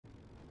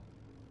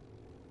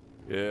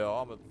Yeah,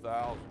 I'm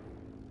 1,000.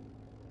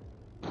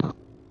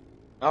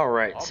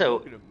 Alright, so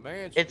looking at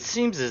Manchester. it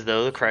seems as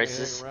though the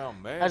crisis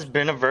has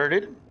been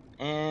averted,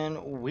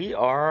 and we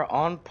are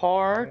on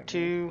par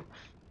to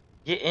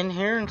get in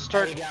here and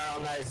start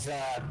on those,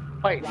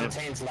 fighting.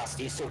 110s,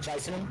 Lusty. You still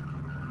chasing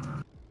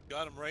them?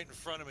 Got him right in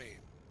front of me.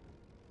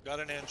 Got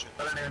an engine.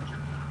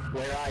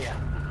 Where are you?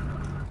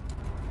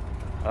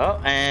 Oh,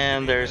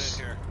 and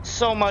there's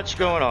so much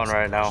going on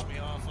right now. Me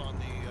off on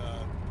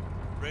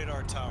the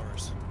radar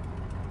towers.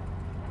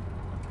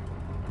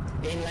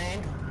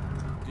 Inland?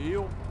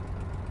 Deal.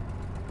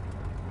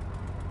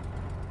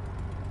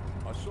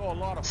 I saw a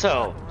lot of.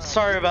 So,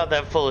 sorry about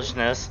that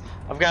foolishness.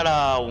 I've got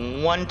a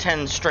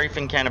 110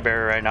 strafing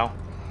Canterbury right now.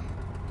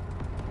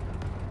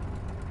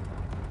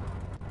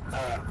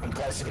 I'm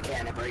close to the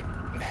Canterbury.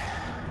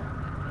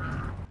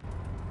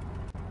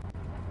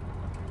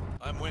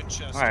 I'm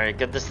Winchester. Alright,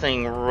 get this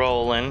thing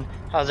rolling.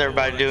 How's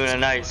everybody doing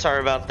tonight?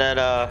 Sorry about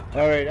that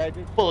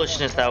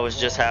foolishness that was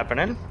just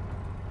happening.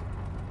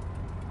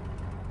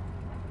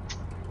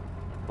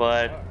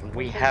 But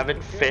we have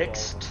it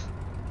fixed.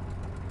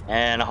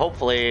 And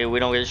hopefully we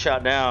don't get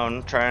shot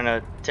down trying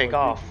to take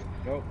off.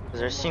 Because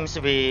there seems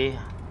to be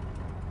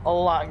a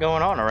lot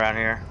going on around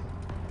here.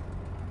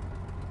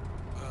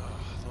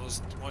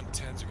 Those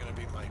 110s are going to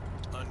be my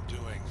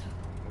undoing.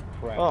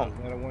 Oh,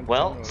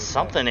 well,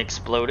 something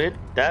exploded.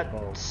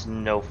 That's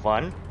no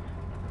fun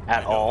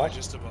at all. I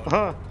just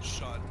about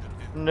shot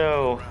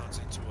no, rounds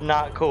into a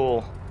not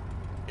cool.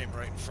 Came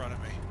right in front of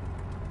me.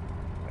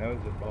 That was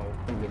a bow.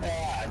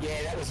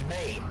 Yeah, that was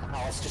me.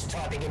 I was just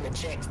typing in the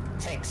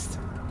text.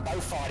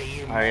 Bullfighter,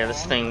 you. Oh yeah,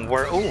 this thing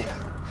where ooh,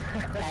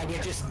 and you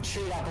just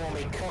shoot up on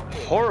me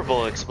cockpit.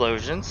 horrible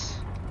explosions.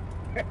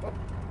 You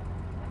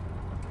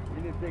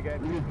didn't think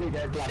I'd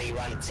Bloody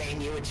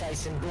 110, you were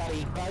chasing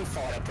bloody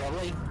Bullfighter,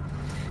 probably.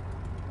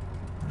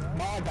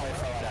 My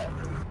Bullfighter.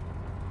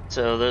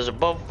 So there's a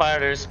boat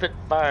fighter,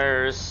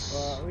 Spitfires,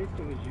 at least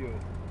it was you.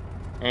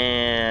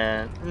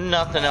 and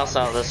nothing else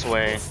out this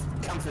way.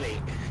 Company.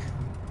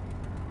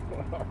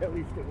 At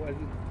least it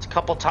wasn't. It's a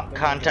couple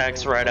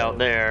contacts right out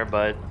there,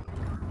 but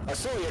I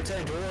saw you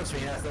turn towards me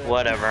and I thought,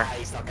 whatever. Nah,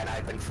 he's not gonna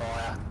open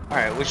fire.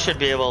 Alright, we should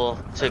be able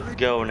to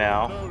go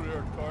now.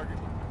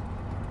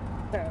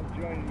 I'm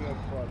joining you up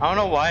front. I don't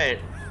know why it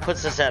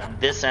puts us at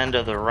this end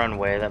of the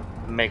runway. That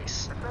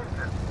makes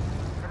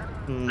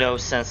no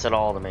sense at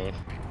all to me.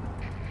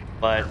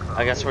 But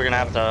I guess we're gonna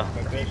have to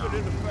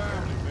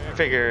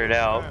figure it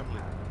out.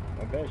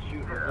 My best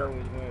shooting is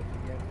always when it's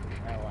against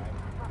an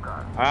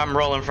ally. I'm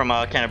rolling from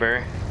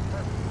Canterbury.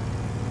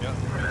 Yep.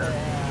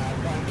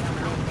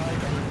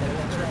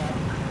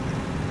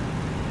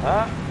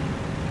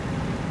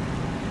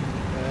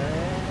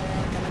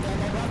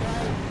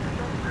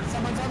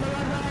 Someone's on the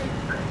runway.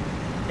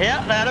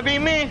 Yeah, that'll be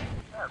me.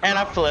 And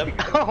I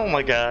flipped. Oh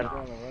my god. You're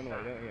on the runway,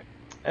 don't you?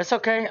 It's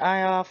okay.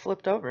 I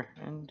flipped over,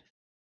 and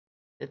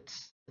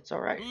it's all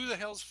right. Who the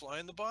hell's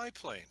flying the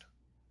biplane?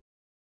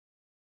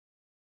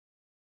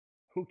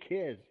 Who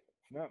cares?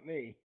 It's not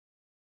me.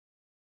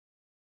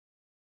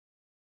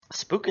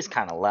 Spook is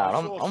kind of loud.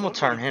 I'm gonna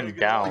turn him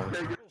down.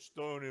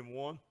 Stone in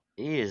one.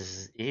 He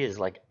is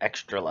like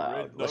extra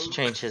loud. Let's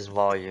change his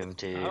volume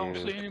I don't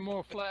see to any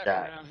more flak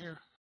that. around here.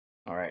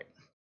 all right.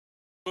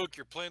 Look,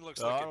 your plane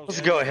looks like Let's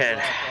go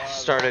ahead.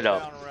 Start it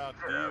up.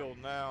 Deal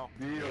now.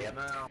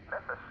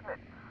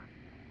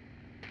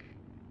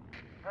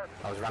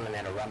 I was running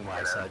out of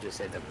runway, so I just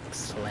had to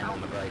slam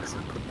on the brakes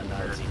and put the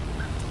nose in.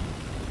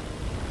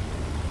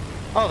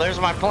 Oh, there's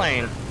my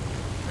plane.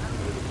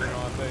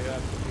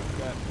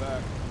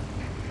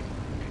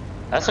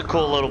 That's a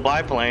cool little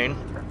biplane.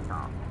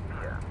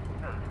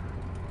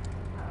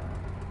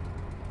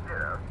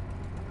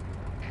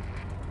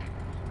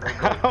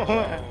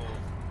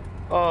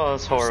 Oh,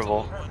 that's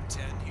horrible.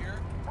 110 here.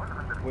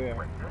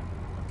 Where?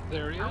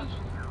 There it is.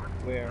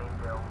 Where?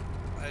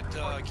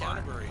 At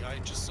Canterbury, I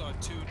just saw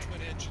two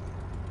twin-engine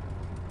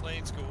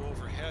planes go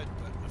overhead,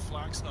 but the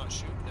flak's not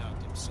shooting at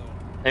them, so...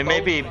 They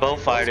may be bow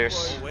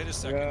fighters. Oh, wait a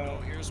second. Yeah. No,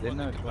 here's They're one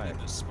no that coming in flak.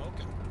 that's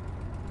smoking.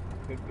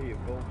 Could be a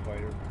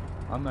bullfighter.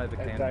 I'm over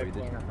That's Canterbury,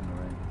 there's Cyclone. nothing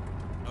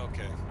around.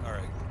 Okay,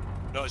 alright.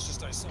 No, it's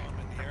just I saw them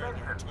in here, and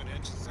they were twin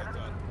engines. I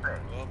thought,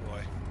 oh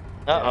boy.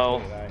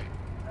 Uh-oh.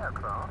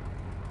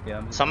 Yeah,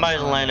 I'm just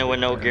Somebody's landing with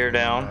no gear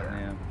down. Right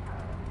now.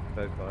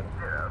 Bow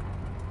fighter.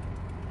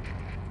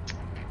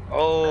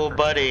 Oh,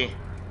 buddy.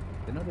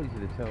 They're not easy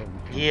to tell.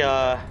 He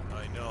I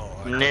know.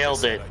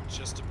 Nailed it. I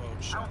just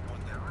about shot one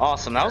there.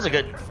 awesome. That was a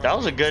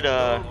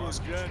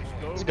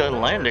good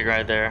landing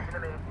right there.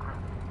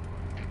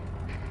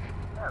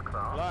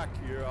 Black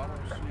here, I don't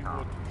see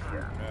what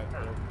you're shooting at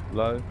though.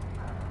 Low.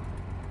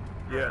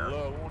 Yeah,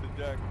 low on the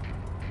deck.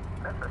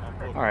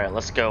 Alright,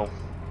 let's go.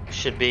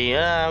 Should be, we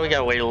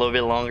gotta wait a little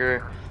bit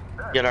longer.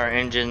 Get our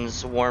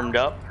engines warmed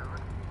up.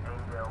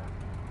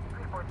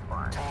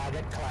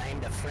 Target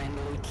claimed a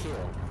friendly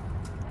kill.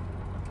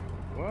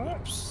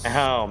 What?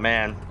 Oh,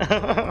 man.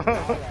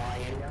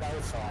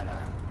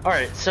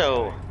 Alright,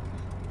 so,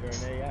 You're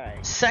an AI.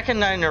 second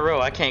night in a row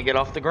I can't get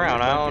off the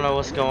ground. I don't know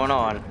what's going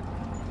on.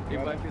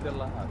 It might be the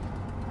last.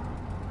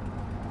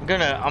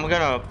 I'm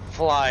gonna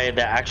fly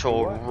the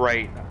actual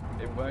right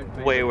It won't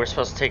be way we're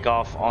supposed to take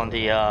off on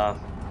the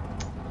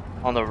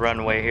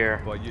runway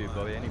here. by you,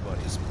 by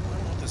anybody.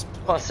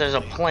 Plus, there's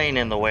a plane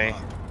in the way.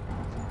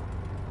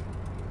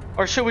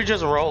 Or should we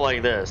just roll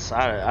like this?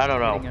 I don't Heading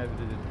know. over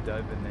to the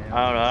Dover now.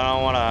 I don't know. I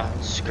don't want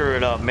to screw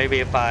it up. Maybe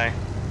if I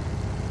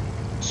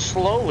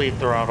slowly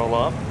throttle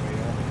up.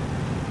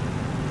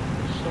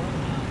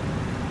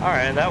 All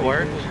right, that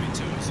worked.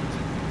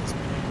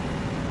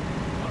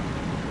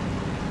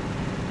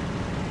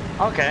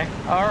 Okay.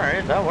 All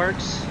right, that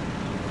works.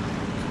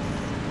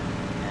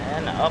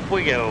 And up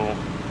we go.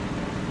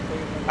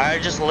 I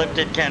just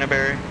lifted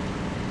Canterbury.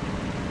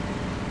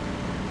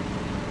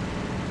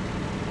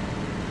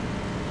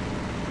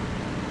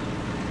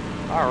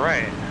 All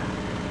right.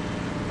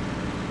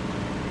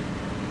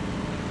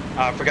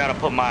 I forgot to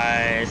put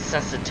my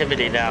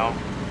sensitivity down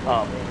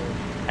up,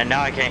 and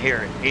now I can't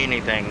hear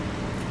anything.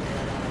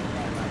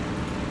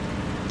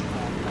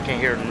 I can't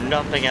hear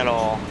nothing at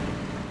all.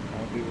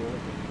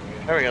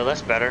 There we go.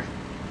 That's better.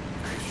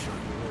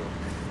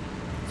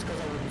 It's because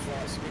I wouldn't fly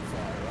a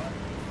Spitfire, right?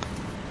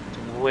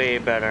 It's way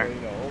better. You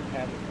know, old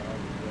habit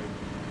cars, like,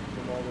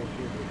 from all those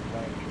years of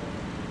flying training.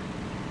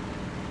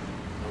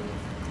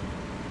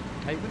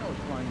 Hey, when I was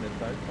flying the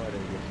boat fighter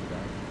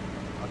yesterday,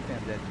 I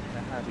found that I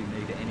hardly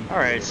need any. All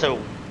right. So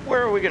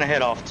where are we gonna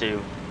head off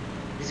to?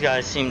 These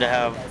guys seem to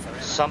have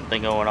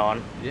something going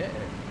on. Yeah.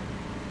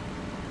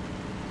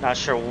 Not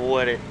sure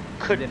what it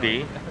could Then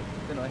be.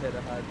 Then I had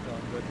a hard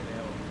time working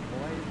out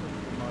why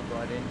isn't my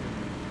right engine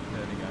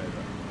turning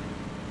over.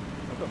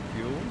 I've got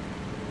fuel.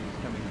 It's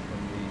coming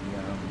from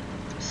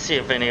the. See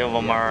if any of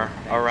them are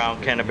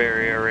around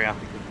Canterbury area.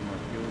 Because of my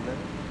fuel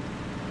level.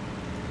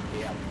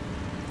 Yeah.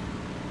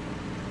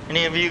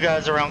 Any of you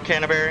guys around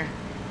Canterbury?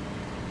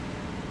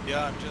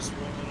 Yeah, I'm just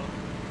rolling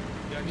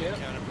on. Yeah,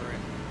 Canterbury.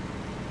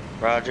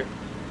 Roger.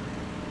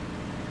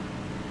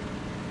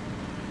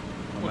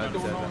 I'm over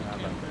Dover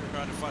Harbour.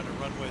 Trying to find a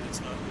runway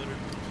that's not littered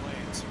with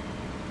planes.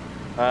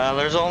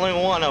 There's only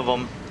one of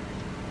them.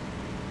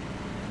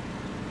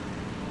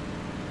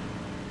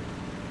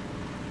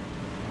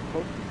 I'm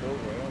supposed to go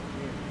right on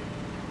here.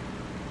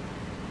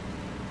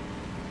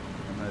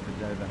 I'm over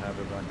Dover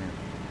Harbour right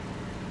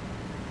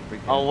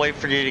now. I'll wait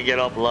for you to get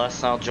up,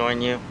 Les. I'll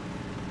join you.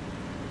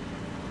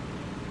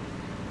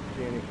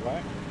 See any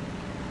flag?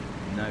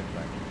 No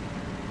flag.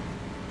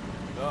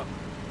 Up.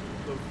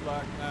 So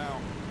slack now.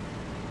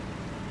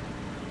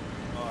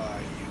 Are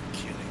you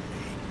kidding me?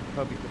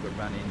 Probably took a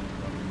run in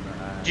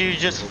from. Did you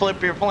just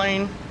flip your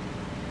plane?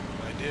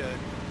 I did.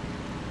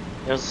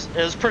 It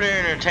was pretty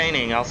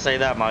entertaining, I'll say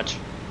that much.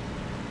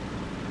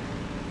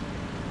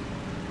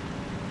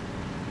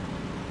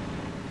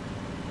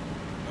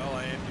 Well,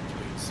 I am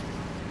pleased.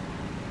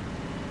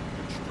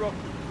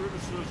 Constructive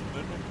criticism,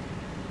 isn't it?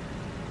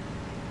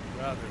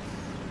 Rather.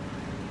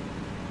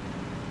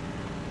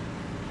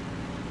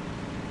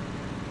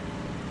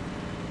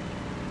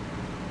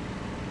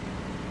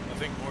 I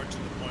think more to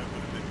the point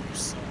would have been your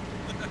son.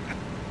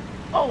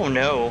 Oh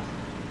no.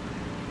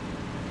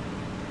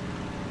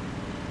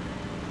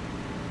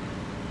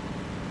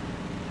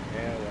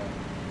 Yeah, well,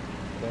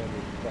 then we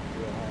stuck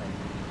real hard.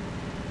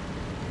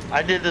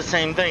 I did the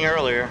same thing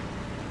earlier.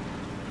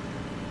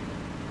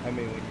 I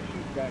mean, when you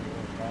shoot down your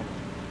own problem,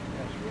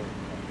 that's really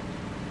fucking.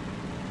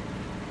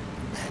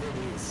 That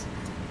it is.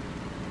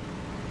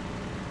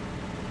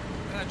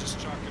 I just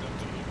chalk it up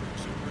to over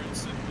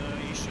exuberance, and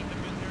he shouldn't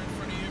have been there in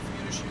front of you for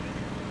you to shoot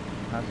anyway.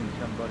 Passing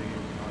somebody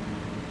on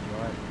the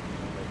right.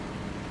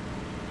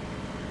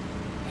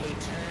 He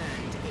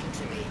turned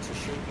into me to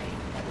shoot me.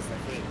 That was the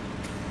thing.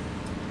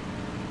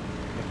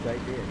 Yes, they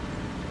did.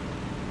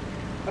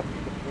 The 15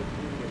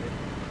 minutes,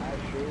 I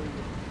sure did.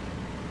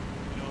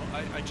 You know,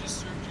 I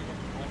just served you up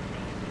a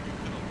watermelon when you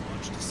could have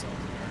launched to South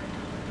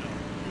America. No,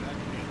 you had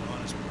to be an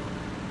honest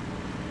broker.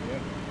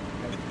 Yep,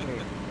 that's the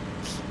thing.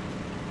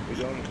 We're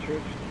going to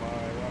church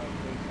tomorrow around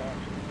 10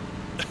 times.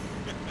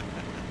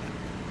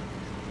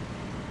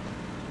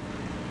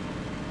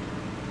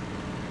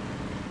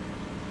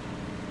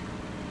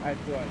 I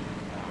thought,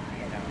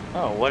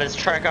 Oh, what is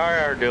Track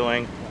IR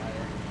doing?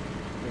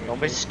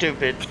 Don't be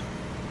stupid. There's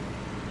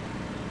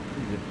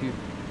a few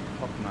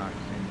pock marks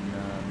in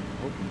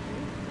Hawkins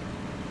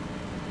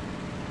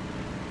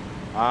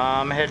here.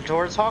 I'm headed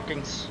towards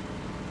Hawkins.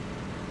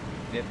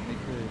 Yep, me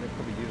too. That's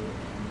probably you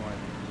on my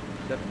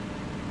 7.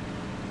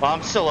 Well,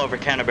 I'm still over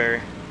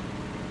Canterbury.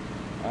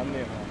 I'm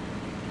near home.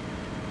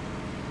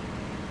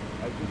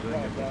 I just Doing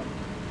found a- out.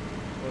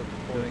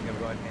 Doing a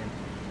right hand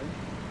turn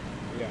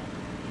Yeah.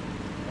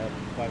 That's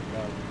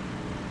 5,000.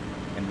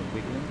 and the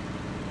wiggling.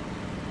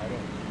 I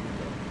don't see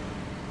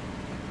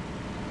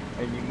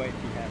that. And you might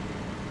be happy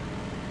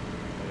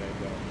that I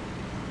don't.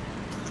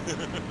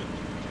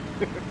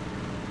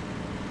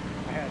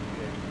 I had to.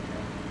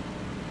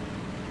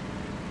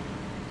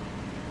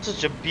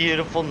 Such a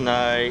beautiful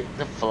night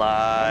to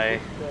fly,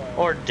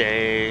 or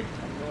day.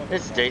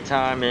 It's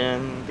daytime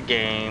in the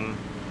game.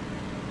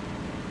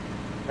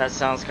 That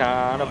sounds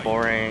kind of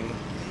boring.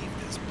 Leave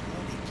this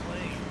bloody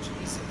plane,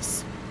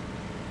 Jesus.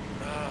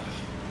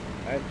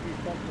 I see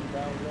something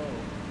down low.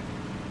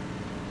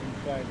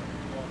 Inside the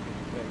walking.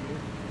 Is that you?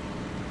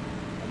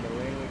 On the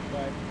laneway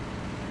side?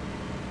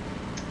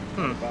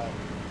 About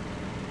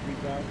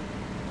 3,000?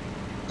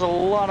 There's a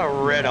lot of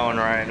red on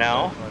right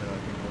now.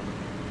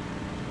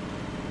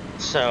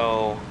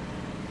 So,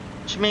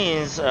 which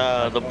means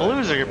the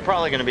blues are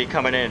probably going to be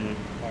coming in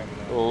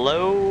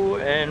low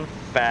and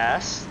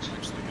fast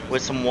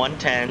with some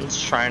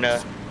 110s, trying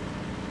to,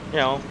 you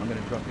know, I'm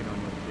going to drop in on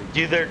your seat.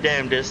 do their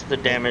damnedest to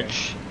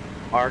damage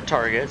our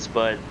targets,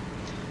 but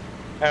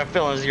I have a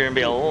feeling there's going to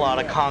be a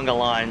lot of conga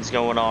lines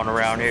going on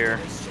around here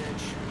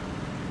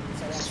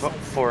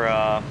for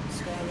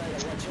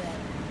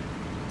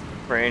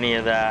any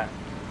of that.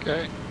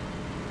 Okay.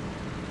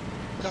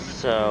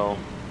 So,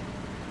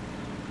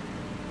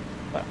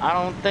 but I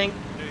don't think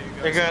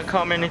they're gonna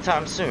come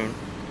anytime soon.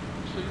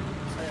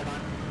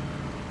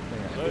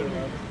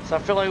 So I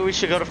feel like we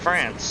should go to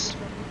France,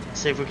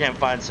 see if we can't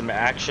find some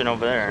action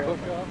over there.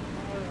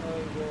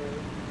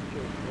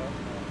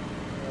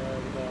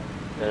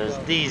 Because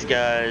these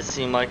guys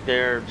seem like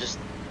they're just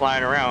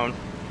flying around.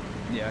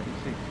 Yeah, I can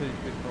see two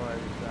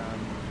Spitfires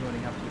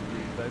joining up with the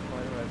boat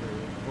fighter over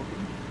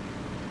Hawking.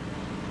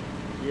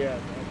 Yeah,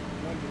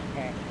 one just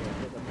passed there.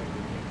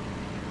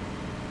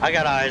 I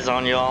got eyes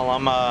on y'all.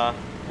 I'm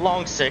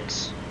long 6.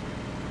 See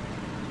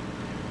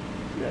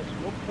that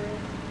smoke trail?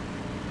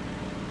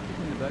 He's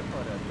in the boat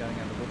fighter going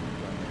over Hawking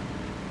right now.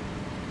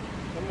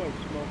 Someone's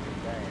smoking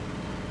bad.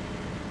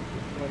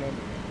 Just went under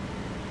there.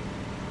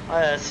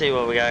 Let's see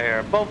what we got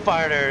here. Boat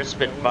fighter,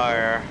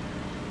 Spitfire.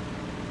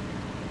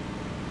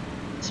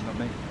 Not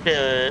me.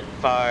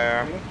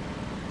 Spitfire.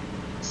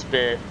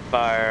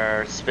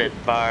 Spitfire.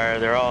 Spitfire.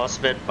 They're all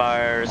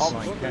Spitfires.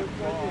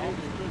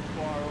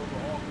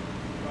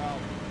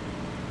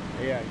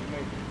 Yeah, you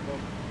made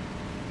smoke.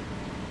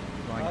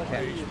 Flying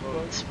cat.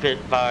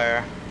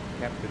 Spitfire.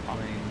 Cap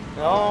between.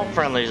 All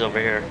friendlies over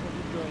here.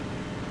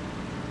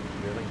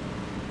 Really?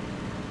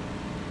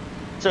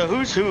 So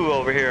who's who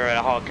over here at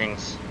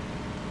Hawkins?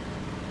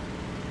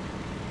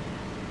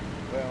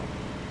 Well,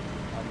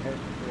 I'm heading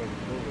towards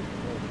the building.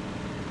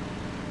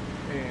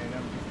 And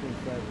I'm just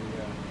inside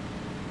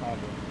the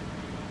harbor.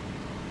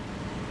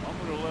 I'm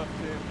on the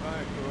left-hand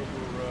bank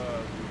over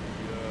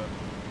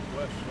the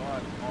west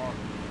side of Mark.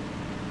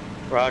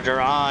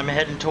 Roger, I'm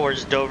heading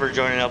towards Dover,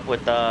 joining up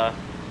with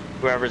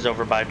whoever's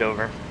over by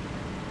Dover.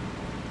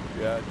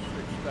 Yeah, it's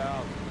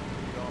 6,000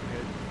 feet. I'm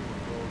heading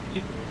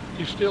towards Dover.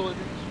 You still in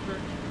this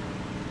stretch?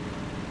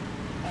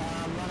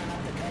 I'm running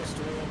up the coast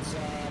towards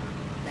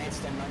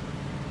Manston, mate.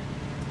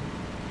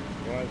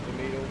 You want us to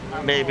meet over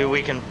there? Maybe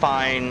we can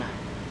find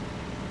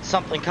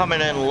something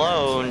coming in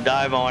low and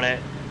dive on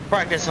it.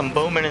 Practice some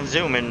booming and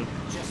zooming.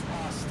 Just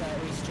past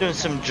East Doing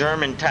some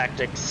German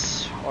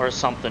tactics or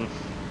something.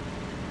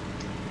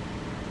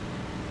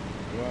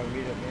 You want to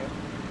meet up here?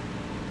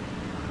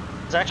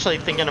 I was actually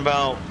thinking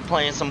about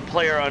playing some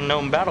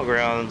PlayerUnknown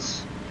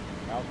Battlegrounds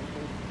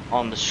Altitude?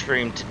 on the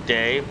stream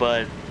today,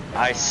 but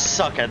I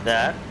suck at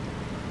that.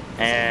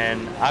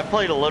 And I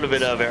played a little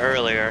bit of it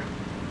earlier,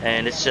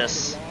 and it's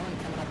just,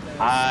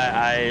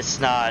 it's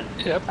not,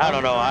 Yep. I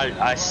don't know,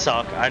 I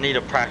suck. I need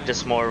to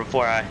practice more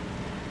before I,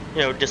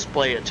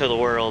 display it to the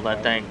world, I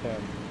think.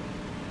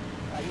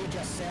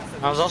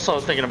 I was also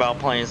thinking about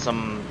playing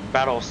some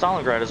Battle of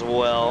Stalingrad as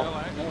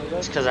well,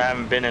 just because I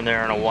haven't been in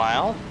there in a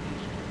while.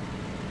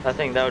 I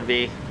think that would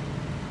be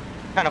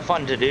kind of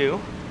fun to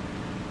do.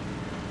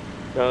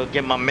 So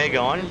get my MiG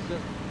on.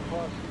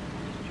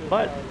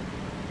 But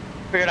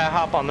figured I'd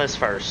hop on this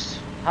first.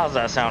 How's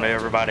that sound to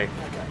everybody?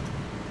 Okay.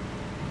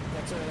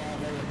 That's all I'll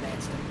do at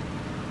Manston.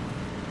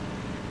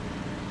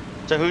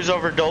 So who's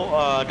over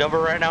Dover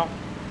right now?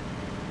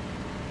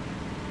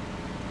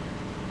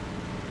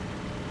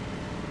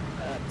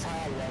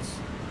 Tail was.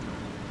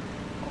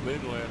 I'm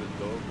inland at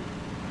Dover.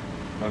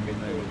 I'm in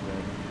there with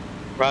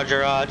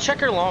Roger, check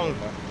your long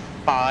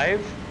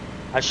 5.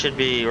 I should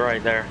be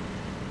right there.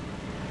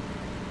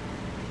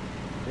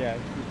 Yeah,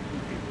 it's just 2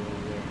 people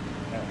over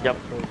there. Yep.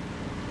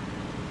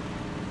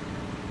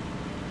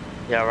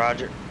 Yeah,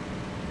 Roger.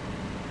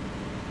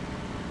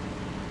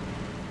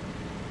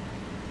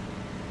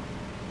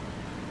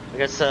 I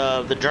guess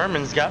the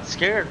Germans got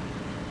scared.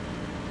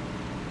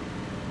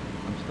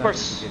 I'm starting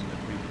course. to get an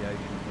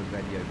appreciation for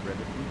radio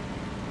brevity.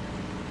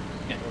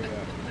 Oh,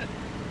 yeah.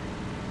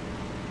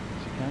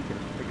 She can't get a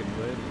friggin'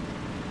 word in.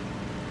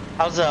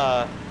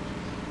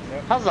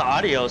 How's the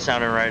audio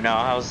sounding right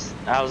now?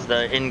 How's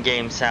the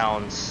in-game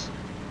sounds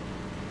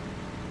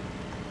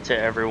to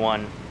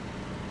everyone?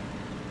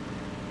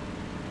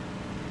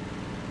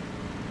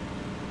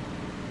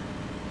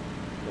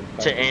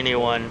 To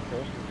anyone.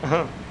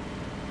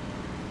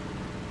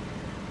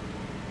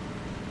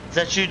 Is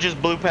that you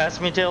just blew past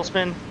me,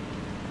 Tailspin?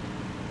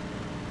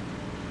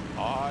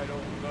 I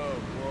don't know.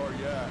 Where are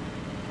you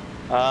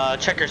at?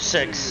 Checker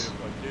See 6. if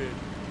I did.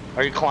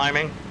 Are you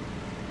climbing?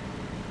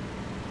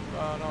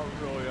 Not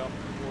really. I'm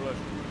more or less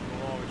cruising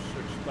along at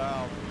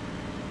 6,000.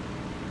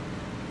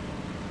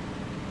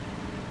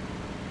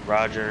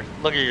 Roger.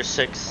 Look at your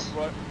 6.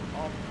 I'm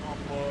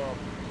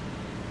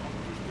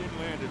just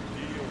inland kind of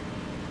deal.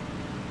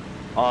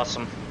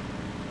 Awesome.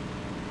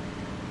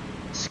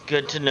 It's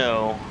good to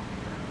know.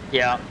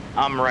 Yeah,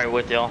 I'm right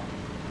with y'all.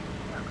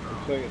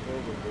 Looks like it's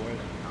over, boys.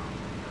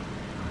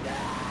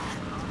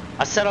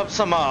 I set up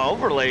some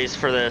overlays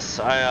for this.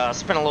 I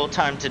spent a little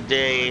time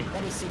today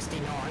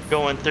 2069.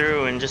 going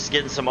through and just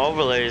getting some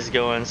overlays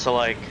going. So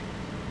like,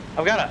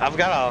 I've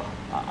got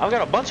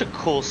a bunch of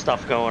cool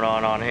stuff going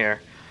on here.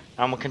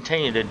 I'm gonna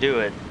continue to do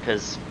it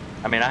because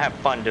I mean I have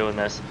fun doing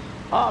this.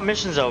 Oh,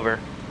 mission's over.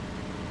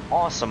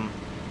 Awesome.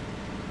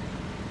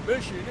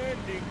 Mission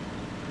ending.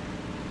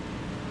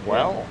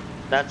 Well,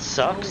 that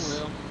sucks.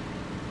 Oh,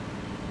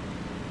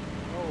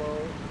 Oh, well.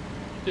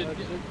 Didn't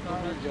That's get it for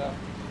our me, job.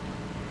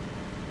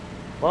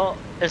 Well,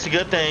 it's a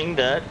good thing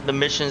that the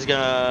mission's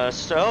gonna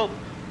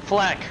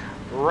flak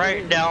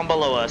right down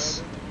below us.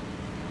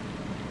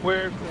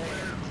 Where?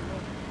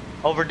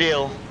 Over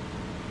deal.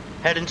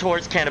 Heading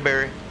towards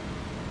Canterbury.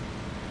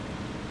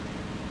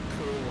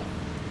 Cool.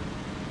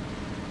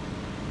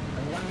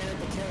 And 1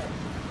 minute to kill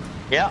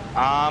it. Yeah,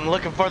 I'm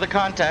looking for the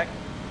contact.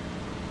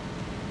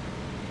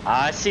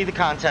 I see the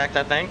contact,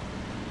 I think.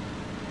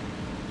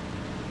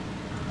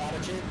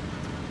 Altitude.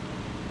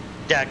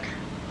 Deck.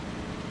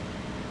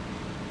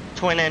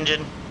 Twin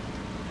engine.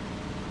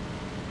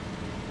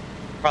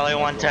 Probably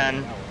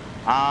 110.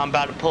 I'm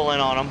about to pull in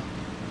on him.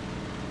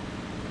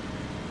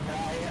 Yeah,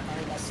 I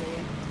think I see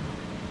him.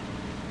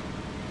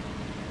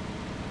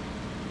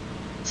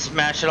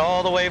 Smash it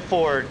all the way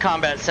forward.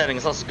 Combat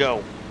settings, let's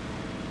go.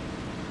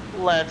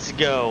 Let's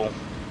go.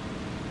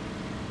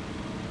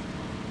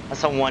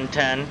 That's a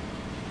 110.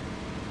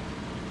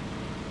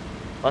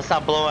 Let's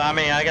not blow. I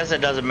mean, I guess it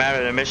doesn't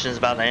matter. The mission's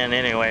about to end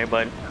anyway,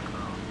 but.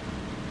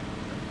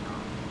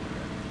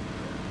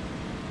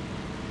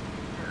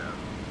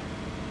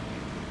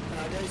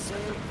 Do soon.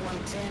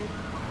 110.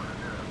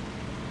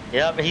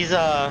 Yep, he's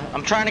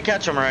I'm trying to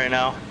catch him right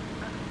now.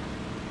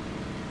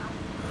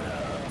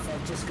 If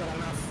I've just got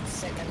enough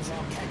seconds,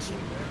 I'll catch him.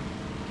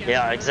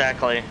 Yeah,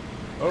 exactly.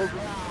 Over.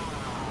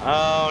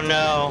 Oh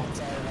no. It's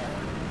over.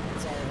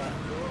 It's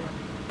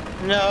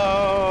over.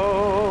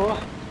 No.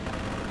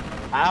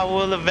 I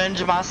will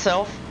avenge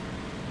myself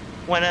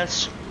when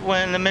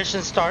the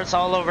mission starts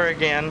all over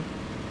again.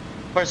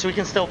 Of course, we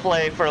can still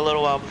play for a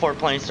little while before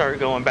planes start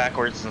going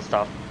backwards and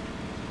stuff.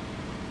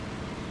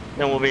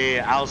 Then we'll be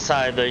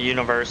outside the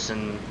universe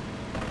and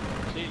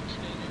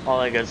all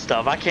that good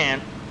stuff. I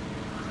can't.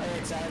 Hey,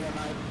 it's over,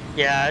 mate.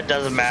 Yeah, it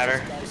doesn't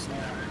matter. Ghost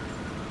now.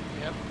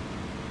 Yep.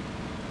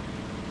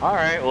 All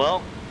right,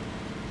 well,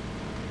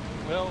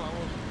 Well, I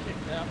was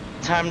kicked out.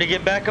 time to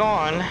get back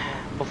on.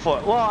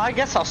 Well, I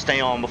guess I'll stay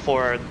on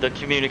before the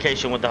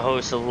communication with the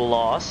host is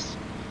lost,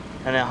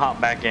 and then hop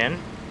back in.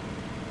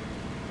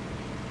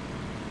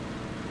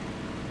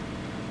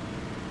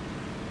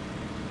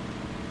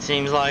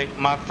 Seems like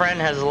my friend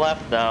has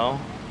left though.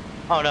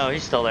 Oh no,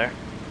 he's still there.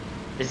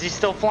 Is he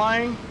still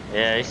flying?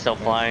 Yeah, he's still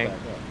flying.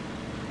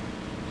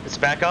 It's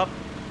back up?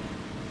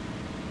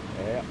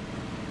 Yeah.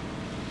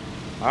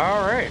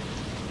 Alright.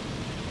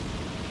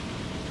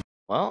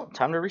 Well,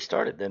 time to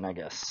restart it then, I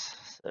guess.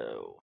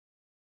 So,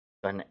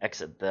 go ahead and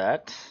exit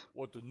that.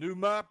 What, the new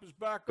map is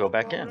back Go up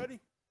back in. already?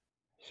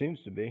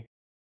 Seems to be.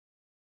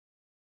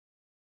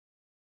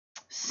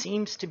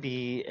 Seems to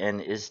be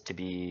and is to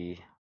be,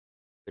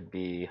 could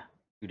be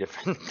two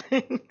different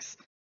things.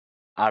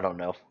 I don't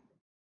know.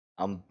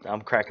 I'm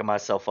cracking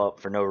myself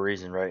up for no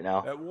reason right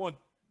now. That one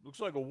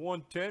looks like a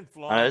 110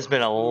 flying. It's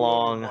been a flew over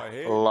long, my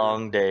head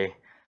long day.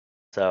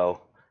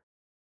 So,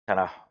 kind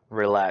of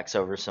relax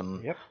over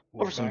some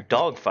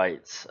dog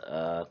fights.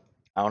 I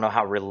don't know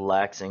how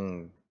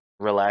relaxing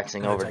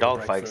over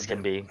dog fights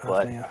can be,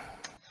 but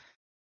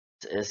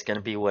it's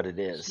gonna be what it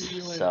is.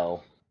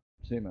 So,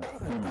 See you,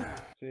 man.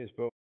 See you,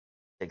 Bo.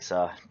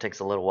 takes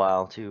a little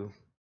while to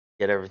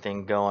get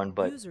everything going,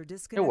 but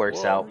it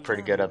works out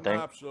pretty good, I think.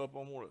 Maps up,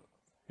 I'm gonna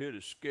hit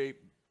escape.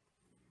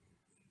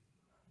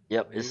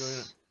 Yep,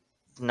 it's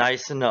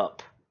nice and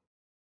up.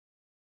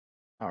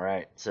 All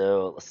right,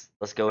 so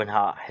let's go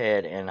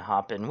ahead and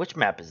hop in. Which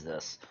map is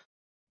this?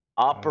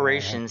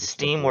 Operation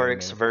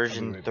Steamworks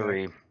version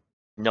 3.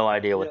 No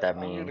idea what that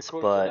means,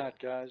 but tonight,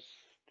 guys.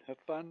 Have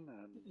fun.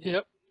 And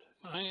Yep.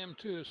 I am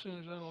too as soon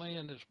as I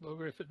land this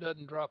booger, if it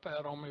doesn't drop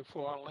out on me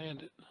before I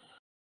land it.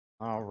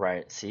 all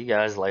right. See you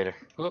guys later.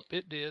 Whoop,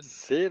 it did.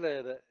 see you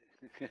later.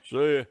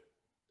 See ya.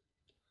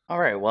 All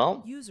right,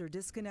 well, User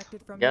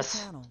disconnected from yes.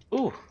 your channel.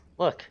 Ooh,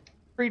 look,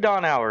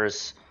 pre-dawn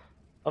hours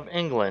of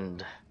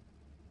England.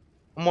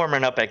 I'm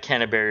warming up at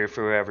Canterbury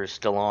for whoever's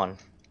still on.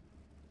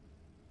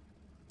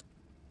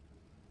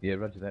 Yeah,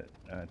 roger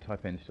that.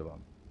 Type N still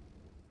on.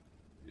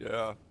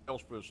 Yeah,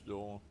 Elspeth's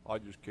still on. I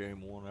just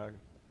came on.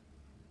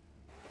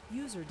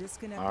 User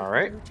disconnected All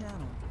right. from your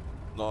channel.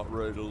 Not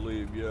ready to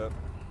leave yet.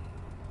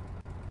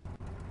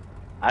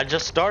 I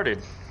just started.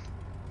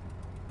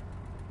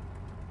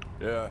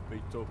 Yeah,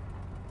 me too.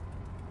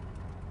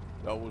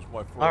 That was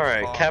my first. All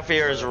right, Cafe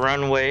Air's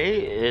runway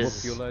What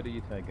is fuel load are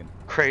you taking?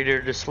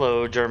 cratered to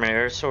slow German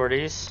air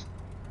sorties.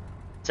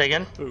 Say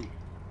again? Ooh.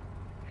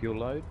 Fuel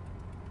load?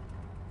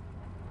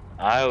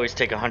 I always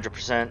take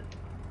 100%.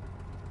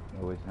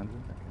 Always 100?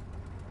 Okay.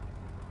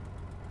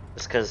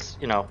 Just because,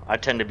 you know, I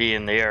tend to be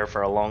in the air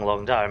for a long,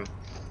 long time.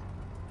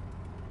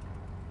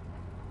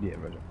 Yeah,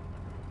 right.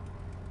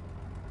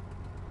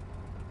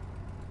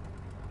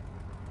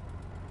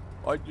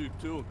 I do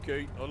too,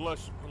 Kate.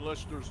 Unless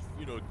there's,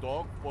 you know,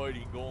 dog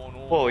fighting going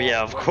on. Oh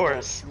yeah, of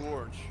course.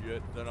 Offshore and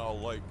shit, then I'll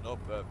lighten up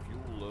that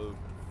fuel load.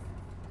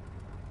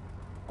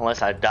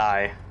 Unless I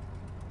die,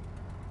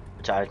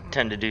 which I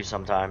tend to do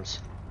sometimes.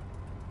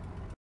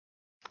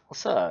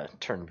 Let's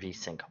turn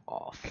VSync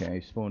off.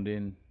 Okay, spawned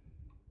in.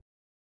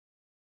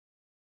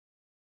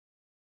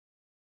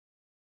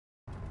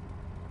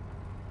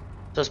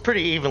 So it's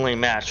pretty evenly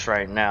matched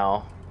right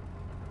now.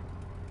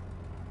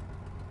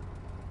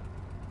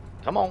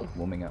 Come on.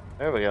 Warming up.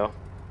 There we go.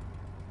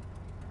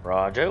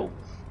 Roger.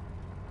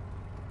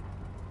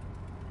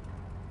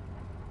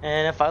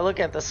 And if I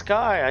look at the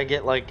sky, I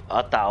get like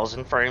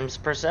 1,000 frames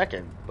per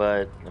second.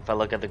 But if I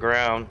look at the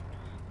ground,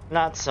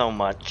 not so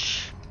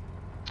much.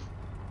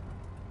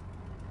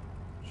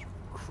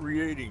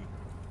 Creating.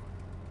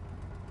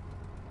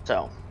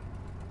 So.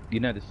 You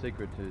know the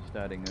secret to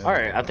starting early? All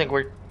right, I think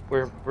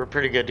we're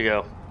pretty good to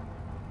go.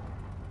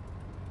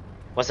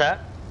 What's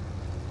that?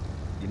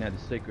 You know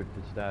the secret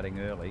to starting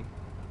early?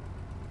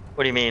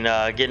 What do you mean,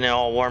 getting it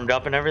all warmed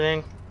up and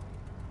everything?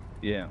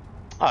 Yeah.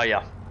 Oh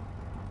yeah.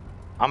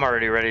 I'm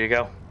already ready to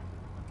go.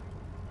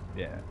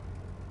 Yeah.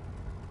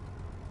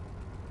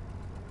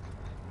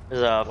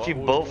 There's a few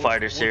boat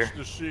fighters here. What's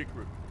the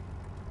secret?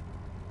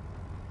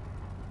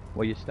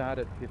 Well, you start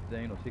at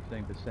 15 or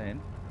 16%,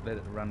 let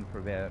it run for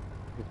about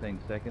 15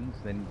 seconds,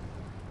 then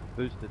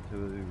boost it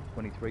to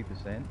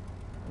 23%, and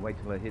wait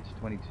till it hits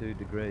 22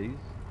 degrees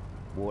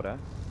water,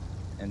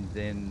 and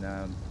then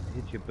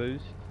hit your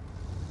boost,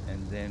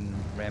 and then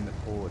ram it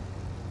forward.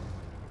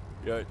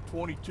 Yeah,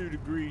 22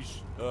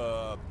 degrees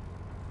water,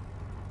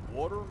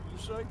 you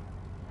say?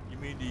 You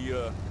mean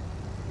the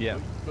yeah.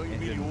 Don't you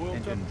mean the oil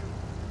temperature?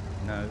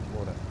 No,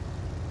 water.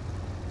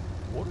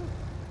 Water?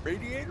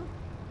 Radiator?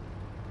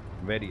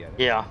 Radiator.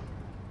 Yeah.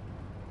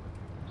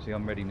 See,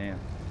 I'm ready now.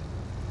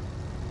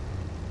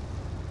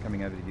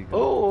 Coming over to you guys.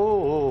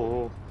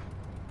 Oh.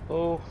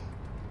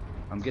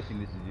 I'm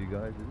guessing this is you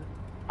guys, is it?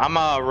 I'm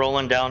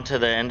rolling down to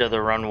the end of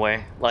the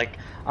runway. Like,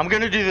 I'm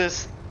gonna do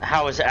this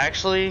how it's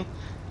actually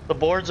the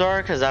boards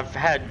are, because I've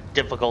had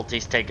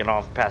difficulties taking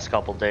off the past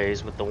couple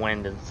days with the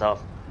wind and stuff.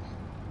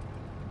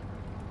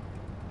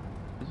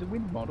 Is the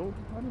wind modeled?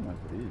 I don't know if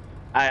it is.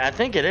 I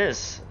think it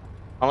is,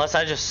 unless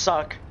I just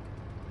suck.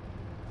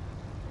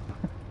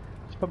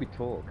 It's probably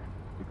torque,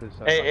 because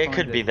it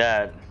could be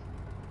that.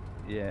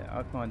 Yeah,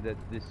 I find that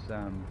this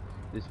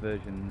this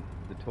version,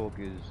 the torque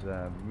is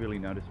really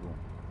noticeable.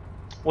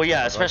 Well,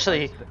 yeah,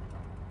 especially,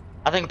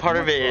 I think part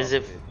of it is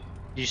if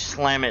you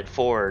slam it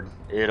forward,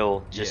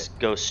 it'll just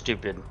go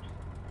stupid.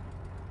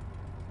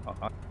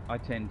 I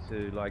tend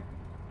to like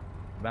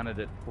run it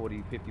at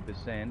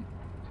 40-50%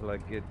 till I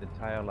get the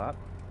tail up,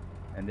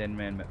 and then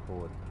ram it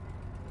forward.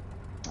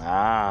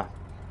 Ah.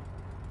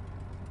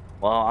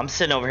 Well, I'm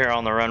sitting over here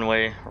on the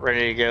runway,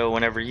 ready to go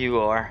whenever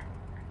you are.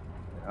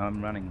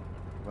 I'm running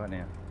right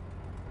now.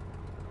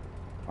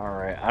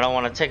 Alright, I don't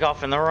want to take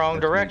off in the wrong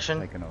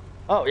direction.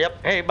 Oh,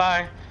 yep. Hey,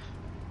 bye.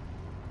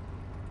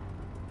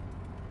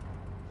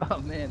 Oh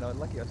man, I'm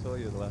lucky I saw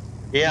you the last.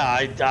 Yeah,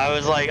 I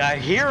was like, I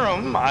hear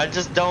them, I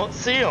just don't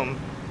see them.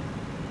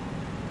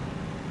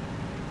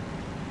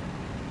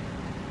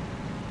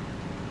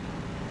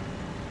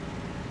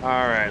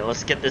 Alright,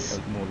 let's get this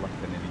That was more luck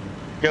than anything.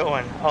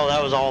 going. Oh,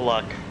 that was all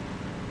luck.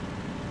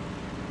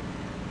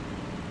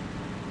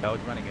 I was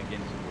running against the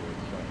board,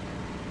 so.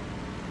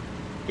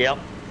 Yep.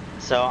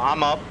 So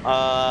I'm up,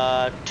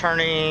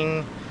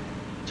 turning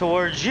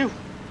towards you.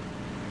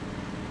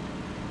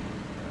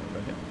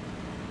 Roger.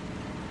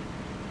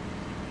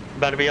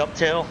 About to be up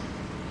tail.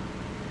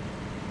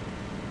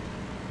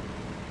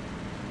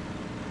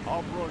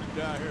 I'm running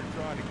down here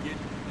trying to get to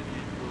the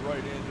right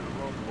end of the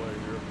runway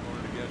here. I'm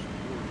running against the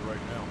boards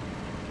right now.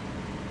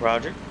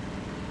 Roger.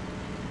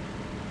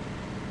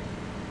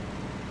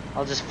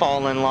 I'll just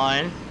fall in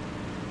line.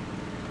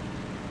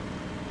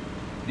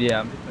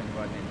 Yeah, I'm just doing the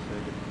right hand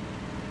circuit.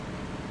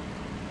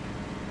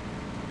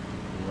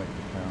 We'll wait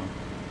for tail.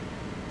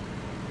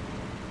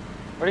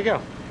 Where'd he go?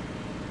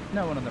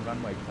 No one on the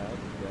runway tail,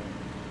 just go.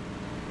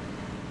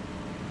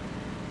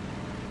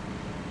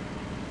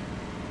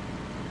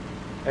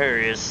 There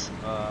he is.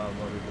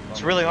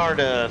 It's It's really hard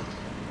to,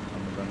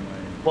 on the runway.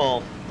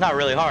 well, not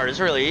really hard,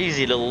 it's really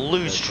easy to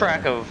lose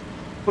track of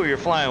who you're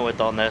flying with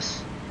on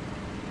this.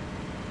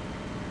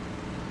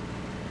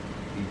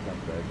 Ease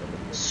up there, a little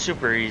bit.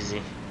 Super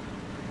easy.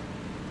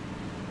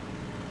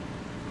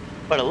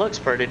 But it looks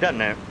pretty,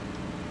 doesn't it?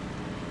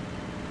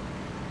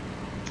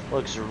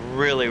 Looks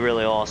really,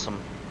 really awesome.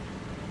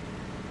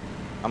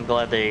 I'm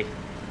glad they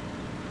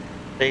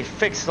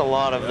fixed a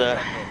lot of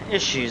the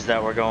issues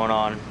that were going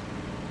on.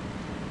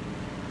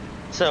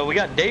 So we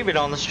got David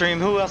on the stream.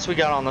 Who else we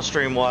got on the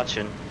stream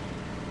watching?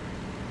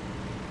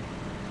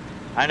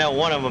 I know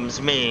one of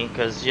them's me,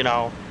 because, you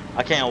know,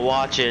 I can't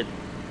watch it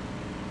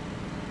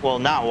Well,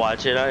 not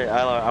watch it.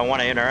 I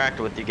want to interact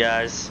with you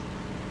guys.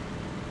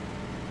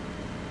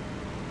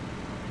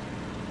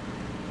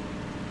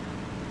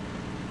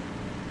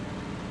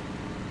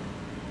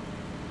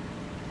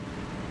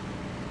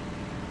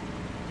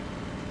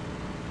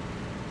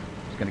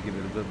 Just going to give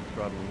it a little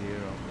throttle here.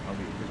 I'll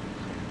be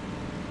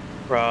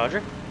 50%.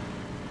 Roger.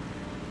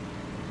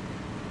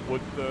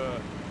 With the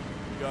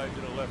guys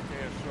in the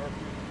left-hand circle.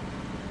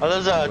 Are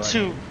those Right.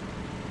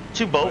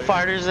 two boat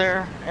fighters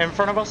there in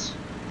front of us?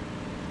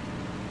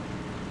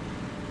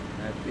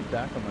 It's a bit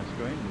dark on my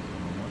screen this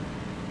morning.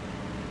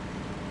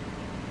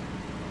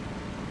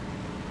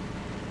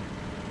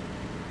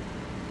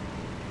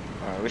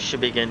 Alright, we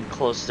should be getting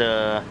close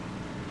to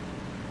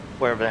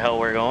wherever the hell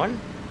we're going.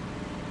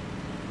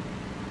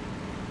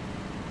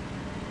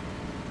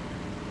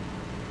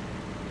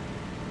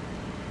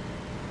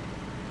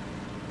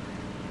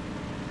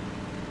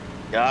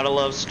 Gotta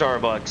love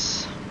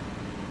Starbucks.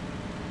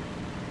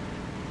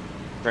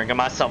 Drinking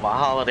myself a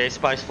holiday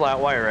spice flat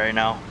white right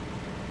now.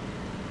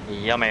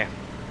 Yummy.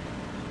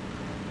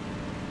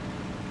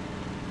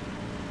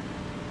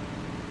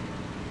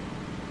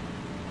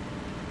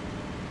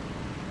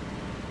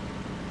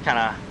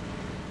 Kinda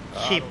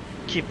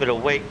keep it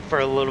awake for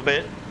a little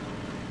bit.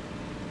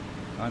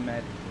 I'm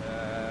at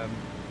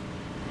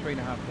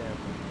 3,500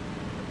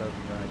 above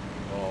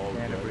Oh, okay.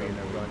 Canterbury in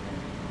the right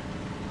hand.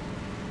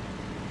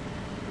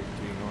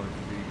 1,500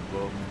 feet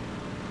above me.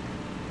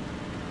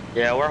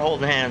 Yeah, we're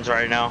holding hands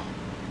right now.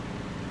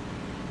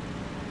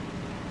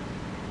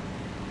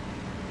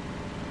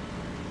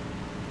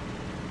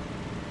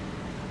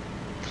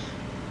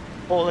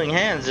 Holding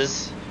hands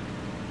is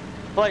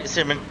flight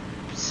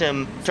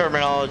sim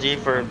terminology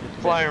for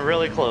flying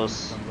really close.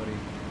 Somebody.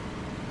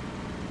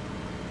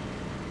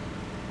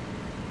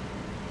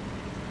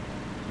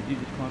 Did you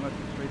just climb up to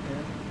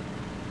 3,000?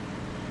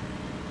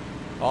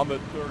 I'm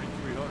at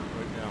 3,300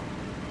 right now.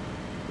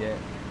 Yeah.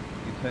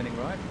 You're turning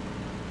right?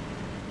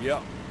 Yeah.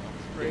 I'm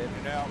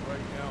straightening out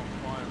right now. I'm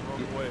flying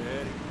runway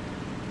ahead.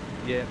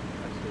 Yeah, I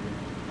see you.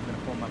 I'm going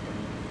to form up on you.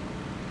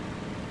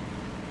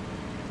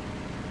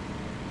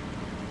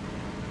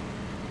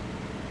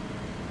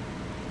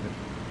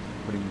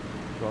 Putting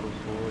throttles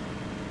forward.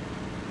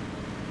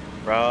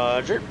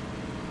 Roger.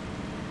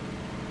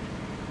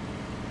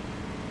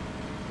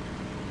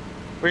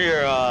 Where's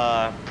your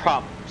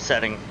prop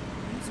setting?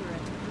 User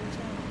entered your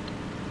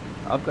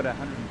channel. I've got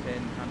 110,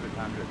 100,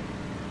 100.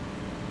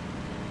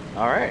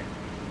 Alright.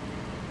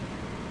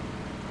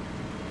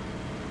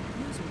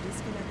 User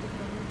disconnected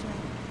from your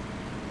channel.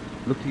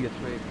 Look to your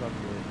 3 o'clock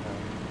there,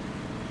 Carl.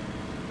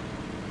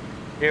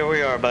 Here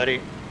we are, buddy.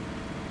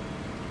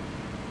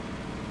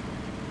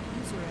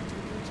 User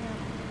entered your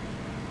channel.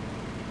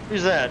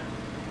 Who's that?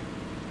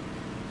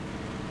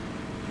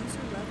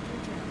 User left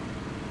your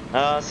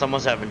channel.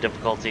 Someone's having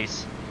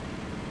difficulties.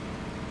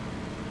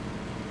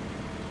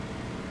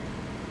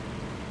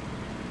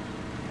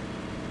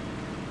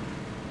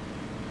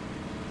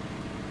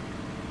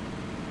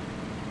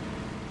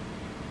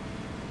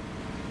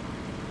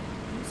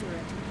 User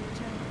entered your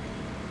channel.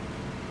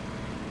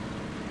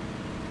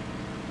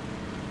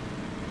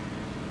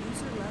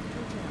 User left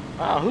your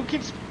channel. Who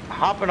keeps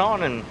hopping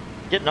on and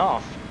getting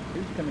off?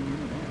 Who's coming in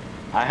and out?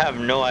 I have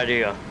no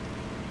idea.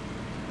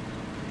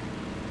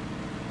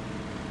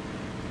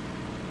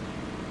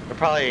 They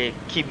probably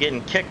keep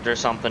getting kicked or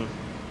something.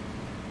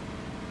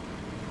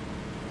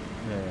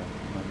 Yeah,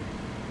 maybe.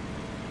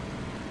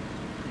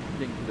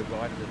 Heading to the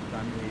right of the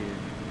sun here,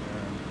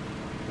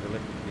 to the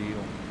left of the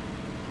eel.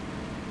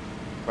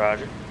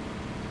 Roger.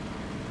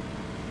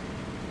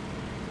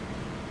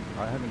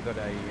 I haven't got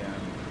a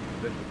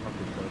vertical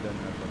compass, so I don't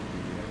know what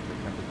the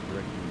compass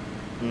direction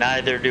is.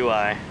 Neither do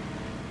I.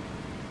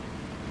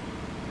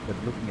 But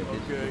looking at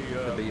this, Okay, it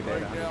could be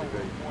about right now 100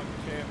 we're degrees.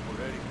 110.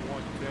 We're heading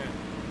 110.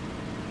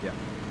 Yeah.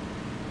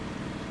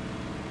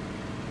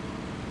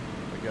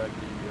 I got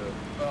the,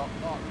 well,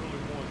 not really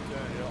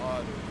 110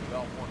 either.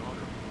 About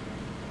 100.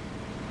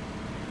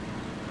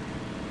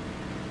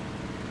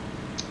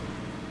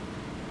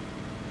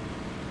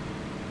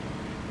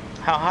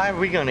 How high are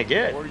we gonna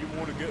get? Where do you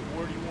want to get?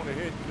 Where do you want to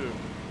head to?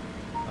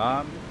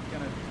 I'm just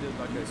going to do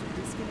like a... User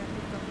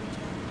disconnected from your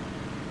channel.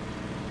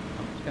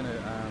 I'm just going to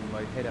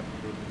like head up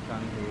towards the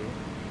sun here,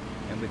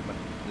 and with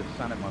the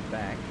sun at my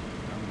back,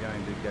 I'm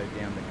going to go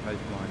down the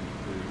coastline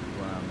to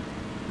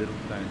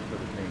Littlestone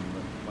sort of thing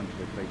once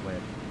we're feet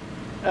wet.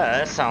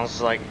 That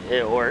sounds like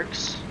it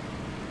works.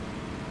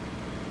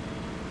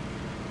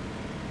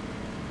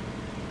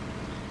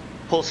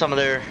 Pull some of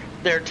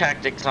their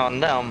tactics on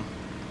them.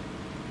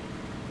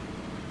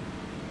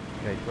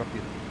 Okay, drop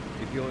your...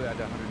 If you're at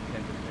 110%,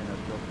 I'll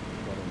drop the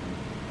throttle.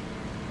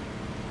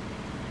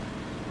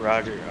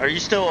 Roger. Are you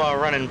still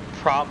running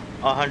prop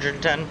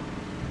 110?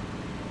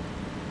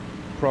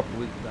 Prop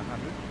was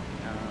 100.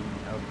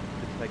 I've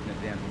just taken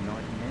it down to 90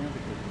 now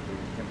because of the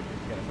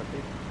temperature's going up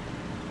there.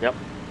 Yep.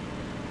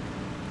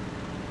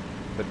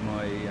 But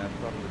my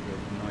throttle is at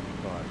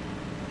 95.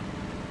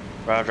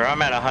 Roger.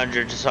 I'm at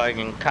 100 just so I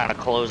can kind of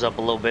close up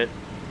a little bit.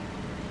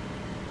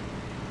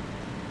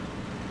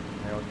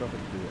 Now drop it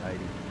to 80.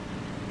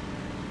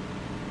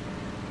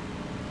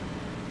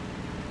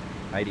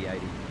 80, 80.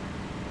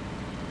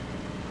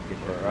 Get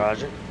that.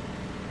 Roger.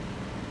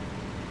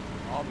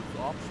 I'm at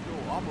 110.74.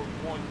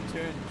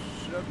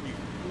 I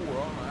don't know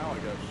how I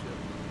got 74.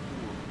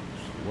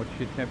 What's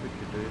your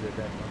temperature do at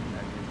that one?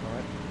 At your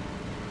height?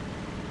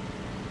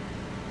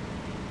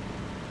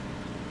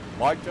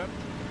 My temperature?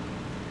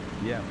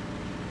 Yeah.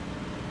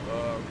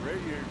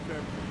 Radiator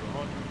temperature is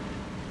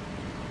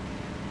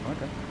 100.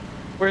 Okay.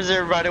 Where's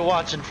everybody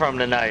watching from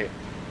tonight?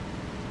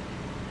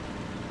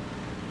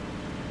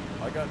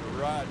 I got the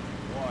ride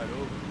wide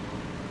open.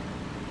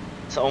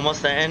 It's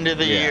almost the end of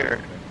the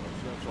year.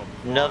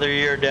 Another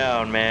year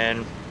down,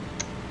 man.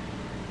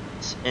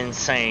 It's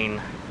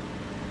insane.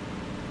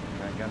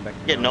 Okay, going back to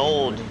Getting 90,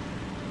 old.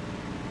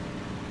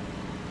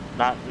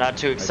 90. Not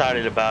too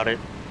excited about it.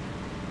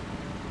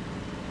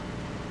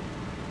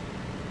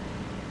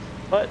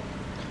 But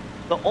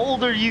the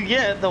older you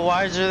get, the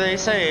wiser they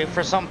say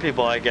for some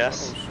people, I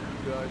guess.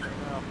 Guys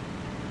now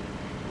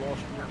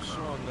lost my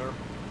son there.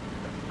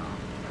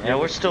 Yeah,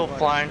 we're still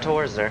flying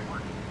towards there.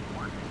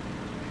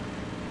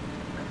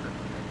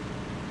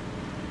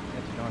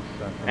 That's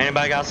nice.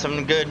 Anybody got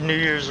some good New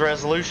Year's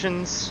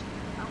resolutions?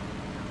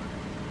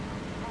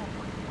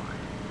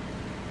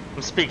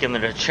 I'm speaking to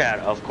the chat,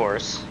 of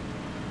course.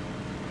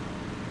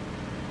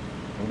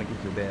 I want to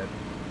get to about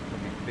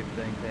probably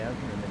 15,000 and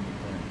then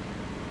return.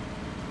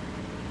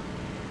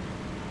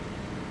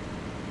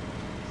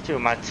 See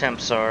what my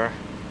temps are.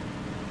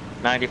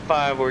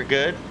 95, we're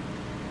good.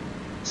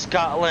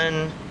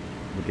 Scotland,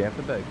 Look out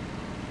for boat.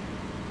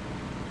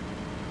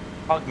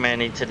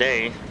 Hogmanay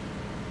today.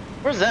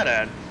 Where's that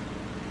at?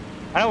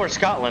 I know where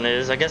Scotland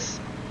is. I guess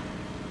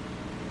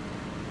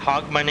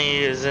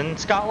Hogmanay is in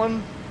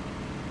Scotland.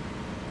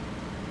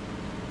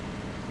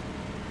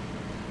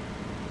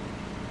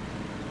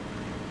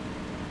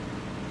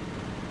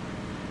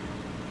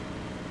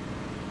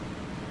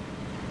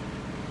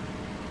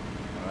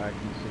 Alright,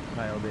 can you see the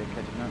tail there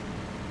catching up?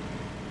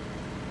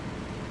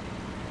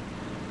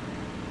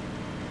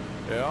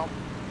 Yeah, I'm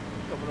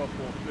coming up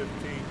on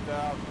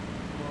 15,000.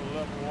 Gonna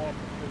level off at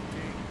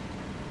 15.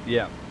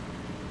 Yeah.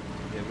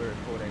 Yeah, we're at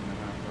 14 and a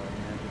half right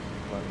now, just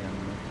slightly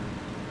underneath.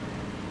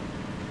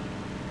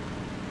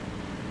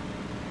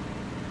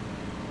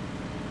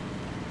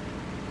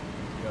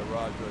 Yeah,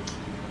 Roger, I see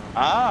you now.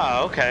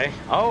 Ah, okay.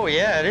 Oh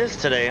yeah, it is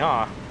today,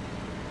 huh?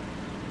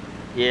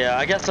 Yeah,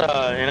 I guess in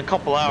a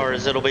couple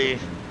hours it'll be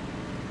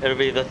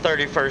the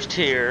 31st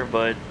here,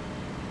 but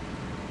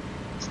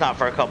it's not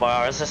for a couple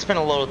hours. I spent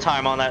a little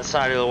time on that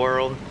side of the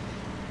world,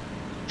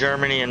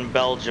 Germany and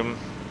Belgium.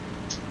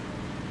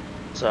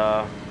 It's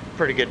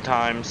pretty good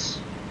times.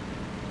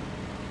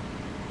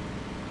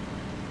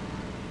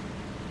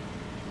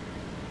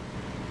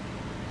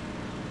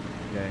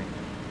 Okay.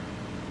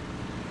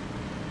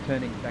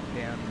 Turning back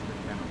down the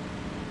channel.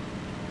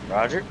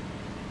 Roger.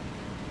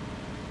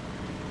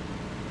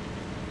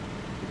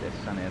 Get that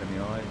sun out of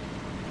my eyes.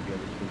 Be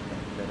able to see some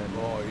better.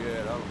 Oh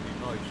yeah, that would be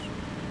nice.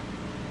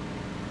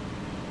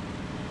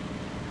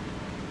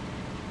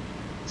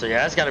 So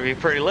yeah, it's got to be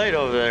pretty late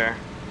over there.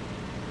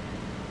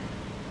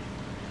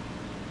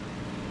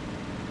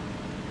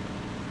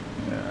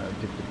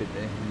 Just a bit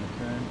there in the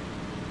turn.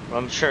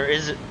 I'm sure.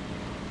 Is it?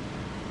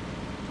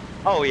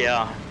 Oh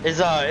yeah.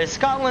 Is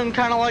Scotland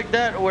kind of like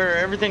that, where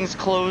everything's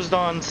closed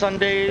on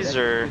Sundays,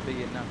 or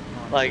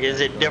like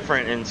is it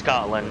different in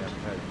Scotland?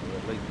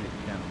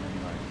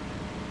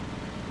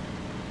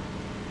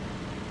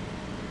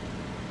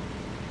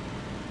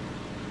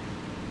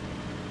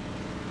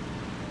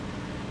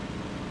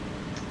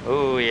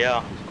 Oh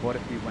yeah. There's quite a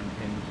few 110s in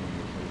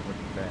here, so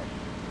what's bad?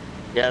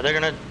 Yeah, they're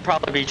gonna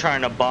probably be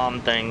trying to bomb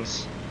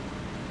things.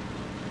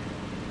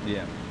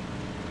 Yeah.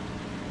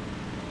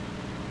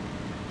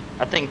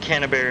 I think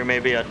Canterbury may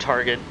be a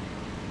target.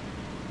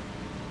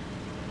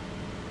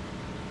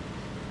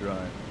 Right.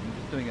 I'm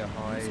just doing a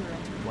high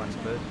one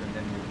first, and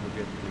then we'll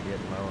get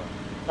lower.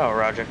 Oh,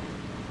 Roger.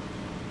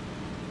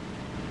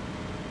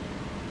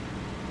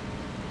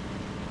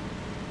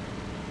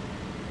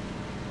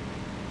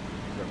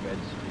 Got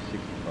reds to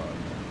 65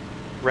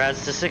 now.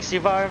 Rads to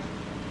 65?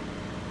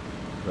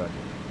 Roger.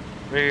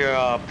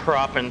 Your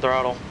prop and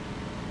throttle.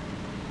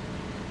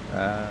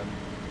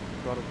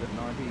 Throttle's at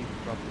 90,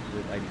 prop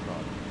is at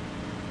 85.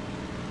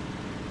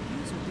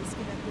 User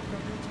disconnected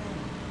from your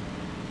channel.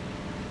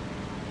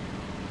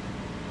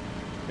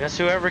 Guess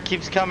whoever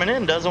keeps coming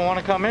in doesn't want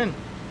to come in.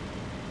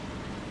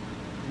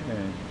 Yeah,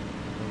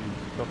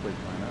 properly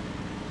playing up.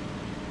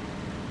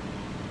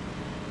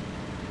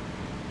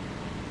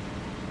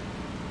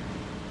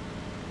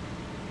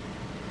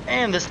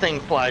 And this thing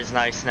flies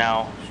nice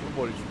now.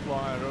 Somebody's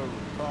flying over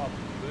the top of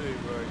me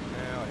right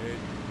now, heading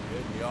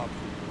the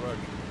opposite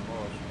direction from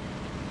us.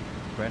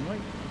 Friendly?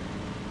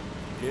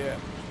 Yeah.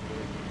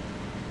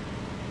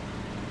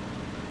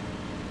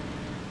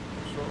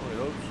 I certainly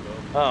hope so.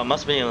 Oh, it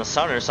must be in the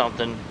sun or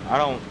something. I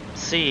don't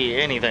see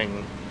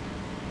anything.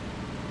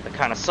 That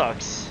kind of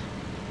sucks.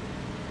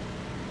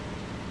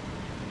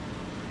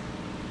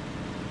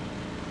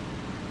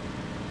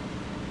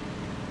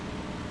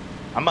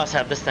 I must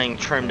have this thing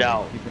trimmed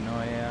out. Keep an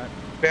eye out.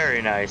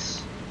 Very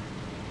nice.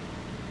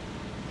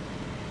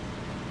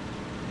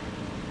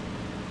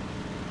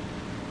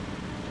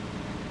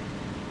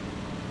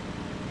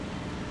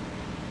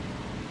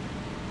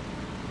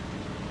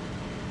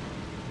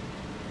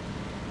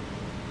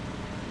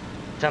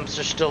 Temps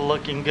are still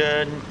looking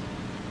good. It's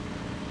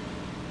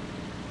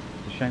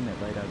a shame that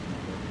ladar's not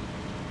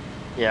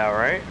working. Yeah,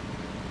 right?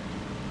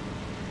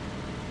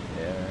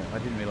 Yeah, I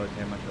didn't realise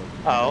how much I was...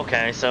 Oh,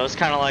 okay. So it's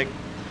kind of like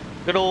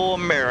good old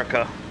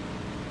America.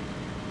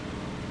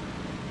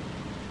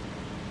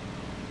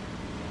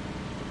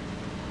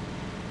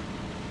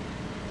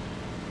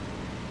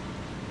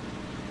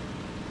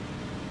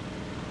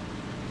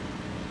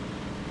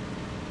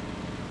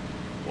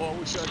 Well,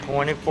 we should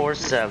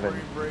 24/7. frame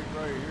rate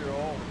right here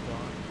all the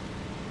time.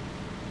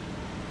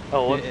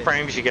 Oh, what Yeah,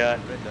 frames you got?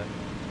 red dot.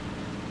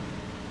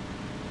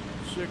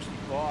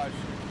 65, 66.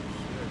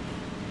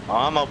 Oh,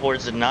 I'm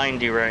upwards of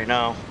 90 right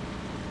now.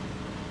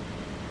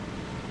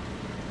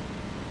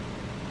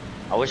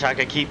 I wish I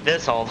could keep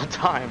this all the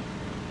time.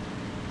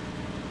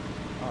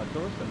 Oh, it's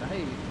awesome.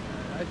 Hey,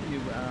 open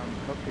your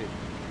cockpit. You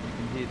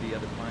can hear the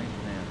other planes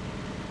now.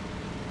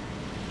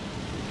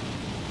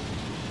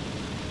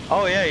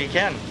 Oh yeah, you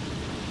can.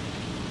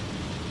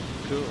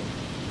 Cool.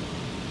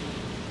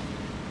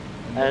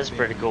 And That is they've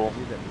pretty been- cool. I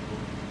did that before.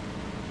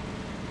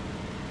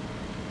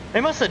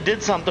 They must have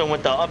did something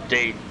with the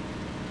update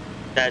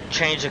that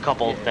changed a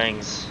couple of Yeah.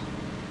 things.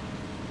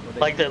 Well, they-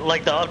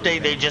 Like the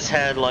update they just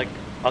had like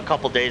a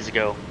couple days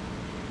ago.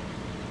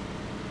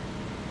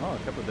 Oh, a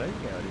couple of days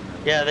ago, I didn't know.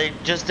 Yeah, they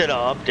just did an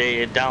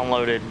update. It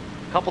downloaded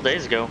a couple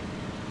days ago.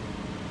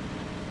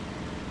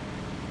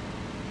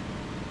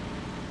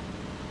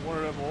 One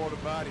of them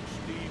automatic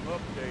Steam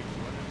updates,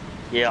 wasn't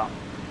it? Yeah.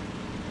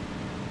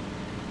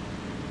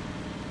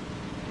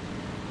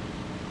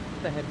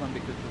 They had one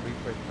because the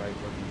refresh rate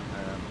wasn't,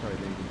 sorry,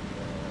 the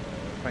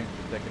frames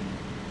per second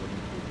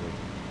wasn't too good.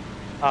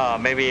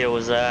 Maybe it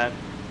was that.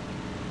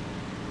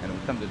 And it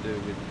was something to do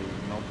with the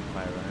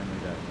multiplayer only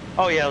though.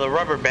 Oh yeah, the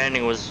rubber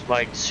banding was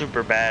like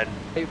super bad.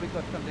 Hey, we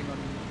got something on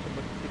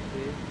somebody 6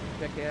 there.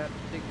 Check out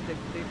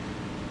 666.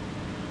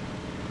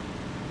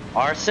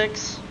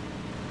 R6?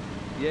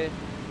 Yeah, see it,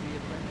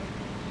 friendly?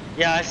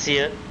 Yeah, I see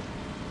it.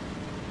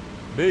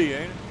 B,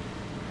 ain't it?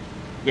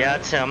 Yeah,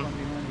 it's him. One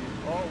behind you.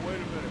 Oh, wait a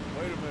minute.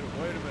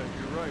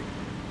 You're right.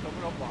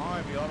 Coming up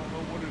behind me, I don't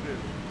know what it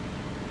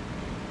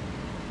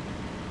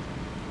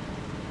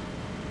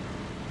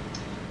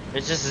is.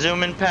 It's just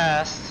zooming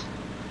past.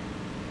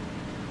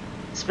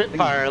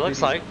 Spitfire, it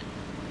looks like.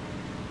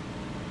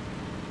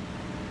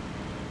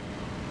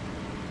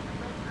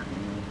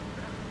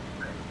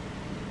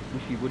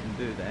 Wish you wouldn't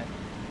do that.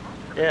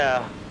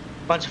 Yeah,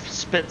 bunch of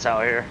spits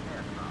out here.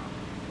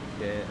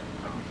 Yeah,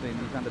 I can see him.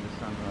 He's under the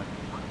sun right.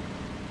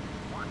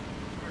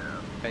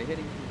 Okay,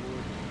 heading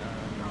towards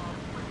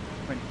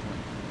French Point.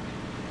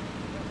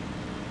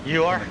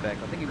 You are? Coming back.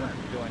 I think he wants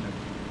to join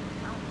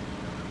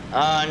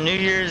us. New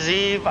Year's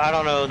Eve, I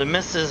don't know. The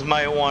missus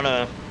might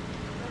wanna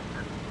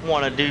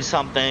do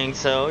something,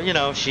 so you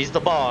know she's the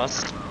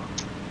boss.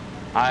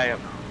 I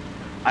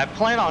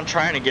plan on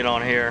trying to get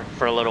on here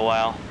for a little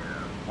while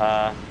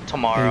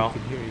tomorrow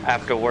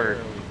after work,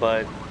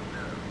 but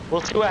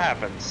we'll see what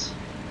happens.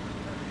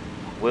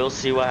 We'll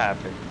see what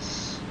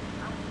happens.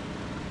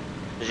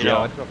 'Cause, you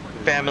know,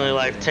 family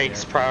life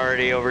takes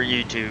priority over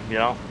YouTube, you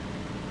know.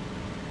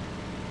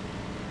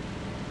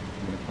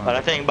 But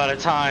I think by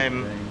the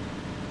time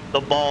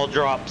the ball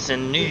drops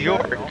in New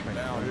York,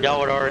 y'all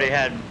would already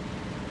had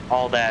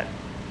all that,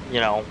 you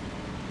know,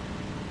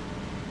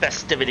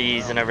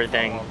 festivities and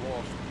everything. I lost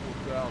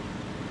 4,000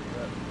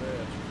 that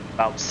fast.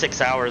 About 6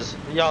 hours.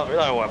 Y'all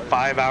are what,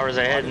 5 hours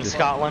ahead in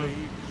Scotland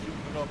Shooting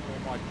up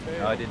on my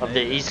tail. I didn't of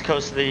the either. east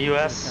coast of the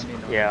U.S.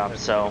 Yeah,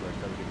 so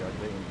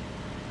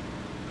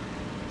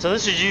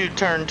this is you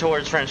turn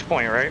towards French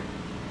Point, right?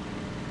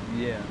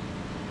 Yeah.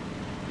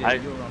 Yeah,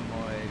 you're on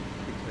my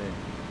 6 there.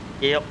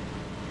 Yep.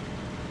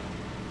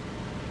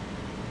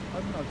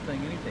 I'm not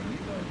seeing anything. You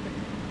guys see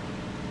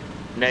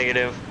anything?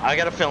 Negative. I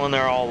got a feeling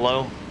they're all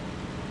low.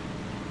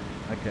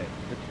 Okay,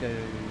 let's go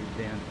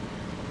down to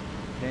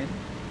 10.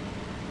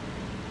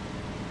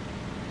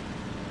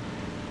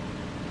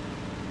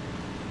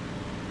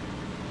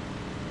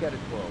 Go to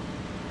 12.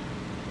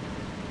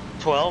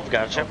 12,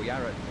 gotcha. Oh, we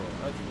are at 12.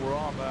 That's where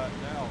I'm at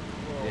now.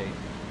 Well, Yeah,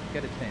 go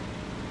to 10.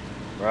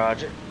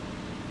 Roger.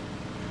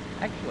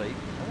 Actually,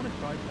 I want to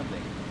try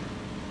something.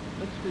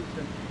 Let's do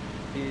some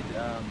mid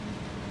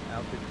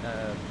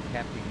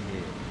capping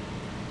here.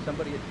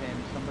 Somebody at 10,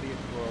 somebody at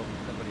 12,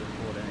 somebody at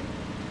 14.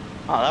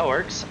 Oh, that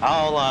works.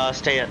 I'll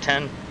stay at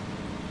 10.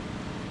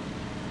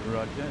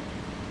 Roger.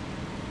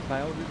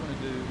 Fail, we're going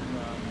to do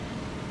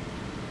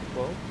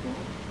 12.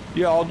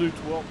 yeah, I'll do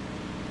 12.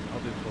 I'll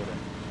do 14.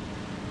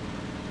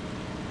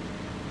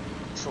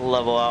 Let's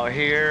level out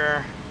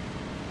here.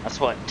 That's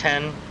what,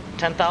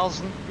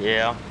 10,000?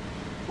 Yeah.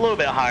 A little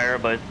bit higher,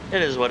 but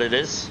it is what it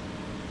is.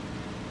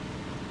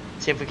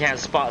 See if we can't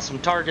spot some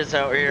targets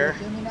out here.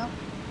 Hear me now?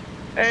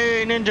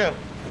 Hey, Ninja.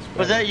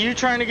 Was that you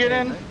trying to get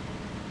in?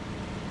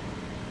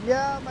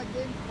 Yeah, my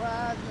game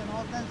crashed and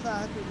all kinds.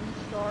 I had to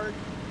restart.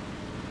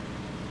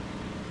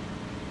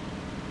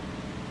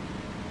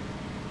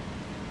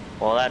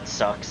 Well, that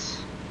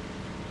sucks.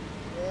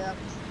 Yeah.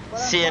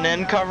 But I'm fine CNN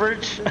now.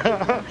 coverage? It's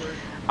recovered.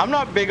 I'm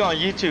not big on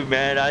YouTube,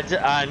 man.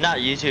 Not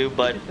YouTube,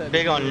 but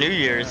big on New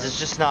Year's. It's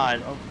just not.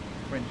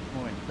 French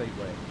Point,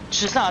 Speedway. It's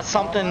just not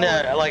something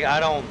that like I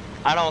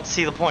don't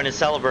see the point of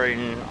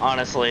celebrating.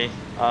 Honestly,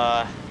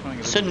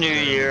 it's a new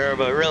year,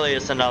 but really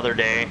it's another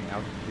day.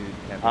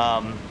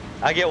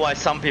 I get why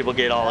some people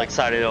get all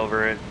excited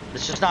over it.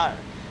 It's just not.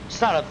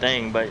 It's not a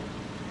thing. But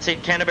see,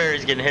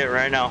 Canterbury's getting hit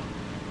right now.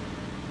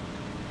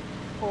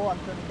 Oh, I'm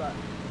turning back.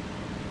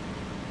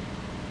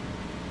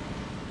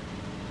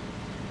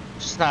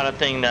 It's just not a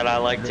thing that I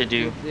like to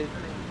do.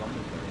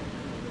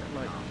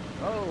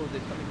 Oh,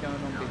 there's something going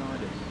on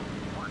behind us.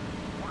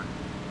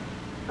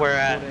 Where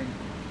at?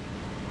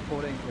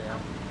 14 now.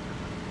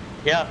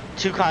 Yep,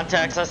 2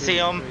 contacts. I see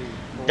them.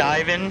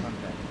 Diving.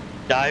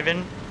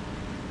 Diving.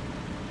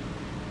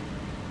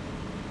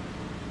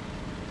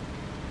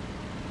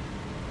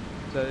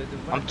 So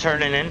I'm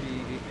turning in.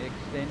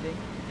 Extending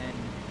and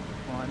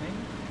climbing.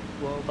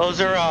 Well, Those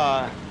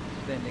are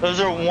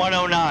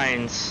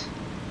 109s.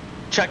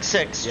 Check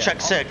 6. Yeah. Check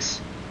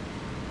 6.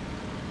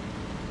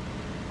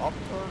 I'm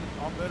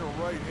in a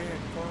right-hand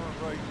turn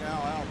right now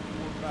out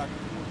back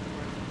towards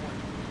French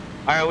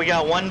Point. All right, we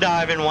got 1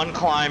 diving, 1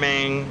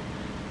 climbing,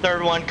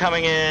 3rd one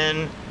coming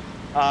in.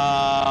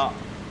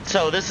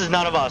 So this is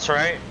none of us,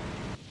 right?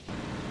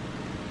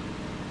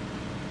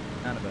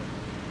 None of us.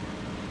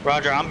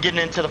 Roger, I'm getting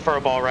into the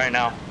furball right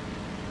now.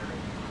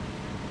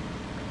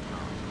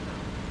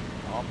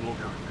 I'm looking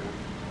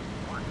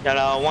for it.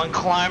 Got 1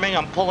 climbing,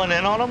 I'm pulling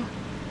in on him.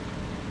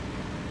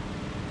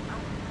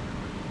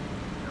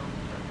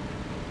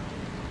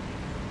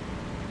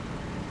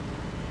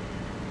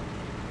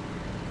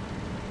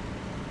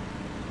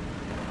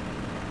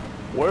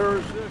 Where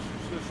is this?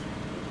 Is this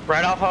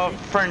Right off of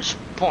French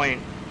Point.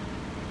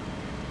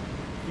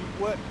 feet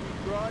wet,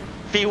 feet dry?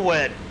 Feet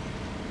wet.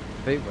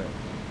 Feet wet.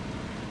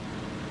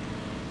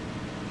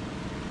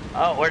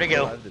 Oh, where'd he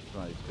All go? over the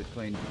place,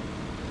 between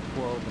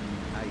 12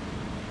 and 8.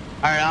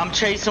 Alright, I'm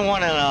chasing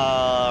one in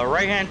a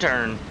right-hand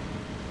turn.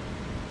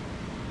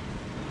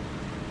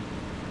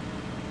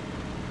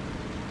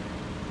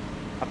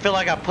 I feel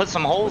like I put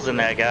some holes in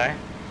that guy.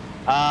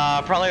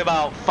 Probably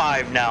about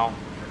 5 now.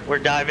 We're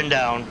diving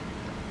down.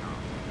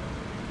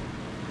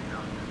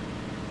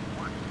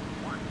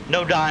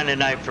 No dying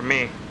tonight for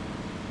me.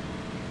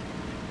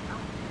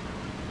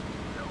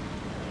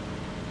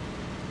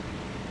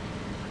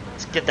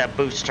 Let's get that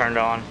boost turned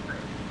on.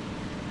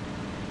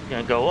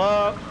 Gonna go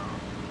up.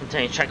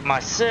 Continue checking my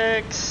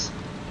 6.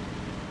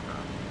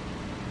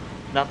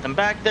 Nothing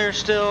back there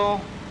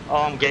still.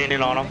 Oh, I'm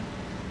gaining on him.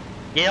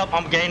 Yep,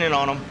 I'm gaining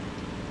on him.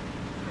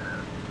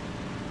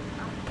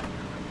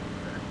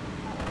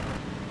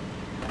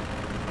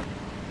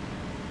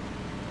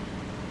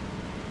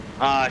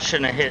 I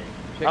shouldn't have hit.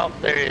 Oh,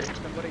 there it is.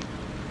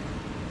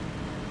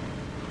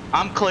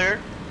 I'm clear.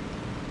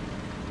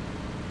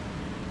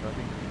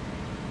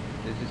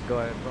 There's this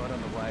guy right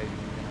on the way.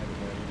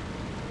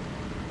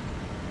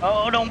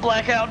 Oh, don't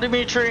black out,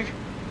 Dimitri.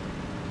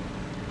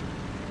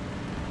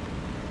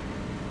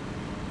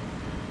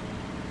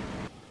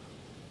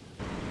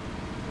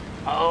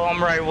 Oh,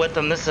 I'm right with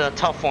him. This is a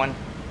tough one.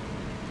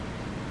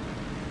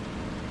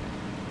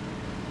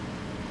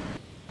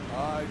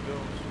 I don't see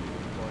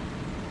it.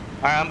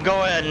 All right, I'm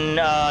going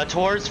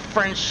towards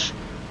French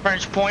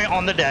Point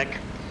on the deck.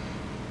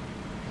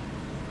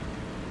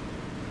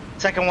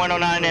 Second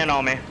 109 in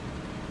on me.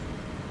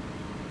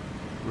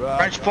 Right,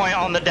 French Point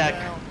on the deck.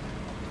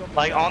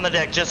 Like on the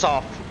deck, just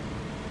off.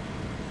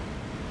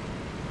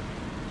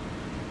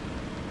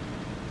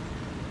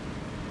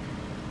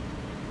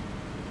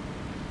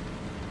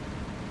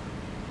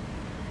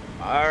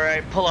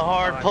 Alright, pull it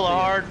hard, pull it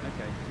hard. Okay.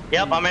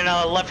 Yep, I'm in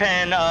a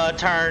left-hand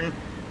turn.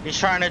 He's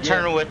trying to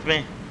turn with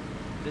me.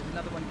 There's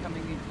another one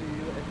coming into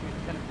you at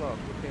 10 o'clock.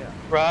 Look out.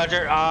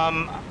 Roger,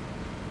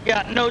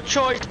 got no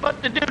choice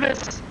but to do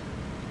this.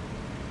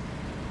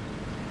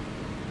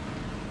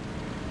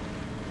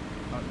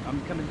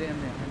 I'm coming down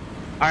now.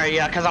 Alright,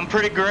 yeah, because I'm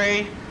pretty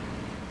gray.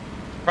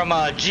 From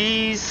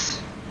G's.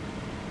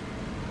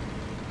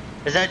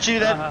 Is that you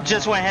that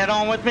just went head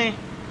on with me?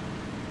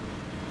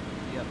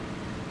 Yep.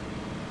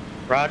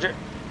 Roger.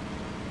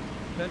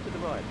 Turn to the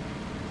right.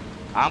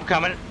 I'm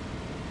coming.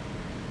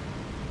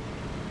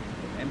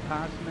 And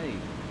pass me.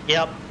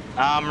 Yep,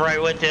 I'm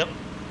right with you.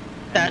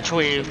 Thatch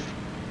weave.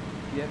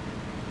 Yep.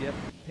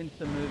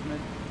 Pincer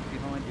movement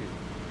behind you.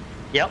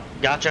 Yep,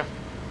 gotcha.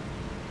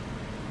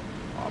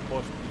 I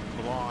must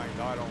be blind.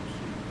 I don't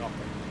see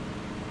nothing.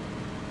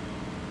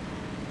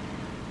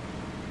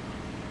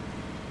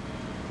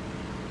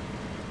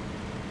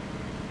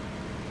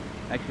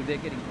 Actually, they're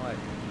getting high.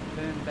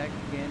 Turn back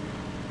again.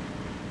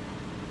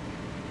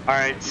 All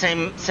right,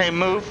 same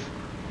move.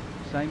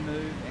 Same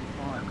move and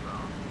climb.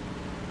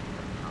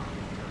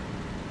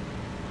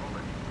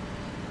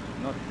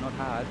 Not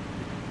hard.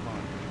 Just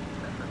climb.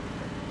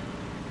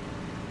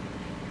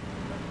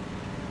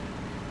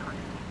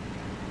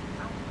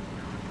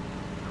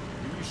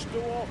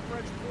 still off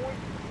French Point?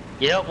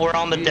 Yep, we're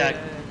on the deck.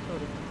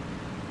 Sort of.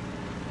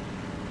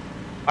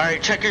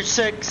 Alright, checker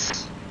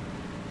 6.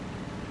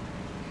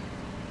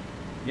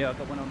 Yeah, I've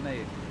got one on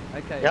me.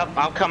 Okay. Yep,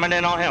 I'm coming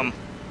in on him.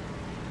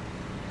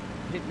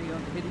 Hit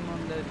him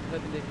on the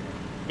perpendicular.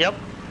 Yep.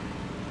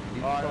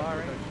 He's All right,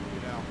 firing. I'll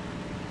you now.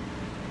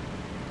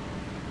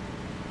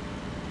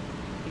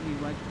 He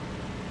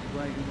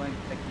won't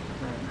take his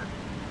turn.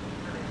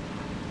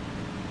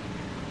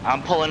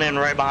 I'm pulling in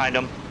right behind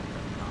him.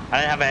 I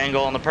didn't have an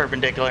angle on the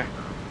perpendicular.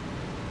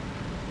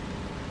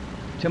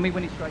 Tell me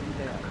when he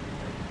straightens out.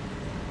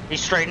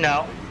 He's straightened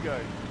out. Hey, you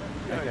guys,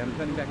 Okay, I'm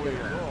turning back way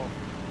around. off.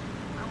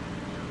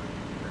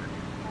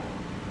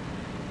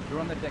 You're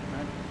on the deck,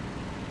 mate.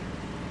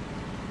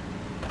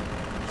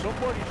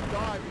 Somebody's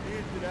diving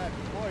into that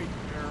fight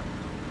there.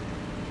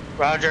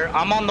 Roger,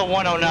 I'm on the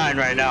 109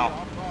 right now.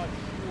 I'm not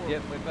sure.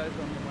 Yep, we're both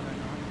on the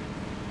 109.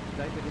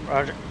 David in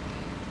Roger.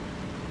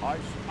 I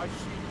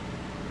see.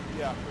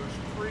 Yeah, there's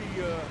 3.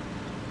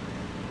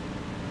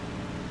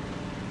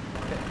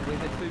 Okay, we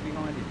had 2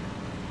 behind him.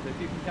 So if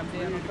you can come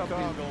down on top of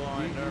him,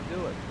 you can do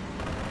it.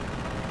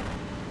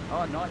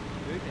 Oh, nice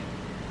shooting.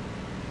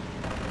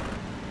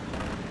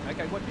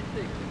 Okay, watch your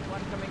 6. There's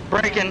one coming.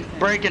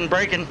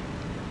 Breaking.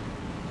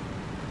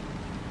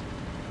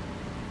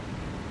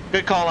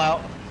 Good call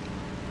out.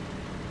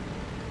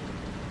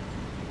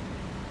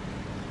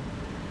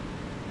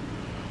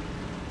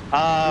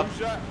 Who's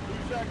that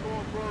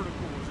going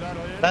vertical? Is that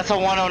a That's a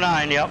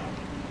 109, yep.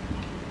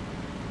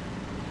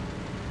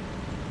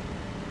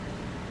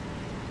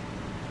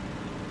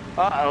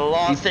 I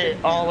lost it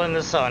all in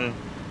the sun.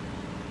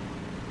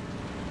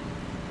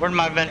 Where'd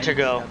my venter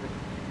go?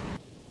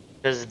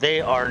 Because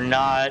they are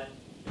not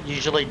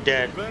usually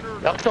dead.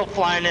 They're still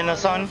flying in the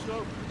sun.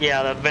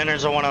 Yeah, the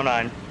venter's a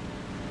 109.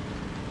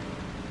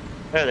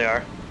 There they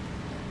are.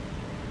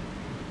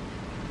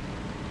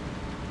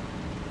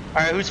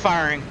 Alright, who's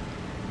firing?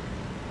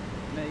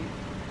 Me.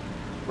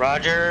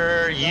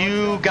 Roger,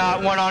 you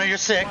got one on your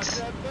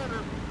 6.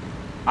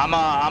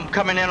 I'm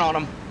coming in on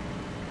him.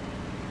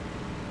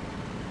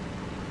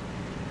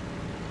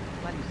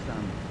 Bloody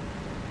sun.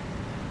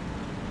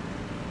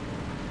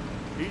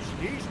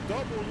 He's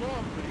double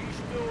up, but he's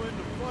still in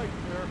the fight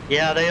there.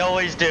 Yeah, they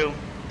always do.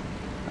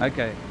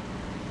 Okay.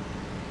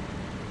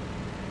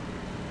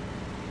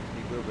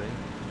 He will be.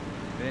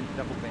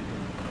 Double venting.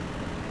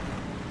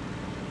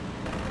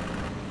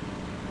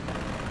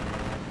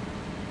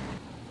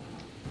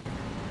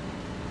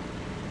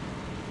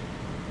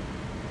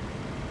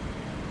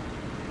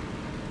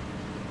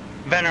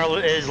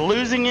 Venner is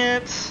losing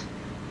it.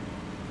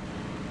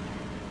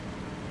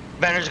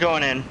 Venner's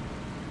going in.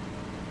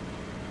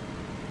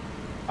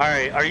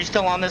 Alright, are you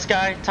still on this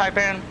guy,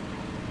 Taipan?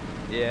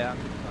 Yeah.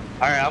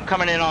 Alright, I'm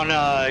coming in on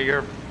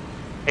your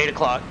 8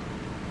 o'clock.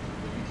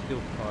 He's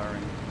still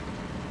firing.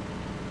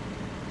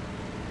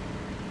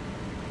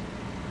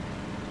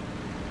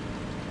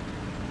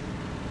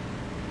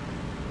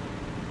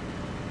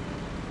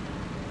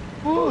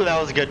 Ooh, that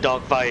was a good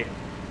dogfight.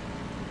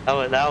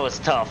 That was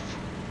tough.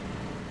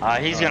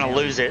 He's gonna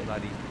lose it.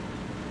 Bloody.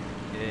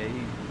 Yeah,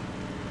 he.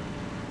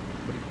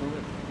 What do you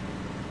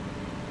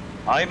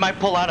call it? He might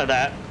pull out of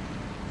that.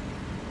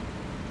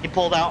 He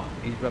pulled out.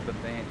 He's rubber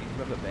banding.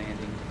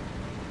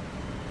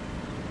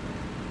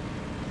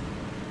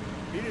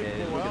 He didn't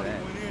Yeah, pull look out, at he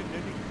that. went in,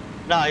 didn't he?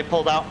 No, he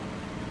pulled out.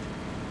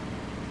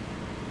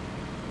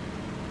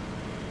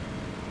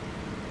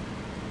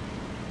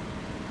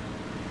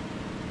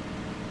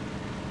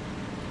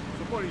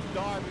 Somebody's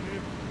diving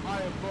in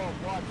high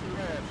above, watch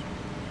your ass.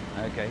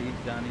 Okay,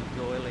 he's done.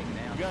 He's oiling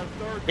now. You got a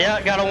third?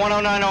 Yeah, got a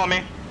 109 on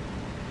me.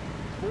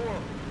 4.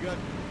 You got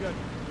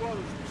 2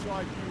 others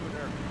beside you in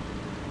there.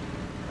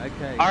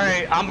 Okay.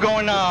 Alright, I'm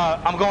going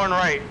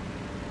right.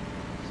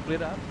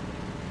 Split up.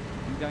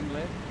 I'm going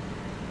left.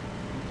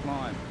 And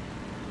climb.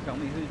 Tell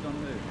me who's on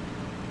who.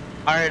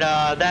 Alright,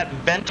 that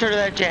venter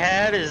that you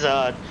had is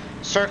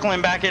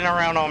circling back in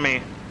around on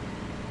me.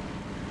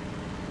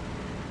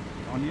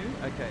 On you?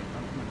 Okay,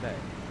 I'm coming back.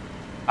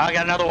 I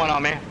got another one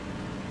on me.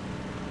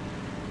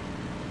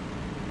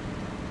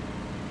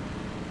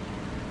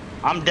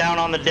 I'm down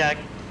on the deck.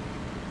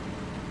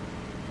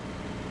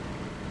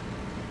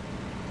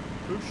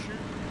 Who's shooting?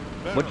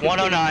 What's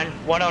 109,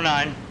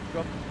 109. He's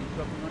dropping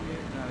on you?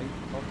 No, he's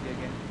off you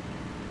again.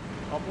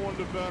 I'm on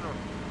the Benner.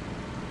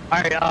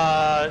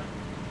 Alright,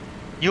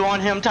 you on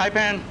him,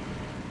 Taipan?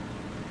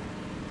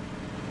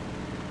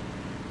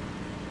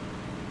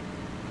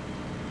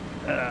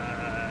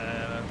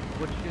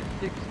 What's your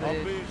 6 there?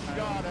 I'm being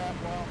shot at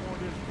while I'm on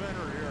this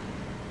Benner here.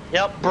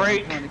 Yep,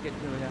 break. I'm trying to get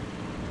to you.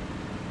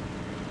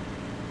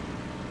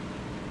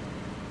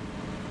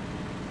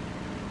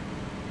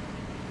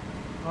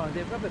 Oh,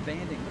 they're rubber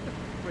banding. What the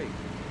freak?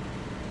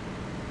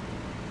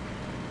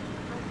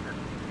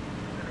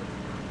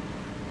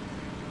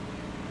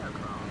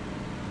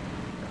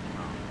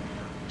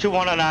 Two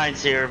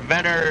 109s here.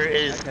 Venner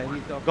is Okay,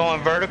 he's off going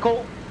now.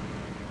 vertical.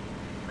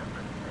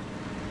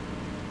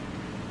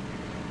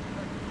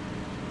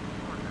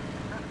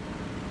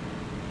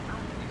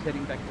 He's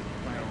heading back to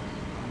France.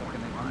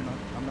 I'm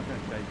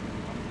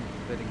I'm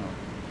just setting off.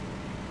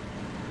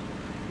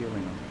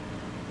 Healing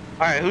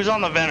off. Alright, who's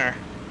on the Venner?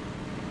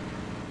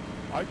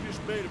 I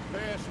just made a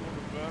pass on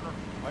the Venner.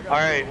 I got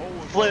Alright, a hole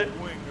in Flip.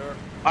 my wing there.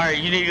 Alright,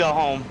 you need to go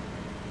home.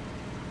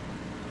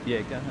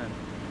 Yeah, go home.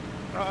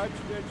 No,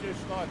 it's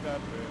just not that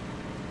bad.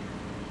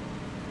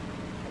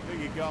 I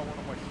think he got one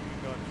of my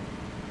machine guns.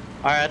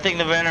 Alright, I think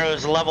the Venner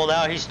is leveled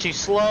out. He's too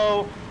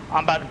slow.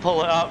 I'm about to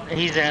pull it up.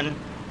 He's in.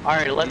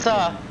 Alright, let's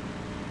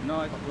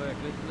Nice work.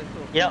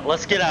 yeah,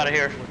 let's get out of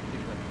here.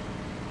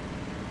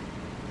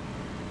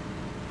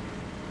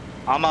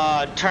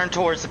 I'm turn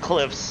towards the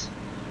cliffs.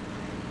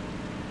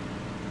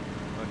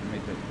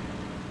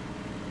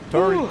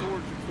 Turning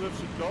towards the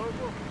cliffs of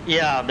Dover?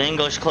 Yeah, the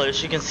English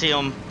cliffs. You can see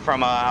them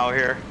from out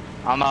here.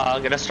 I'm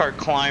gonna start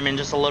climbing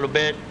just a little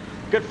bit.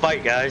 Good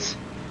fight, guys.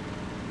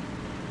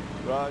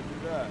 Roger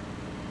that.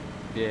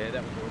 Yeah,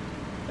 that was awesome.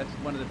 That's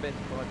one of the best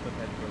fights I've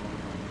had for a long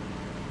time.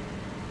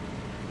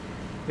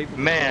 People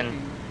were Man,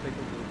 talking,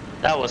 people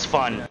were, that was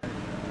fun. you know,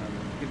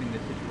 giving the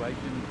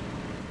situation,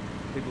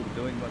 people were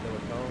doing what they were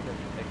told.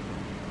 That's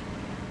excellent.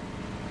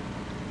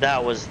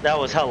 That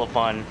was hella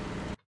fun.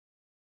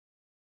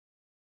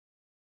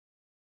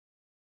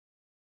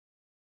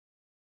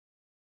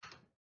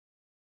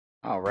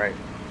 All right.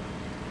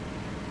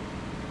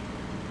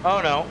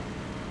 Oh no.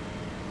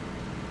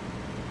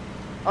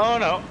 Oh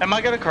no. Am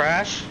I gonna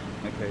crash?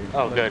 Okay.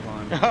 Oh good.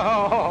 Climb.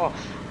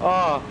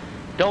 Oh,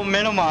 don't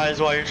minimize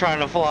while you're trying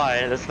to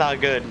fly. That's not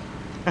good.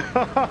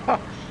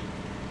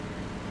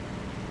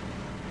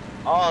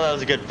 Oh, that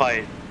was a good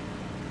fight.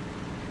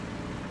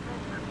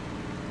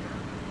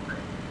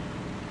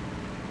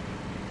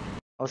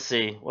 Let's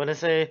see. What did I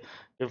say?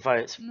 Good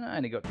fights. No, I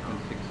only got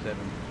 26-7.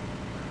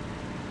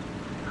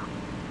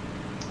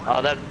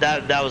 Oh,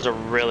 that was a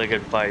really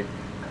good fight.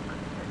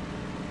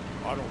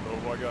 I don't know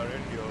if I got any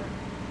of them.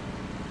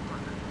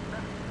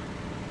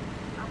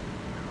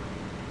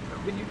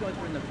 When you guys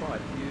were in the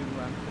fight, you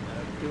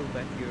feel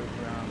back your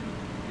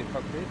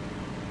cockpit?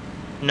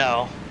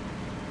 No.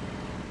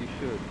 You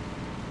should,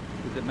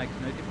 because it makes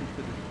no difference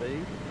to the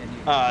speed. And you.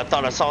 I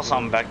thought I saw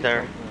something back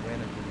there.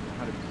 Awareness is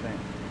 100%.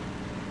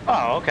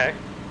 Oh, okay.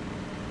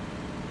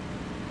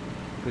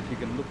 Because you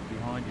can look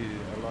behind you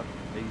a lot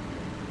easier.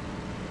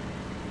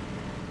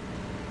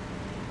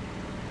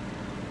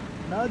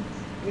 Nuds,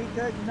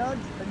 A-Tech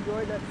Nuds,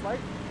 enjoy that fight.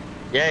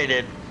 Yeah, he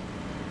did.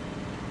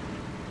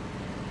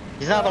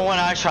 He's not the one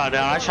I shot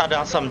down. I shot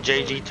down some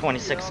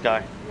JG-26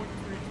 guy.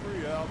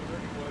 133 out, but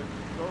anyway,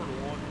 third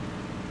one.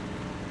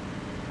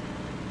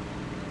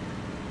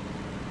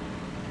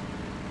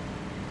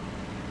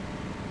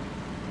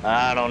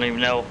 I don't even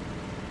know.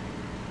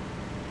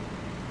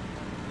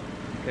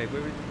 Okay,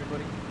 where is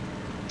everybody?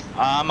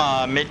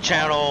 I'm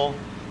mid-channel,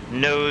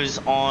 nose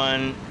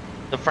on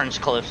the French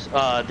cliffs,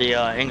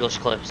 the English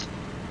cliffs.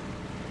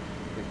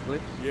 The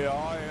cliffs? Yeah,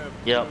 I am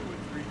Yep.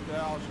 with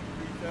 3,000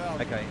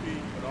 Okay.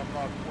 feet, but I'm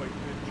not quite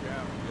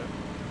mid-channel yet.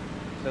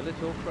 So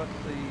let's all cross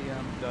the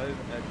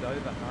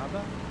Dover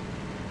Harbour,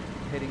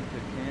 heading to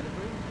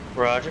Canterbury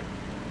Roger.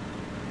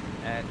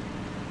 at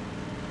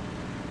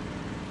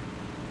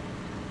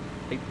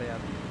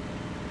 8,000.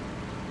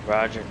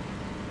 Roger.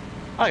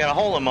 I got a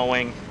hole in my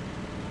wing.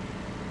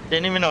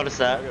 Didn't even notice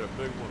I that. got a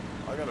big one.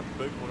 I got a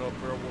big one up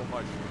there where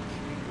my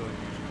machine gun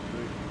used to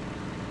be.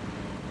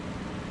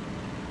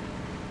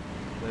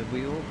 So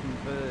we all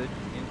converge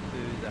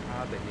into the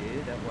harbour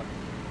here. That way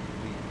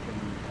we can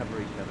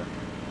cover each other.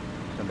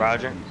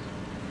 Roger.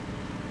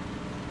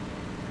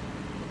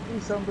 See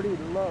somebody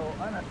low.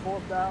 I'm at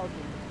 4,000.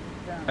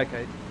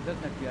 Okay, it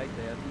doesn't have to be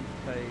 8,000.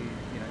 Say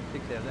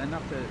 6,000.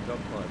 Enough to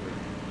dogfight with.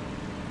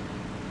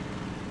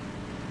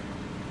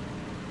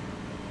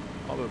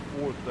 I'm at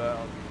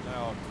 4,000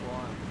 now. I'm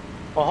climbing.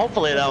 Well,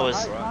 hopefully that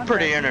was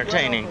pretty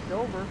entertaining. Right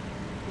over.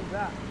 Who's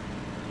that?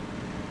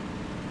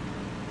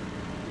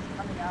 He's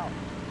coming out.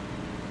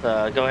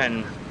 Go ahead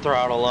and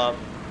throttle up.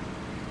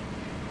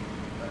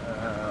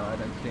 I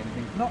don't see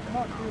anything. Not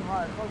too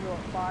high. Probably about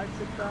 5,000,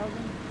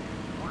 6,000.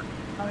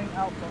 Coming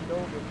out from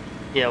Dover.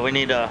 Yeah, we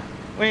need to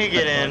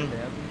get in,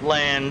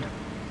 land,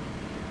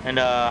 and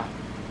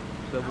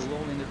So we'll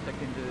all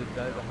intersect into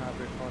Dover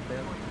Harbour at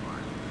 5,000.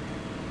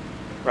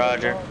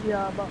 Roger.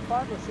 Yeah, about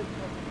 5 or 6,000.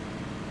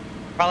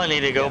 Probably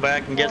need to go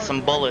back and get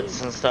some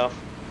bullets and stuff.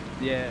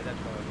 Yeah, that's right.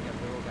 Yeah,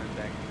 we're all going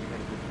back. We had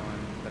a good time.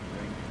 Have a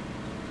drink.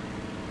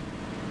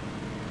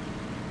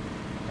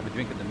 Have a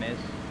drink at the mess.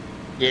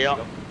 Yeah.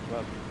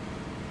 Club.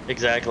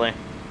 Exactly.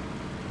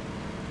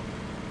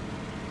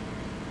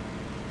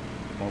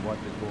 My wife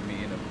just brought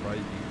me in a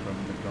frozy from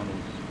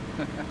McDonald's.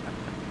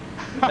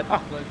 That's the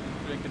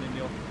closest drinking in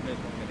the office mess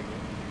I'm going to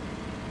get.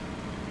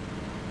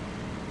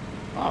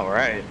 All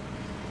right.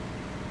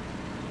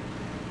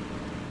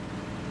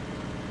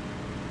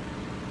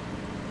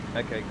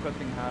 Okay,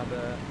 crossing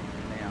harbour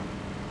now.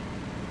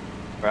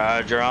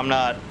 Roger, I'm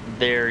not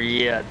there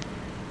yet.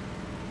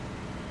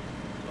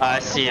 I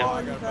see him.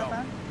 I got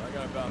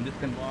about I'm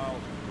just gonna-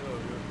 miles to go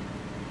here.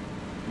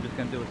 I'm just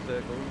going to do a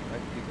circle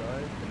back to you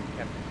guys and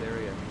cap this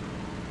area.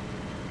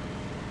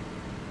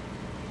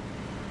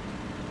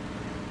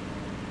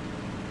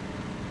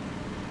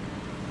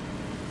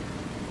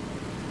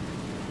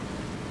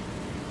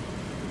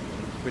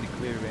 Pretty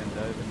clear around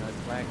Dover, no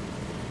flag.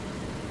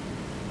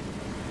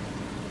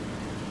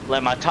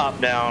 Let my top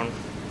down.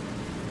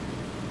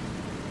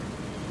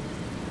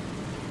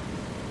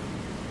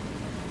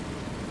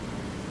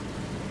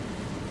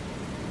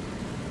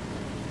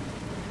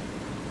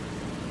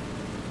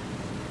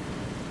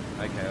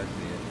 Okay, I see it.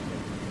 Yeah.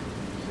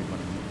 See one.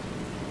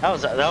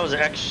 That was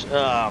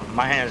extra.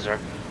 My hands are,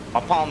 my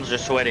palms are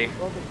sweaty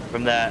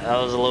from that. That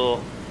was a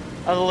little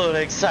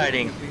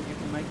exciting. If we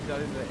make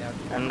Dover out.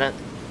 And that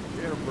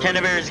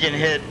Canterbury's getting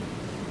hit. Right,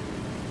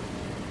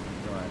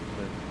 so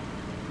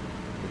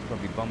there's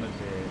probably bombers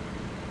there.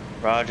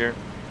 Roger.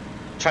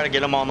 Try to get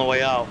them on the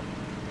way out.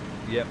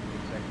 Yep,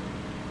 exactly.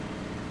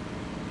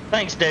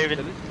 Thanks, David.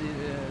 So this is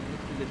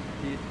the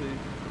tier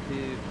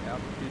 2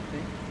 altitude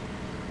thing.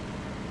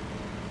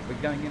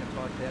 We're going in at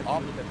 5,000.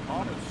 I'm at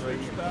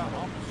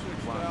 6,000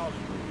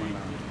 feet,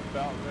 just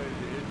about ready to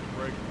hit the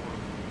brake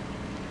order.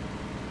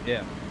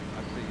 Yeah, I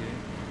see you.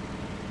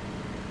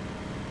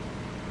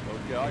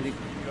 Okay, I got you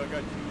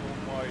on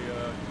my 2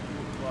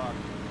 o'clock.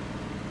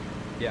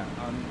 Yeah,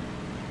 I'm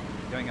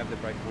going up the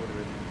breakwater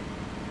and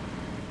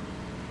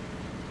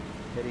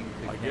heading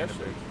to I guess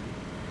Canterbury.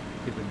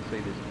 so. If we can see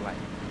this flag.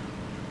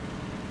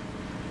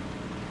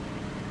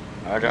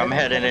 Roger, I'm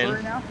heading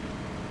in. Now?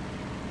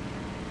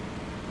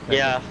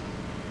 Yeah.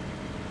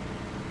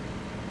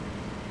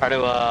 Try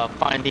to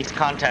find these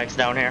contacts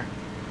down here.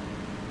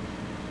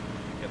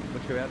 Yep,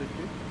 what's your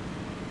altitude?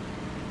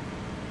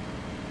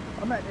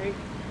 I'm at 8.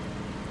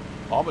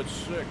 I'm at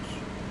 6.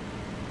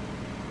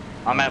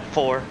 I'm at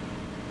 4. It's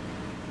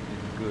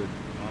good.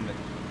 I'm at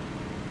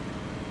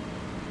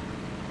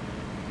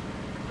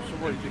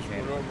Somebody just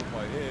went over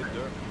my head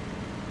there.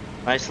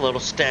 Nice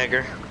little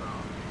stagger.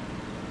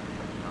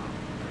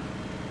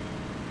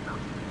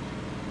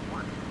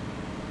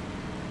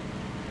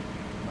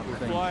 We're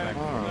flying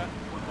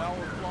now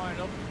we're flying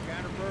up to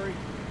Canterbury.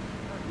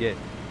 Yes.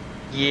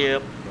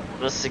 Yep.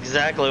 That's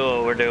exactly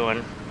what we're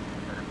doing.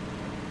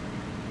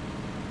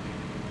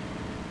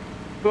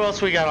 Who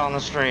else we got on the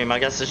stream? I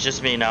guess it's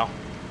just me now.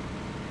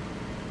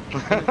 You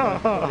guys can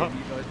come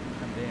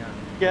down.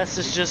 Guess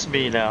it's just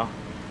me now.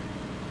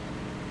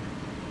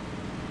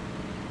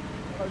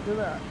 I'll do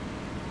that.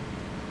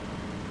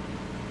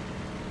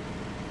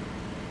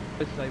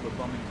 Let's say we're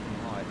bombing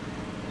from height.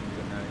 And we've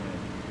got no head.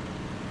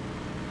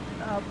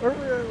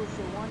 Earlier it was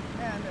a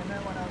 110, and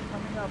then when I was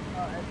coming up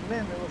at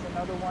Lynn, there was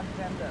another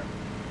 110 there.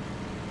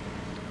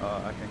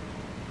 Oh, okay.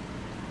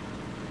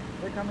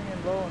 They're coming in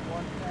low in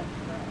 110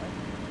 apparently.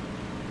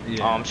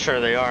 Yeah. Oh, I'm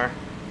sure they are.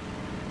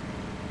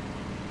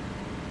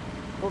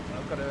 Oh,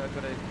 I've got a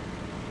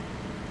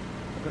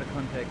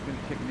contact. Going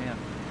to check him out.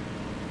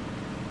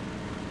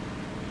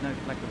 No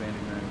flak around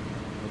him though.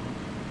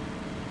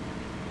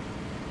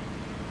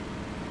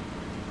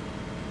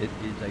 It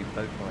is a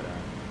bow fighter.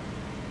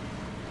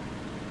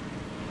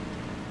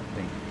 I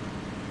think.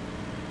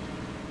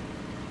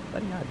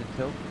 Bloody hard to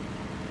tell.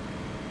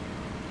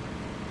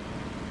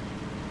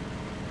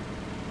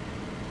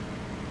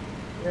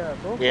 Yeah,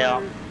 both Yeah.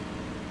 fighters,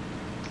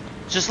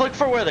 Just look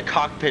for where the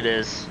cockpit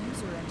is.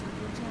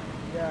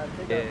 yeah,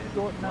 they got Yeah,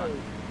 short nose.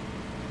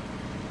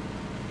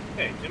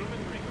 Hey, gentlemen,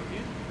 Rico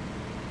here.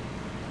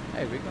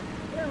 Hey, Rico.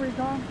 Hey,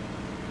 Recon.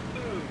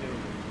 Hello,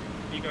 gentlemen.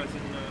 You guys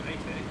in 18?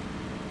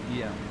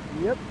 Yeah.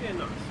 Yep. Yeah,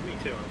 nice. Me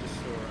too. I just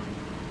saw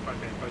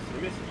Pipeman posted a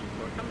message. I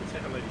thought, come and say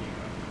hello to you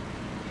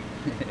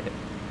guys.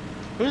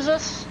 Who's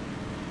this?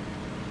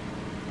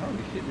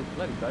 Holy shit, this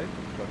bloody boat is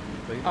got some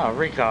speed. Oh,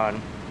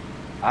 Recon.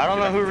 I don't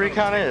know who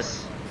Recon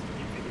is.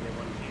 You thinking they're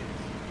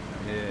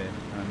 110s. Yeah,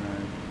 I know.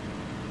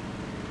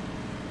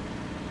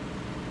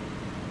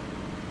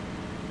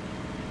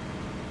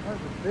 That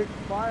was a big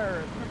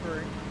fire at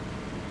Canterbury.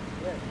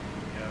 Yeah.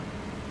 Yeah.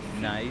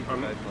 Nah, he's a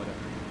I'm- boat fighter.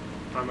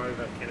 I'm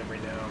over Canterbury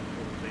now.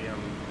 The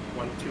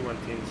 2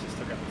 110s just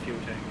took out the fuel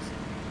tanks.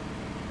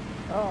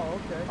 Oh,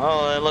 okay.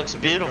 Oh, it looks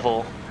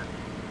beautiful.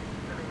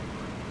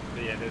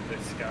 But yeah,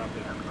 they're scarred.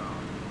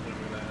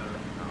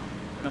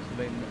 Must have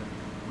been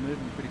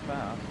moving pretty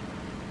fast.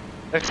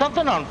 There's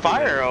something on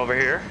fire over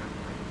here.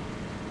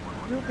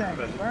 Fuel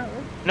tanks,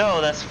 apparently.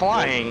 No, that's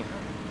flying.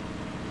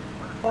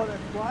 Oh,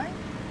 that's flying?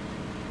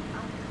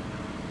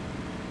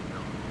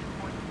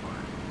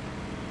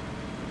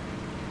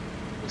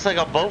 Looks like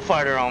a boat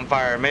fighter on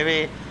fire.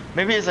 Maybe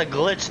it's a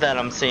glitch that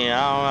I'm seeing.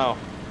 I don't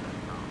know.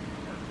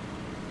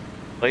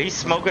 But he's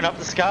smoking up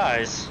the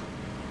skies.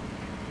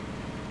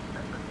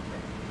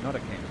 Not a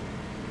camper.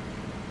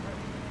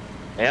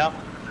 Yep.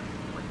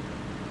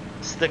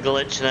 It's the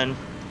glitch then.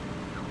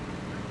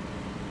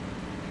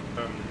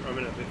 I'm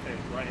in a left-hand,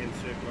 right-hand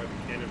circle over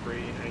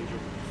Canterbury, Angel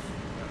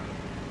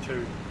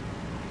 2.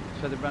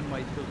 So the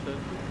runway's still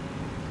serviceable?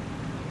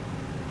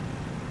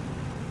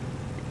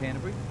 To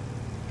Canterbury?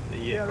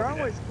 Yeah, the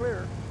runway's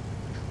clear.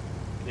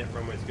 Yeah,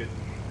 runway's good.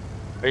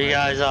 Are you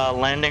guys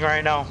landing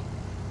right now?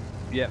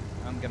 Yep,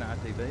 I'm gonna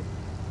RTB.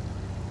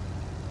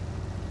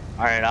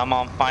 Alright, I'm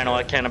on final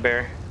at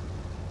Canterbury.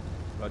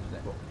 Roger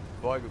that.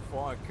 If I could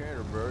find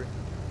Canterbury,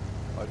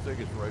 I think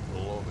it's right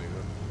below me.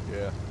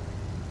 Yeah.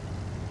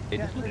 Yeah,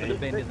 just look for the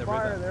bend in the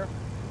fire river.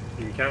 there.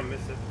 You can't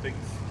miss it. Big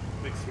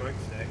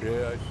smokestack.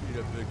 Yeah, I see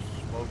the big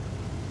smoke.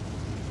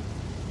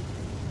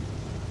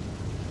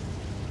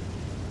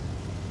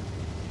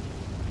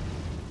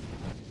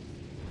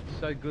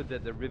 So good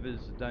that the rivers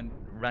don't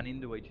run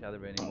into each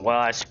other anymore. Well,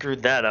 I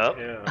screwed that up.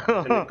 Yeah,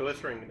 and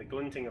the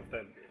glinting of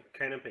the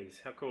canopies.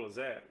 How cool is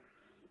that?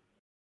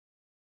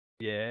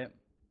 Yeah.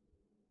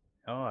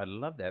 Oh, I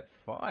love that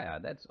fire.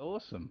 That's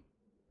awesome.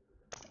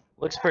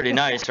 Looks pretty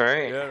nice,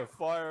 right? Yeah, the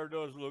fire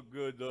does look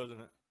good, doesn't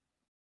it?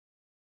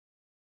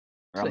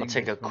 I'm gonna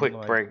take a From quick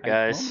like break, 8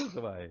 guys. kilometers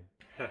away.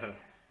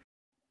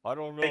 I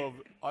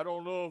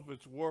don't know if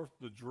it's worth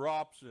the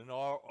drops in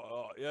our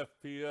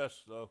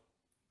FPS though.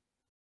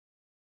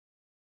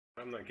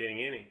 I'm not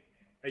getting any.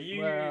 Are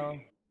you? Well,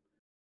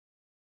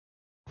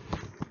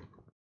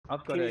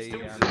 I've got Can you a. still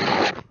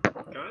zoom,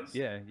 guys?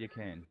 Yeah, you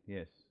can.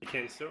 Yes. You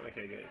can still.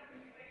 Okay, good.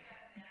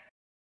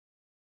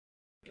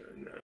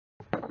 No.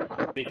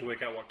 Need to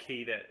work out what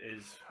key that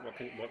is. What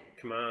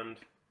command?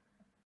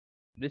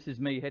 This is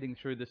me heading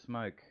through the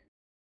smoke.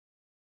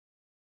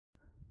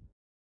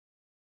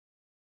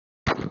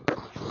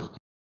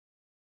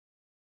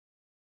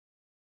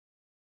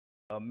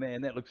 Oh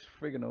man, that looks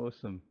friggin'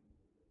 awesome.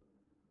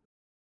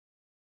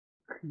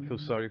 I feel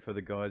sorry for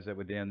the guys that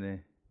were down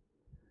there.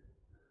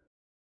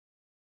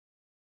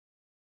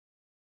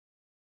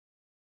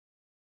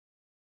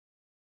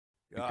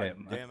 God Okay,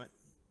 damn it.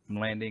 I'm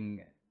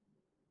landing.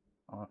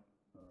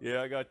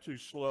 Yeah, I got too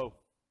slow.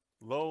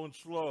 Low and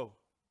slow.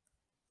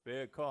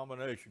 Bad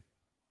combination.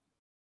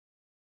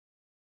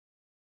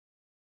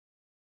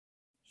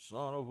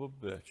 Son of a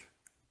bitch.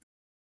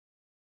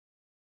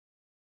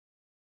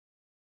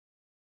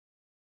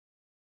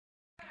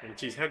 And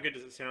geez, how good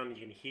does it sound?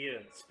 You can hear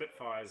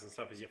Spitfires and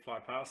stuff as you fly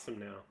past them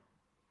now.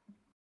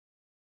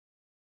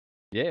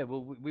 Yeah,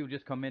 well, we were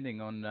just commenting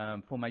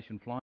on formation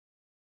flying.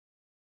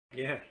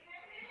 Yeah.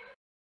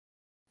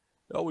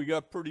 Oh, we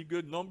got pretty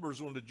good numbers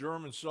on the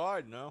German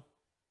side now.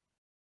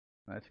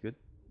 That's good.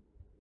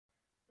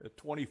 At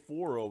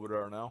 24 over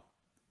there now.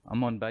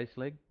 I'm on base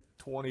leg.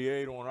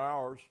 28 on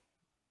ours.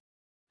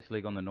 Base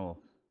leg on the north.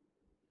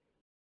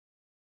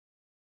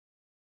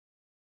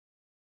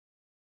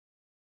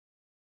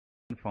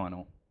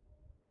 Final.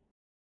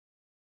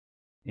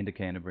 Into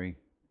Canterbury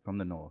from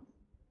the north.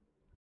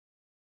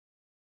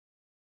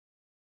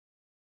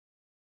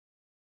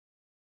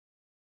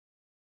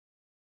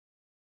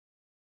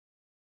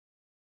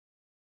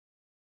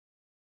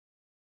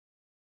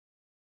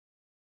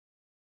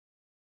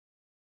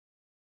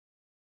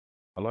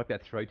 I like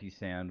that throaty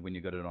sound when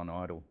you got it on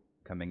idle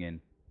coming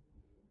in.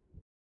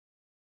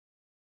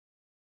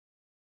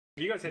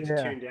 You guys had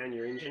to tune down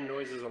your engine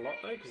noises a lot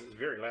though, because it's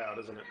very loud,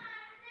 isn't it?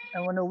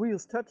 And when the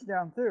wheels touch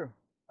down too.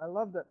 I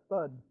love that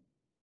thud.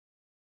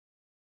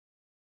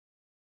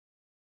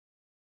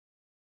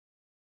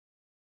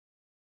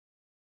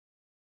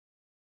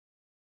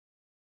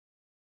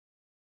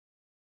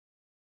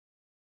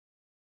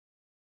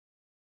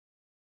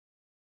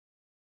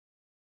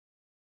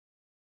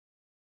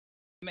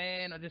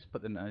 Man, I just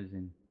put the nose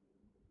in.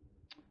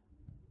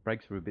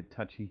 Brakes were a bit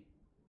touchy.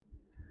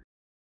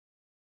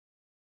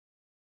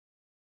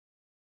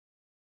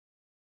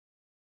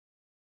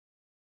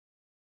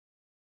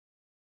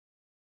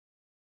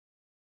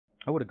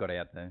 I would have got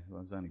out there. I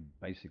was only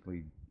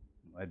basically,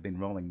 I'd been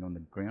rolling on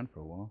the ground for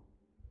a while.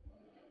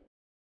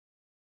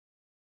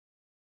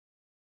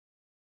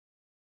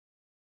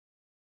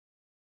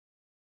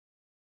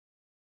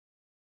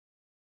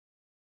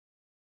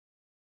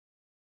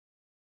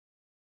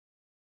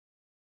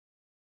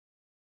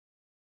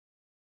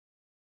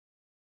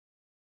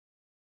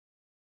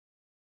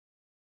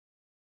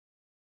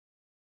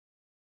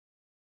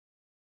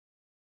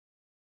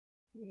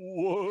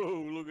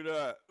 Whoa, look at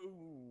that.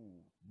 Ooh,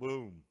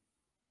 boom.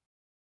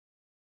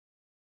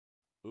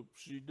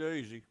 Oopsie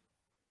daisy.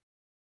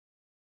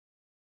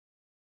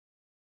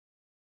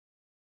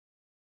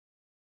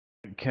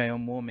 Okay,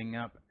 I'm warming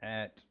up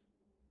at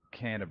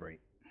Canterbury.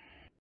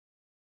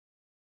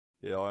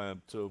 Yeah, I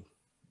am too.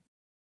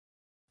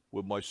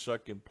 With my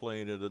second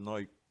plane of the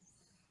night.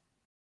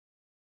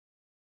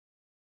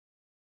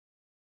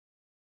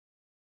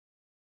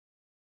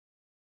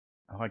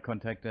 High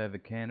contact over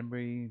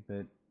Canterbury,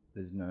 but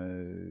there's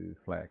no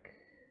flak.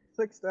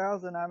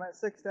 6,000. I'm at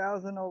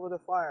 6,000 over the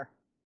fire.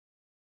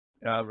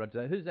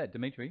 Roger. Who's that?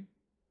 Dimitri?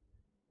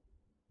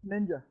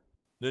 Ninja.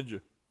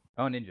 Ninja.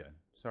 Oh, Ninja.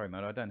 Sorry,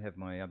 mate. I don't have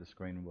my other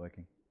screen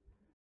working.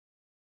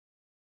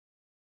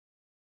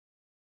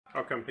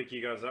 I'll come pick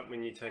you guys up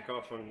when you take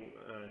off. I'm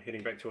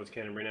heading back towards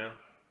Canterbury now.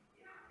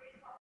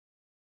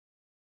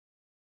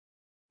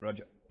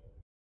 Roger.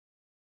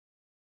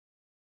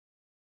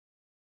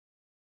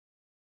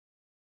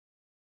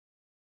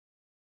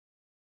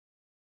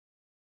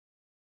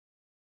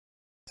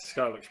 The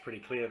sky looks pretty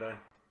clear though.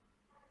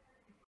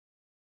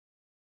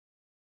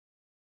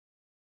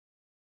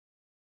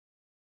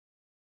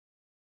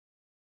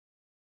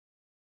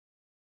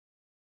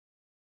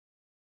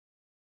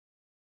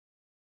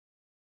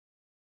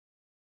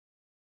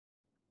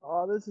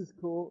 Oh, this is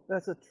cool.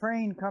 That's a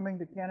train coming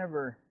to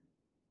Canterbury.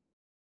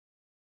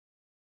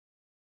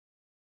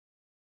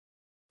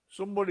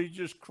 Somebody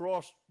just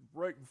crossed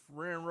right,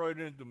 ran right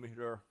into me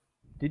there.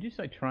 Did you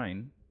say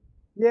train?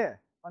 Yeah,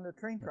 on the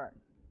train track.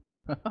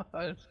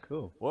 That's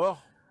cool. Well,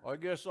 I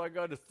guess I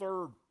got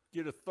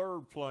get a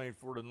third plane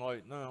for the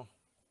night now.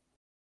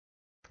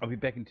 I'll be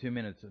back in 2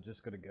 minutes. I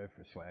just got to go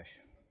for a slash.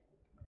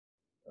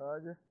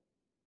 Roger.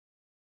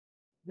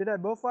 Did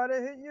that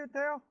bullfighter hit you,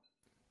 Tail?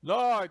 No,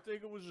 I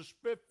think it was a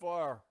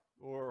Spitfire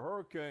or a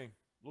Hurricane.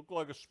 Looked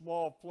like a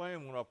small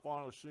plane when I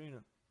finally seen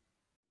it.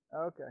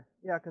 Okay.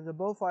 Yeah, because the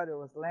bullfighter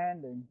was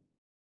landing.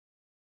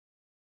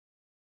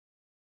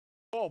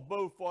 Oh,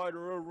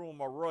 bullfighter over on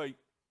my right.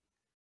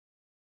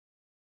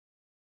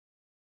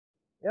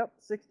 Yep,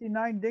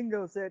 69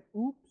 Dingo said,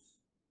 oops.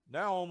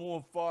 Now I'm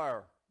on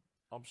fire.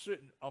 I'm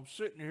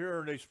sitting here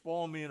and they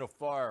spawned me in a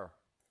fire.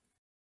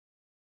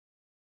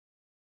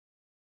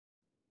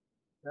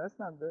 That's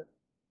not good.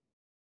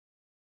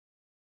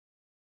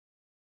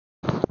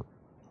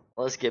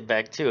 Let's get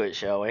back to it,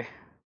 shall we?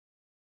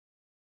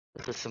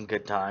 This was some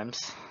good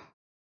times.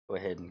 Go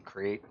ahead and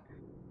create.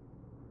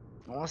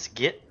 Let's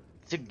get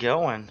to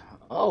going.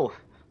 Oh,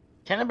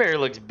 Canterbury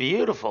looks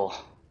beautiful.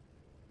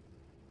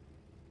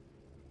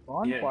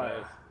 Bonfire.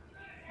 Yeah,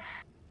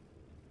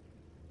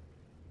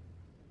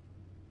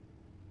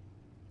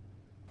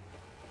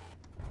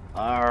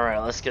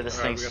 Alright, let's get this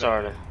thing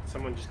started.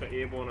 Someone just got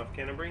airborne off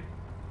Canterbury.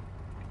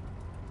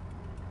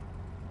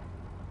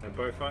 A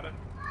bow fighter.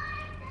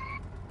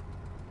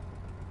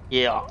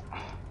 Yeah.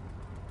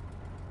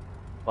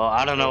 Well,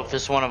 I don't know if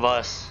it's one of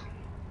us.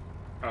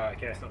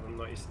 Okay, it's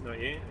not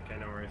you. Okay,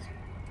 no worries.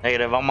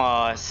 Negative.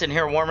 I'm sitting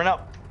here warming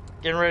up,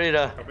 getting ready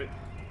to Copy.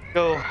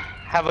 go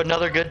have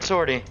another good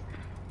sortie.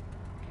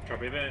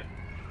 Copy that.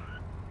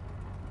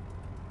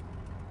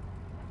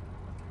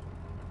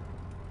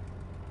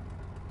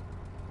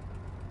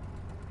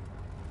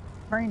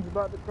 Train's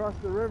about to cross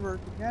the river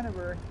to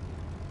Canterbury.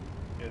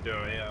 Gonna do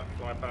a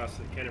fly past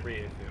the Canterbury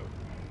airfield.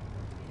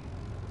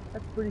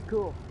 That's pretty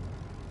cool.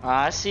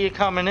 I see you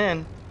coming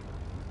in.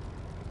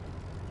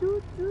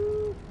 Choo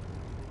choo.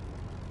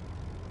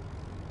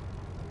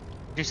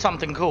 Do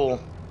something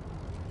cool.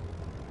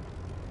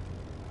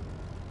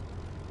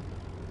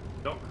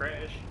 Don't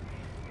crash.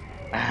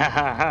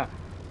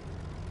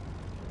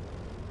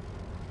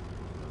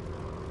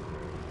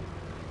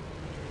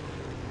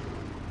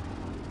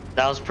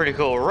 That was pretty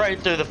cool. Right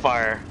through the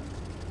fire.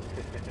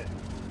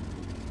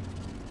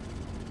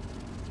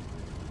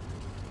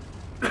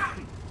 I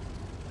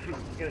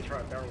was gonna try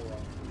a barrel roll,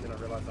 and then I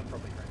realised I'd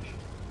probably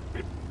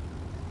crash.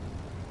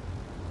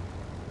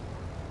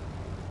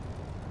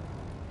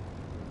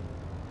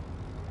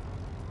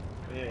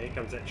 Yeah, here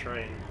comes that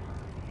train.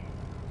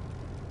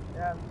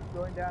 Yeah, I'm just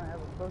going down and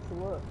have a closer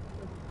look.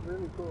 That's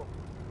really cool.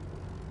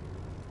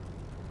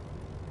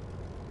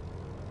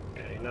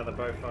 Okay, another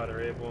bow fighter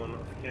airborne off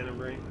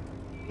Canterbury.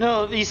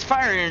 No, these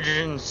fire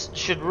engines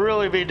should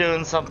really be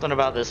doing something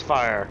about this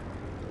fire.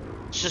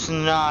 It's just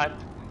not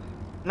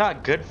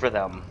good for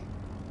them.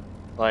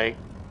 Like,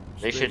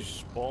 they should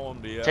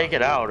take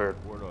it out or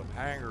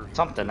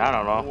something. I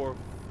don't know.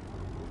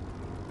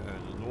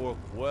 And the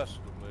northwest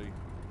of me,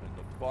 and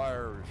the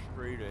fire is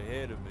straight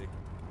ahead of me.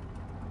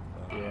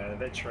 Yeah,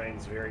 that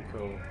train's very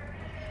cool.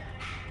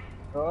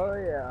 Oh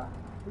yeah,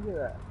 look at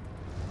that.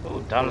 Oh,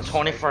 down to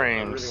 20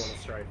 frames. I really want to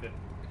strafe it.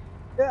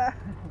 Yeah,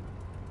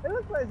 it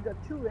looks like it's got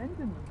two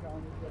engines on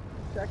it. But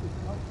check it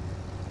out.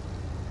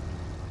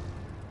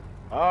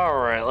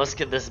 Alright, let's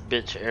get this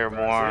bitch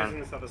airborne. Right, so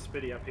there's this other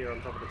spitty up here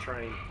on top of the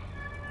train.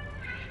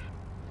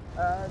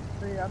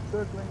 See, I'm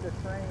circling the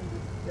train,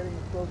 just getting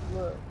a close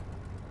look.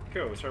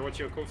 Cool, so what's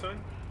your call sign?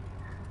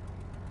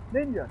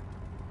 Ninja.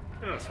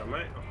 Oh, so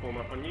mate, I'll form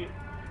up on you.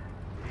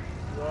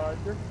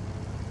 Roger.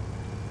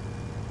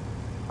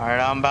 Alright,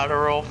 I'm about to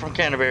roll from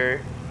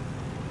Canterbury.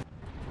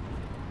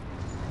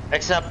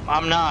 Except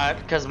I'm not,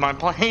 because my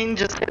plane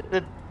just hit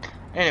the...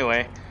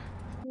 Anyway.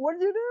 What'd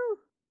you do?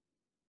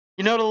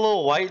 You know the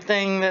little white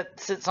thing that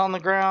sits on the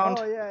ground?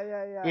 Oh,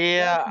 yeah.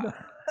 Yeah,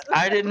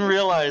 I didn't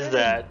realize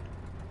that.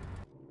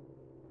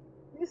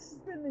 You're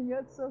spinning,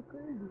 that's so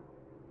crazy.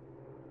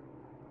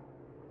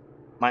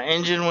 My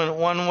engine went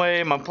one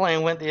way, my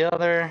plane went the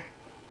other.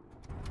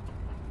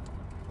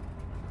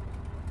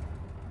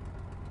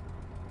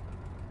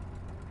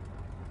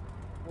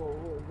 Whoa,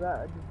 what was that?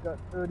 I just got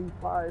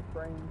 35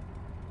 frames.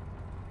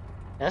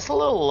 That's a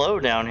little low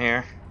down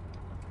here.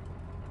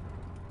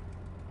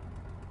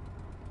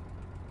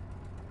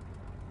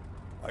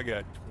 I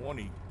got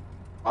 20.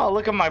 Oh,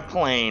 look at my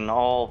plane,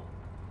 all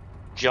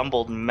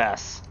jumbled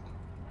mess.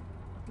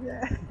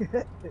 Yeah.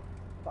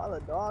 Pile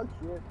of dog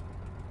shit.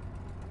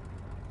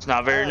 It's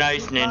not very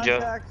nice, two Ninja.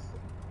 Contacts,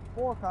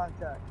 4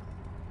 contacts.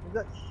 Is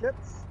that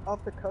ships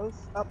off the coast,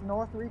 up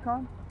north,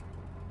 Recon?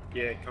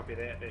 Yeah, copy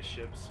that, there's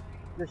ships.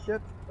 The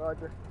ships?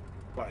 Roger.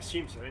 Well, I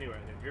assume so anyway,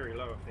 they're very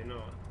low if they're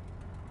not.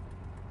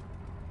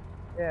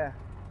 Yeah,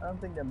 I don't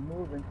think they're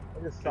moving.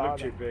 I just They saw look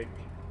too them. big.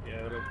 Yeah,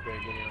 they look big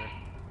anyway.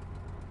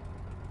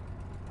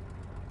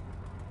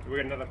 We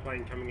got another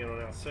plane coming in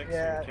on our 6,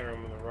 Yeah. so carry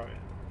on with the right,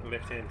 the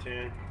left-hand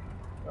turn.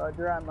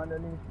 Roger, I'm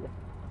underneath you.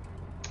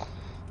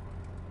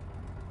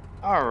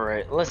 All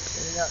right,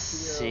 let's Getting up to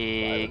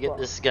see. 5 Get o'clock.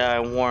 this guy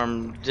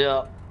warmed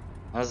up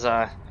as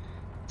I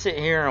sit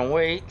here and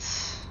wait.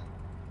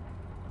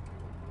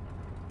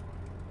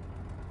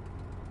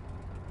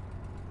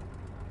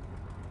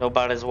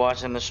 Nobody's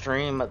watching the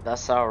stream, but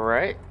that's all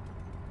right.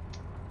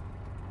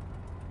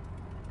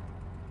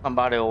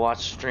 Somebody will watch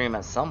the stream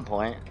at some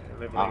point.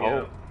 I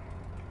hope.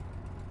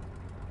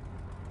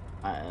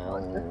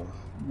 IL-2.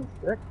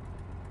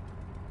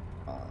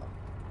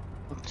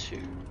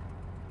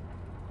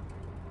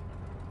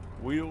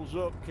 Wheels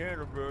up,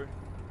 Canterbury.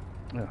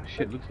 Oh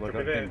shit, looks like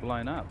I've been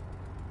blown up.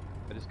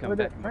 I just come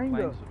back and my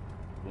plane's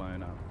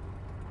blown up.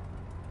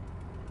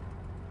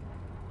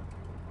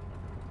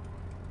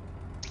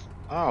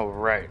 All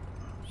right.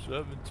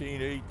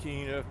 17,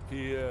 18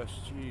 FPS.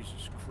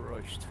 Jesus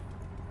Christ.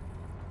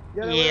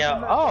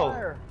 Yeah.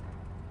 Oh.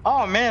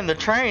 Oh man, the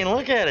train.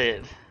 Look at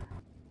it.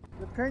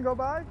 The train go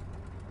by?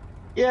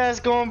 Yeah, it's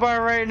going by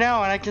right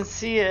now, and I can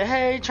see it.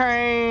 Hey,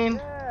 train.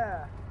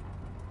 Yeah.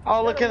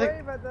 Oh, look at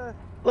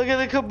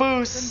the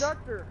caboose.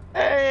 Conductor.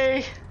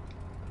 Hey.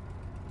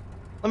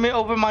 Let me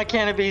open my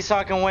canopy so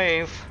I can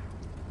wave.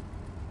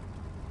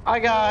 Hi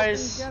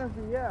guys.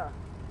 Canopy, yeah.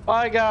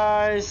 Bye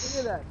guys.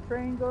 Look at that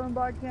train going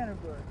by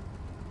Canterbury.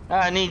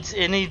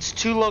 It needs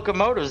 2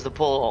 locomotives to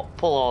pull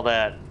all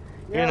that.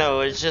 Yeah, you know,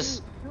 it's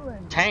just two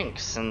engines.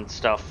 tanks and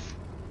stuff.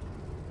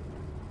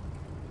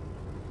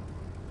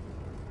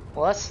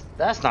 Well,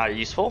 that's not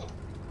useful.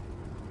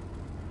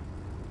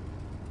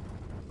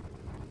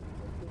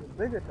 It's a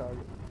bigger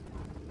target.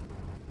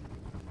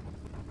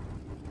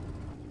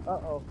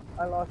 Uh-oh,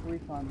 I lost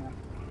recon now.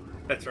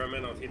 That's right,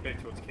 man. I'll head back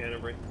towards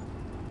Canterbury.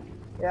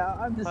 Yeah,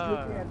 I'm just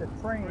looking at the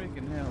train.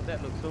 Freaking hell,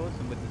 that looks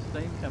awesome with the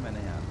steam coming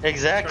out.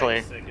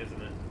 Exactly. Sick,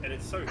 isn't it? And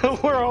it's so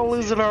We're all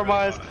losing our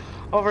minds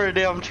over a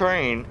damn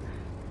train.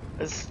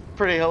 It's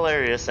pretty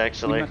hilarious,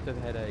 actually. We must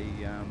have had a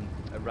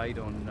raid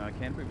on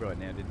Canterbury right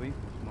now, did we?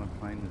 My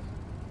plane was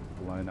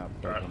blown up.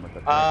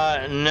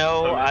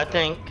 No, I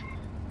think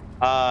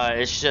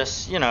it's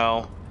just, you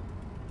know,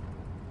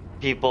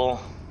 people.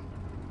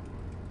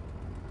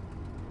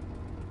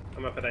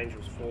 I'm up at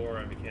Angels 4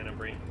 over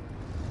Canterbury.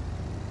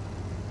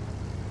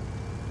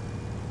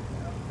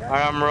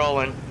 Alright, I'm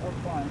rolling. Oh,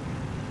 fine.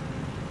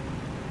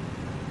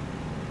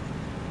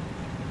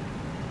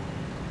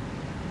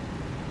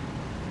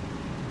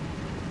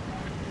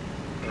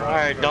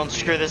 Alright, don't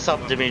screw this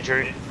up,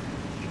 Dimitri.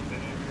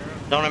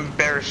 Don't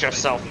embarrass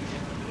yourself.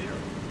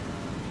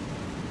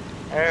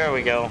 There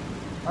we go.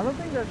 I don't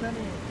think there's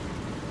any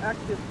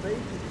active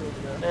bases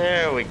over there.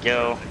 There we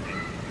go.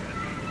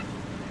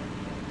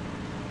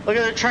 Look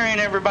at the train,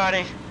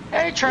 everybody.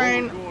 Hey,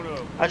 train.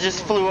 I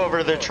just flew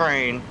over the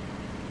train.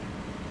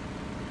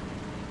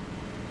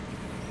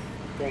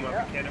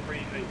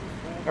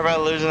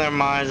 Everybody losing their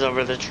minds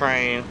over the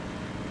train.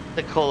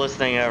 The coolest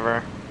thing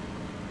ever.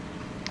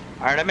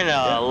 Alright, I'm in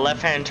a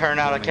left-hand turn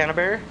out of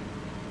Canterbury.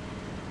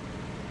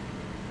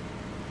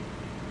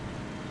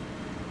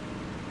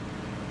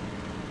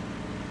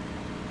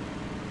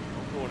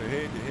 I'm going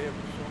head-to-head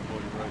with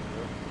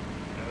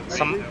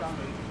somebody right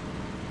there.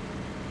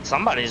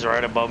 Somebody's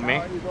right above me.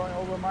 You're going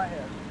over my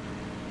head.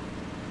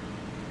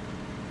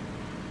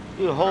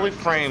 Dude, holy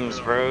frames,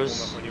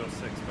 bros.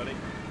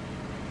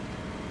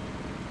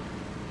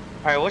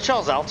 Alright, what's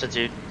y'all's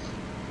altitude?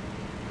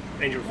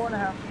 Angel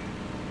 4.5.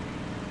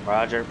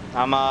 Roger.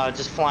 I'm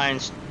just flying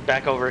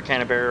back over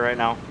Canterbury right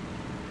now.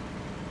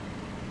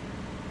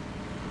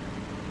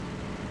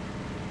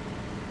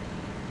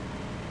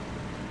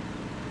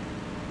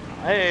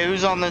 Hey,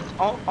 who's on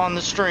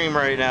the stream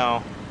right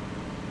now?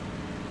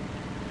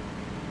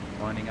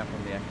 Lining up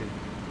on the active.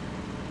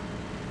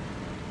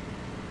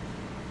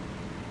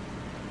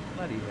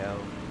 Bloody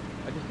hell.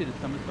 I just did a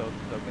somersault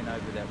so I went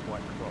over that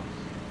white cross.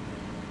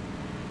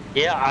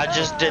 Yeah, I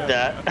just did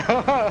that.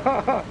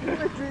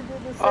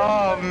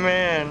 Oh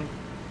man.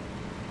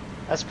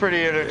 That's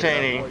pretty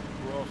entertaining. Hit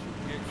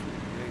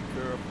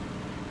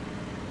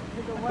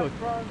the white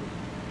cross.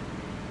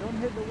 Don't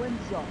hit the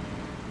windshield.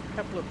 A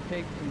couple of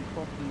pegs and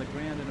pops in the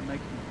ground and it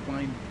makes the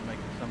plane make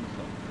a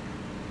somersault.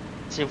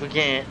 See if we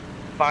can't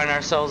find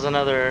ourselves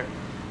another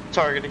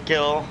target to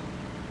kill.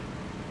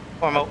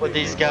 Form up with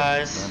these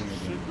guys.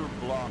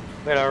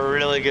 We had a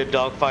really good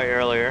dogfight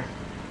earlier.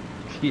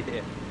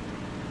 Yeah.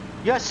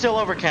 You guys still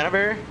over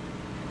Canterbury?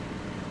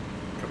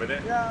 Coming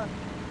in. Yeah.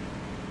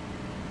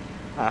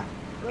 Huh.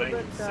 A little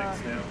bit east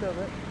of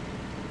it.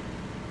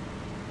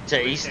 Is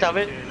it east of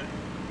it?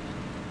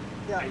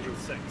 Yeah. Angel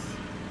 6.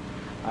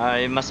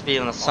 It must be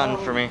in the sun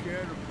for me.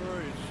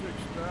 Canterbury is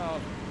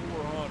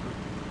 6,400.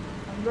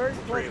 I'm very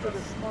close to the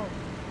smoke.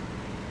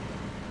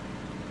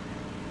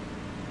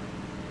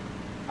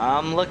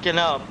 I'm looking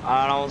up.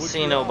 I don't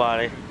see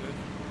nobody.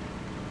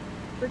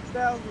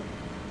 6,000.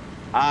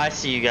 I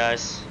see you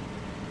guys.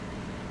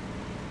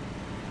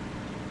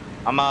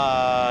 I'm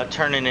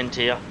turning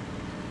into you.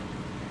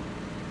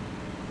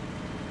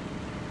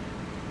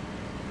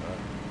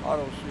 I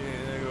don't see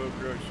anything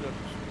over there except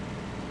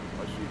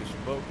I see the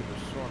smoke and the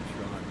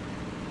sunshine.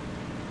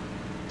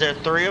 Is there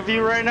 3 of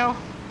you right now?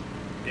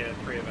 Yeah,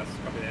 3 of us.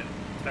 Copy that.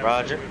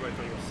 Roger. We're both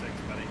on your 6,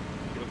 buddy.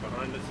 If you look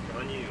behind us,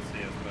 behind you, you'll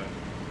see us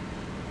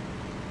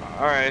both.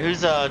 Alright,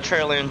 who's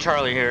trailing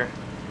Charlie here?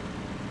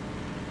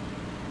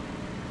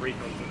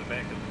 Recon's at the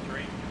back of the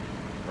 3.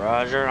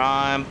 Roger,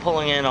 I'm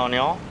pulling in on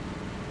y'all.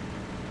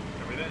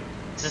 Copy that.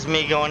 This is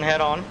me going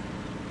head on.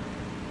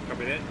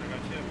 Copy that. I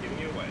got you. I'm giving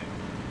you away.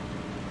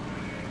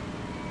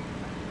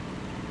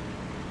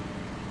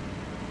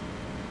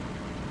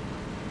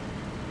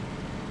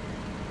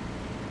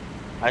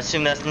 I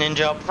assume that's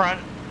Ninja up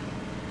front.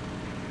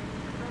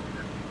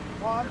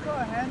 Well, I'm sort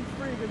of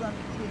hands-free because I'm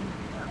eating.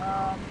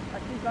 I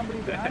see somebody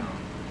behind me.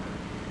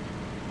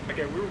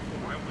 Okay, we're all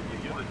full out with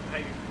you. You're the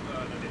hey, no,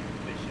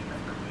 this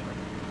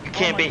shit. You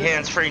can't be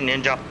hands-free,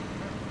 Ninja.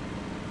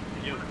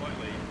 You're the flight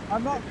lead.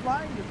 I'm not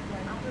flying this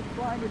plane, I'm just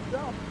flying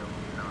itself.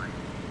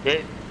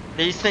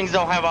 These things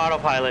don't have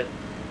autopilot.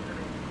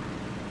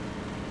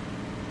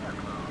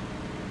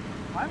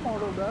 My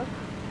model does.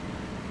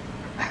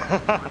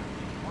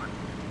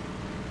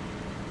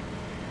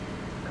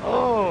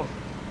 Oh,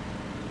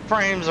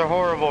 frames are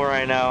horrible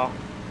right now.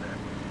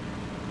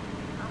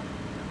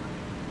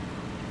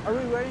 Are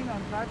we waiting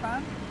on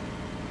Taipan?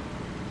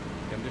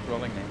 I'm just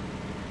rolling now.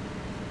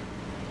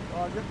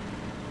 Roger.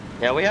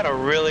 Yeah, we had a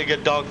really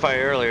good dogfight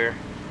earlier.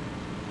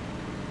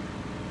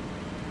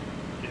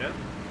 Yeah?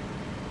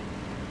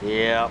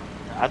 Yeah,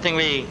 I think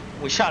we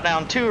shot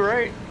down 2,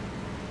 right?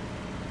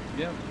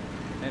 Yeah,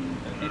 and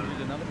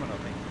injured another one, I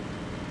think.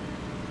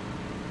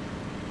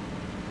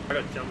 I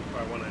got jumped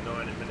by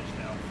 109 and managed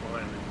to outfly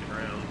him into the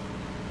ground.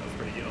 That was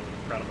pretty good. I'm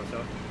proud of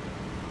myself.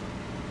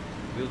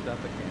 Wheels up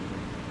again.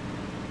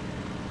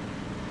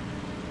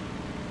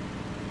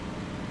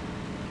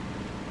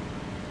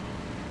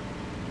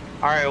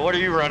 Alright, what are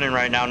you running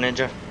right now,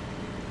 Ninja?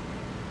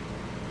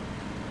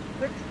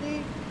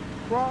 60,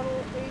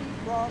 throttle, 80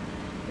 prop,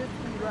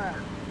 50 rack.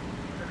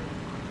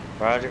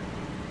 Roger.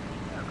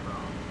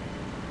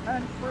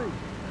 Hands-free.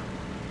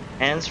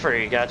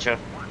 Hands-free, gotcha.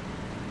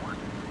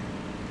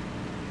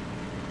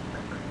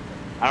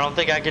 I don't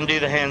think I can do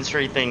the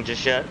hands-free thing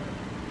just yet.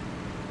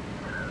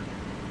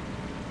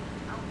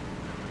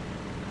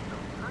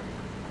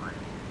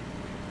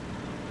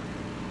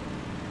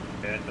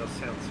 Yeah, it does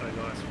sound so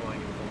nice flying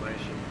in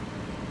formation.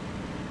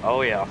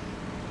 Oh yeah.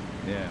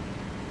 Yeah.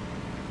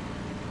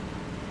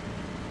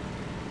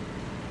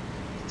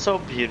 So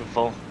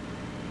beautiful.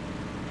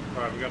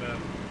 Alright, we've got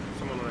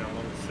someone on our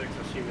long 6. I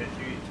assume that's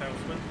you,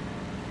 Tailspin?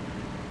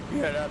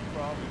 Yeah, that'd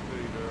probably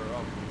be there. I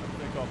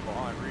think I'm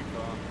behind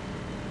Recon.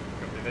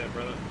 Copy that,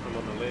 brother. I'm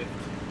on the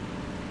left.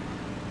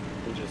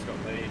 He just got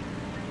lead.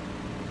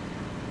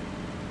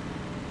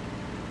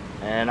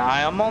 And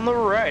I am on the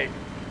right.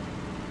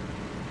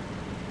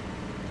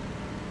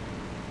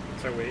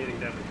 So we're heading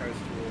down the coast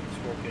towards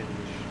Walkend,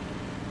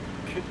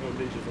 or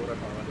Ninja's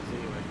autopilots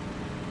anyway.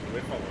 And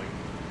we're following.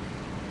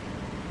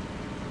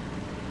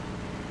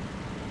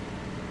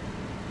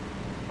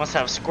 Must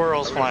have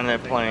squirrels flying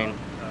that plane.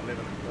 11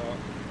 o'clock.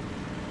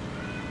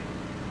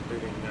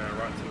 Moving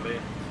right to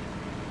left.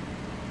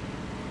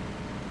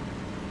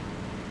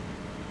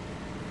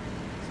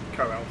 It's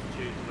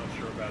co-altitude, I'm not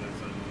sure about it.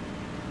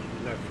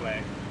 No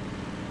flag.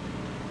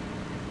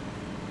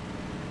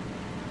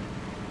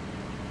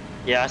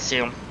 Yeah, I see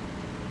him.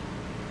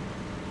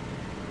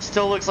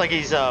 Still looks like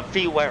he's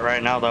feet wet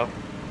right now, though.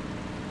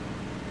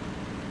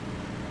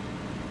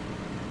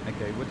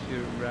 Okay, what's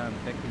your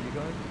vector, you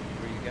guys?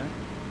 Where are you going?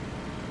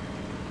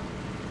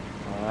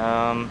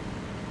 I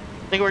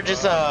think we're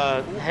just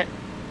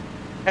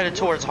headed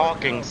towards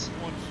Hawkins.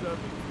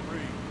 173.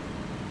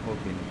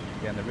 Hawkins,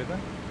 down the river?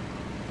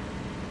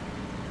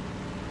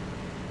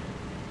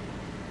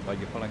 Oh,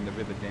 you're following the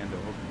river down to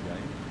Hawkins, are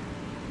you?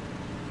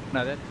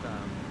 No, that's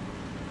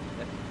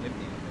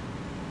Limpy.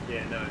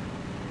 Yeah, no,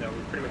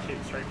 we're pretty much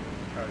heading straight for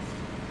the coast.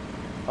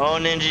 Oh,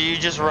 Ninja, you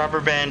just rubber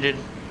banded.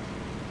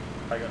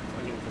 I'm getting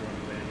to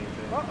rubber banding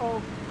too.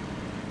 Uh-oh.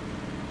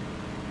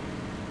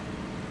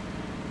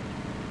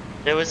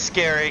 It was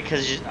scary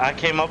because I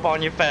came up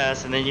on you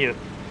fast and then you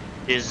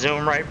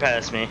zoomed right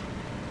past me.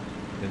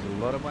 There's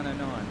a lot of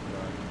 109s,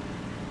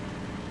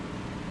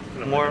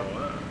 guys.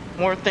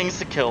 More things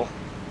to kill.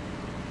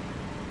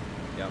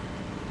 Yep.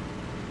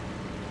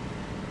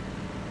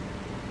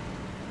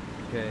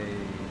 Okay.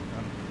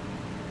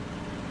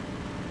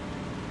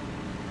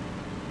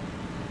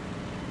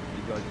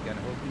 You guys are going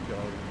to Hawkins or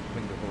I'll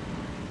swing to Hawkins?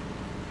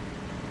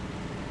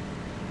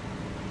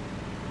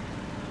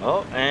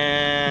 Oh,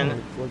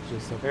 and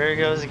there he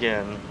goes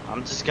again.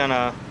 I'm just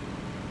gonna...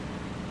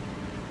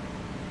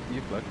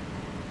 You flick.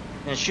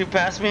 And shoot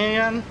past me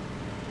again?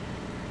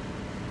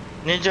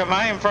 Ninja, am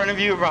I in front of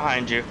you or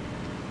behind you?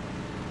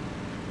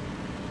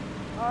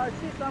 I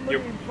see somebody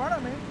in front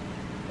of me.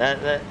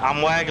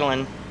 I'm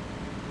waggling.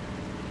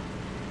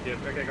 Yep,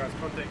 okay guys,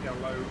 contact our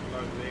low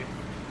left.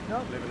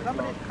 Nope,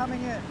 somebody's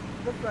coming in.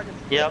 Looks like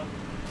it's... Yep.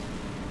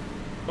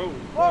 Oh,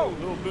 whoa! A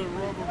little bit of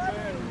rubber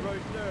band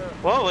right there.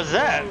 What was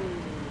that?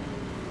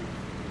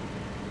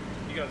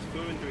 You guys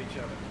flew into each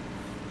other.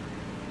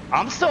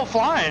 I'm still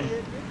flying.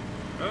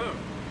 Oh.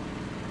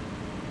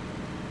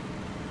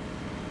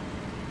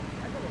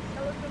 I got a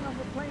skeleton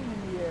plane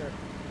in the air.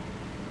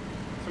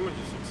 Someone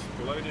just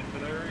exploded for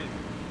no reason.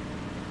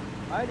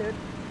 I did.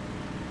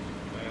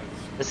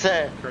 It's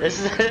that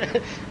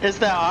it's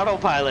that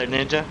autopilot,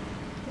 Ninja.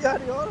 Yeah,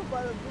 the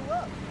autopilot blew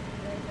up.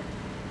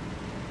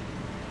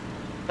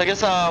 I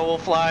guess we'll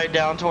fly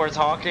down towards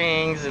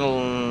Hawkins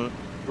and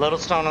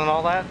Littlestone and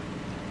all that.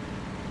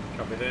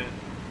 Copy that.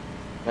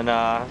 And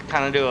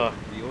kind of do a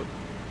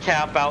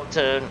cap out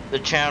to the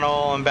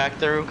channel and back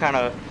through, kind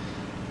of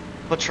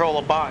patrol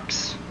a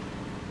box.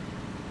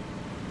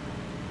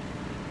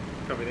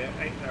 Copy that.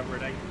 We're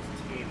at Angles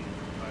 10, I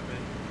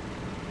think.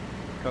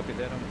 Copy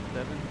that on the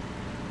 7.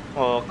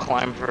 We'll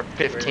climb for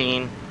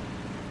 15.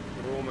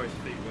 We're almost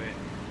feet wet.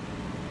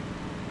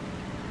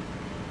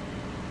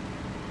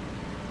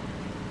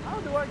 How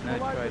do I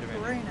collide trade with him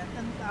in. terrain at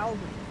 10,000?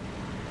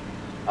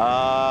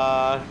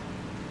 I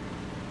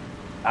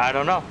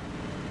don't know.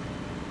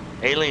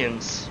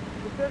 Aliens.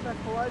 It says I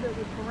collided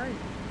with terrain.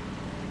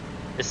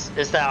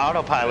 It's that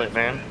autopilot,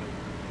 man.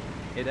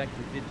 It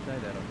actually did say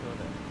that, I saw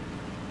that.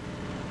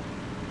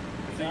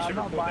 I think you I'm should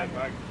not report buying that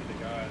back to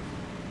the guys.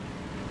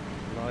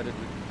 Collided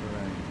with the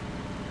terrain.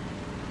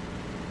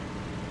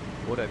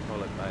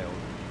 Autopilot failed.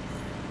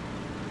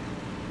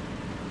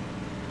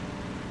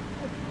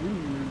 That's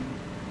rude.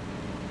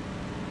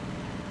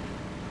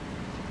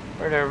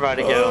 Where'd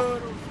everybody I go?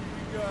 don't see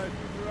you guys.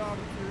 What's your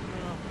altitude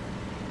now?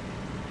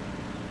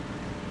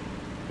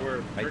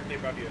 We're directly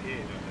above your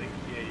head, I think.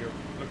 Yeah,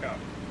 look up.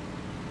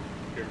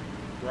 You're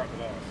right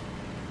below us.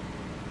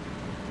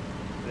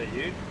 Is that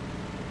you?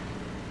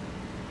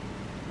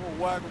 I'm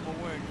gonna waggle my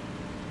wings.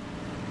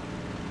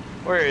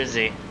 Where is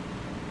he?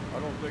 I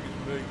don't think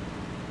it's me.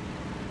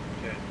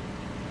 Okay.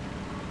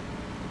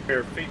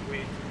 We're feet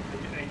wet.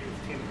 Angels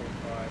 10.5,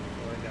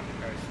 flying down the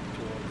coast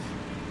towards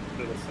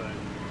Littlestone.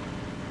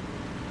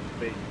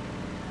 Feet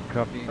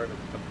Copy. over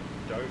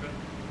Dover.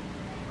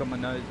 Got my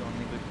nose on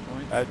English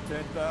Point. At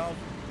 10,000?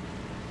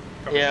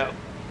 Copy Yeah, that.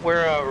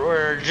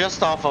 we're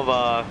just off of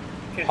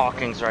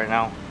Hawkins right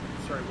now.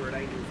 Sorry, we're at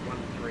Angels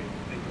 1-3.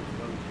 Angels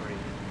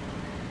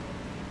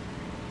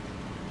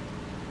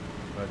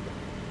 1-3. Roger.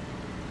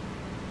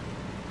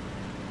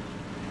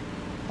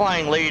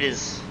 Flying lead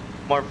is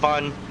more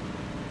fun,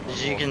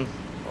 as you can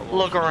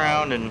look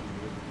around and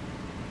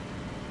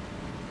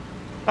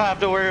not have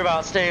to worry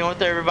about staying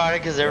with everybody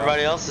because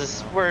everybody else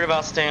is worried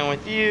about staying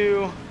with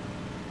you.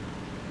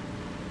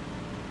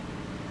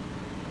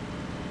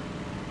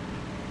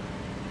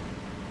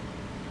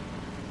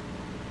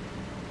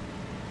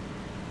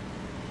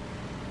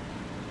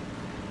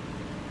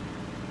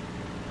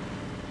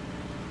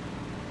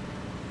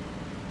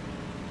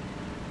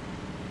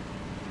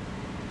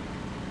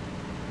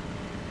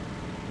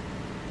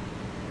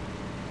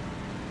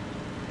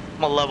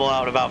 I'm gonna level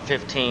out about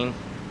 15.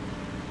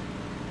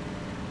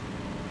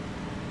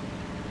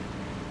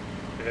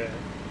 Yeah.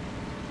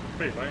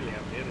 Pretty lonely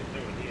out there, there's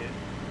no one here.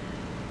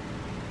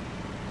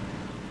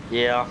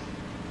 Yeah.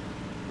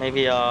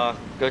 Maybe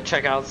go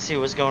check out, see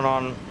what's going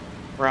on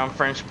around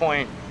French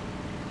Point.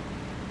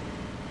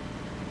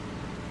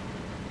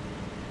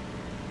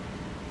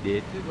 Yeah,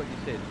 do what you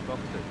said.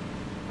 Box it.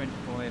 French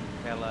Point,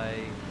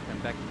 Calais, come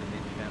back to the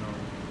mid-channel.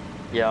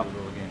 Yeah. Do it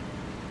all again.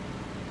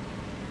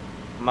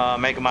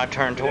 I'm making my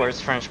turn towards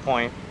French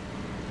Point.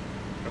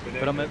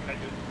 But I'm a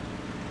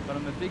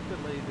big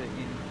believer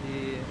in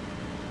here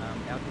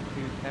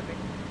altitude capping.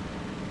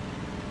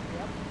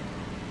 Yep.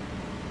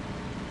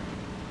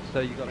 So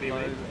you got What do you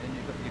low mean? and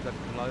you got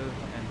low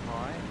and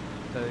high.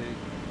 So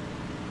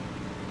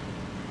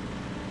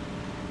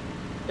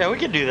Yeah, we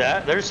can do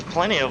that. There's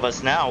plenty of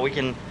us now. We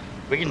can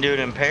do it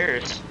in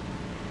pairs.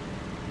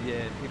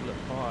 yeah, people at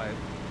 5.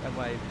 That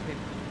way,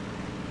 people.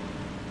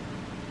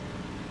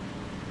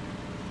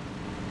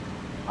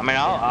 I mean,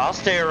 I'll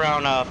stay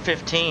around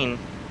 15.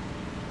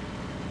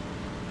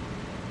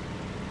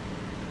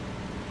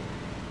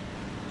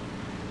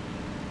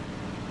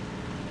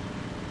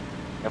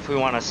 If we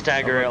want to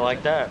stagger it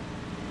like that.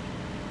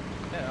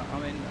 Yeah, I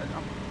mean,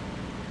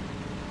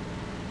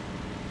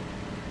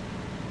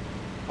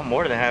 I'm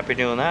more than happy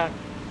doing that.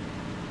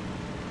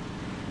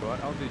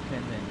 right, I'll do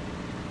 10 then.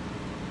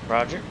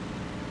 Roger.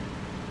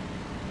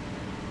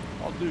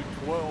 I'll do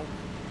 12.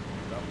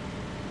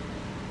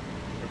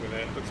 Look at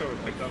that. Looks like we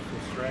picked up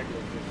some stragglers.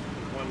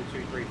 There's 1,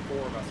 2, 3, 4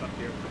 of us up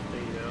here at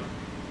 15 now.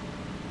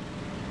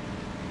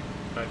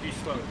 If you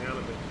slow it down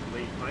a bit, the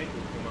lead plane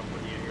will come up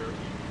when you're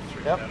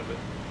straight Yep. out of it.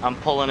 I'm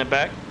pulling it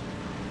back.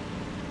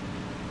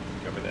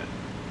 Cover that.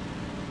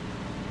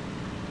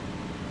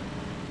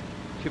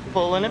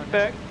 Pulling it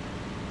back.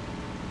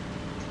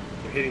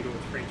 We're heading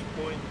towards French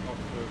Point off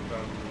of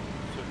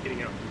sort of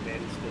getting out from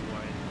Manston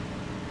way.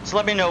 So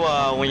let me know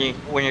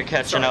when you're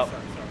catching up.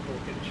 Sorry,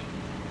 Hawkins.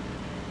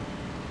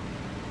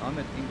 I'm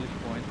at English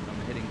Point. I'm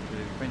heading to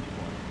French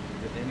Point.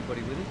 Is there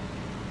anybody with us?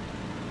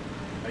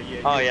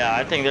 Oh yeah,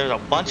 I think there's a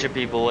bunch of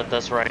people with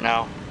us right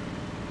now.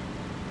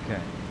 Okay.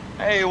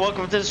 Hey,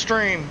 welcome to the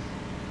stream.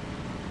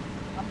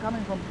 I'm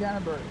coming from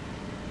Canterbury.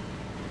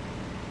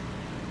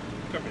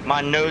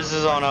 My nose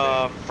is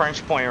on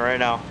French Point right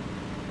now.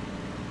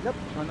 Yep.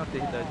 Try not to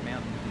hit those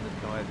mountains in the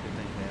sky at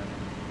 15,000.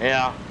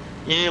 Yeah.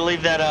 You need to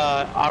leave that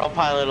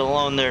autopilot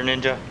alone there,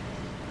 Ninja.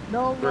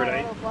 No, no,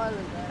 Right. autopilot,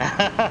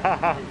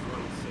 man.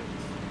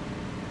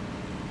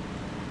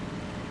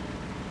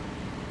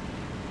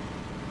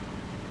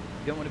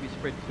 You don't want to be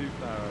spread too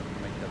far away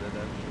from each other.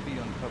 They should be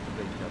on top of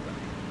each other.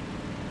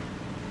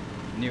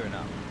 Near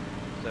enough.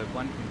 So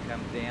one can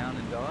come down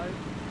and dive,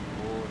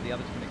 or the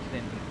others can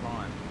extend and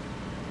climb.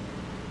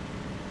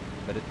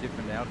 But at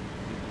different altitudes,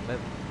 different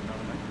levels, you know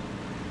what I mean?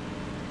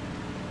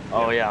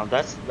 Oh yeah,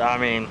 that's, I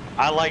mean,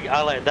 I like,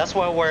 that's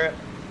why we're,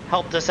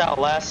 helped us out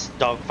last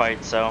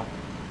dogfight, so.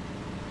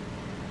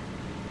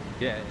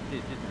 Yeah, it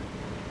did, didn't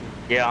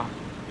it? Yeah.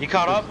 You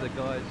caught up? The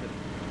guys at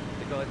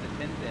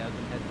 10,000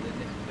 had the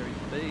necessary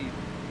speed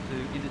to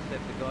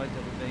intercept the guys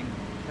that were being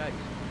chased.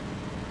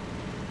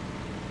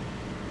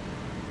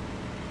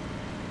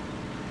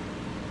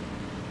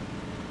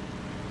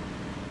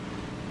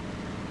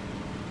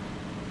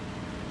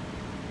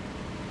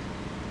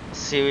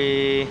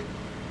 See,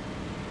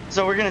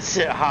 so we're gonna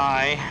sit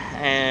high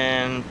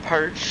and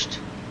perched,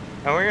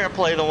 and we're gonna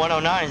play the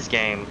 109's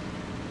game,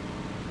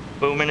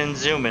 booming and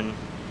zooming.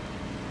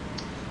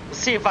 Let's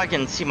see if I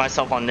can see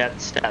myself on net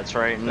stats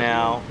right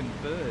now.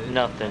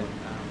 Nothing.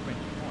 French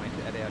point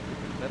at our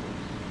different levels.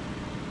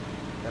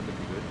 That would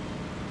be good.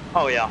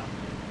 Oh yeah.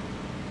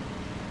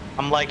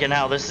 I'm liking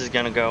how this is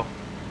gonna go.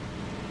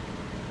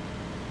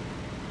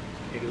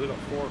 Yeah, we've got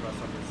 4 of us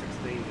up at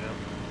 16 now.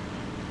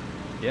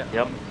 Yeah.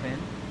 Yep. I'm at 10.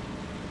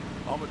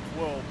 I'm at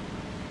 12.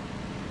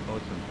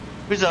 Awesome.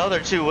 Who's the other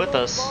two with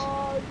us?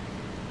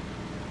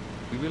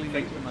 We really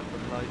need someone for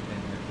the low 10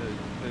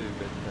 too,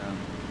 but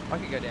I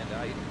could go down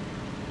to 8.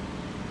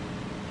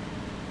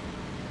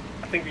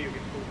 I think you'll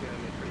get pulled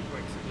down there pretty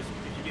quick, so just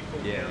if you get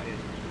pulled down there, you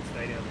can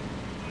stay down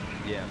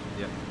there. Yeah,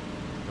 yeah.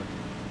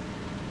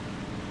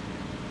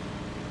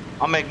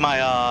 I'll make my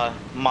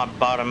my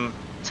bottom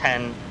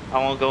 10. I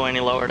won't go any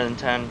lower than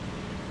 10.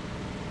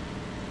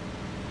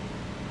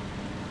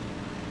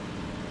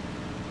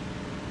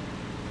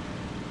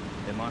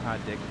 Yeah, my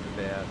hard deck is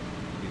about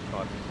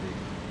 5 to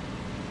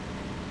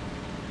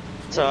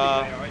 6. So, what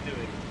are the AI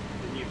doing?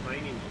 The new plane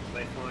engines,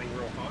 they're flying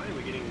real high?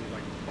 We're getting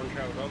like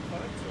contrail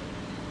dogfights? Or?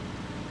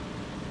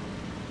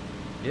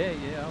 Yeah,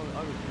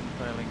 I was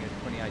sailing at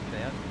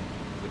 28,000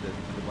 with the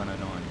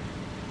 109.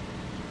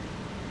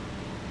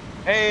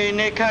 hey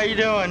Nick, how you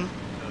doing?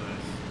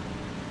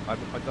 I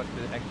got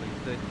to actually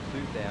 32,000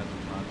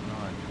 last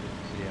night just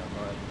to see how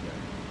high it could go.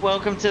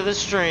 Welcome to the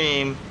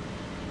stream.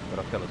 But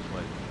I fell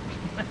asleep.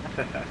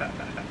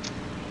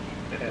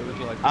 It was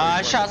like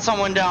I shot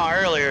someone down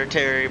earlier,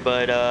 Terry,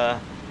 but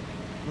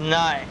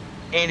not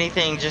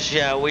anything just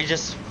yet. We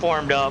just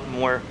formed up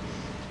and we're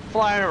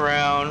flying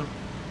around,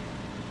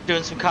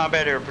 doing some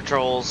combat air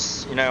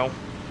patrols, you know,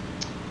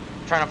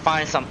 trying to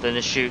find something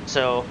to shoot.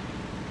 So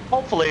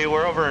hopefully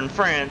we're over in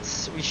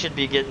France. We should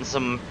be getting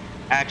some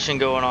action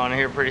going on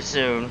here pretty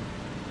soon.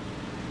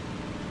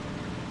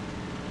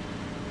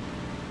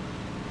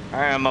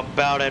 Alright, I'm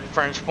about at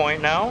French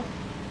Point now.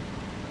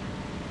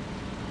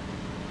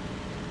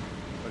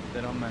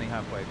 Then I'm only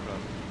halfway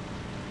across.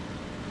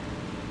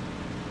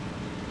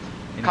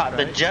 Caught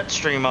the jet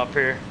stream up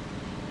here.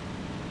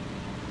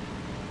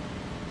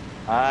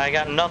 I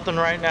got nothing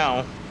right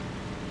now.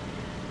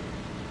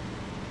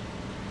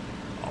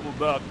 I'm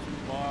about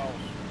 2 miles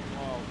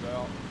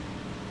out.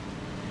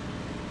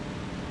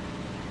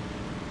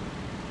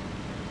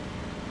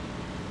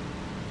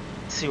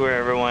 See where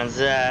everyone's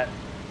at.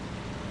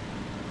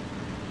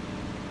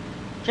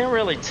 Can't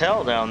really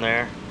tell down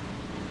there.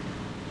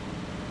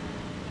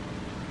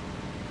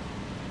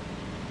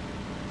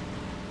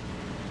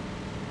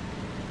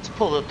 Let's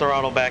pull the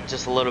throttle back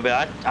just a little bit.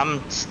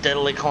 I'm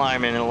steadily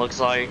climbing, it looks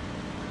like.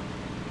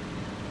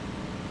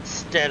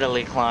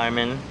 Steadily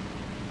climbing.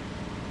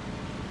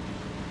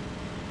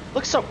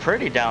 Looks so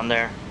pretty down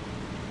there.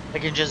 I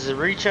can just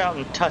reach out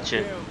and touch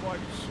it. Yeah, if I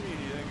can see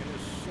anything in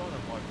this sun in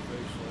my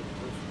face like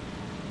this.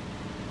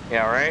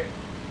 Yeah, right?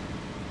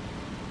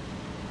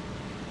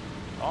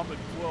 I'm at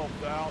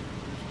 12,000,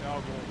 just now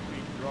going to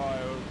be dry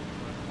over.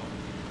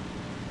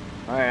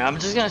 Alright, I'm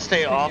just gonna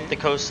stay off the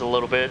coast a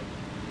little bit.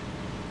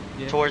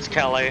 Yeah, towards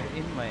Calais.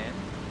 Inland.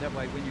 That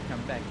way when you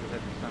come back you'll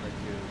have the sun at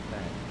your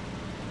back.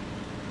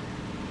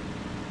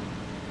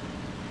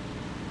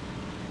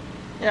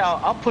 Yeah,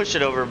 I'll push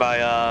it over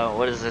by,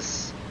 what is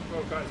this?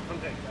 Well guys,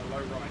 contact low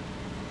right.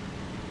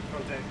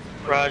 Contact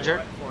Roger.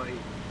 Right,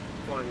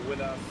 flying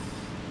with us.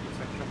 Looks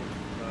like a couple of,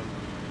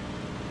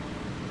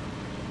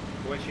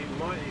 well actually it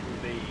might even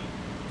be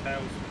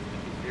tailspin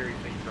if he's very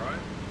feet dry.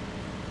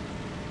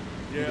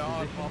 Yeah,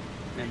 I'm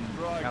being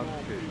dry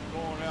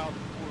going out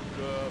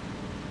toward,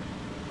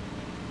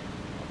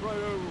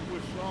 right over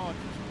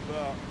Wisconsin, just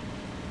about.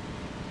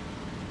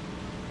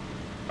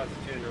 As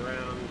I turn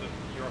around,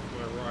 you're off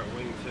my right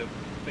wing to, I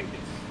think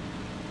it's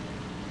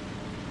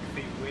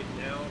your feet wet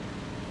now,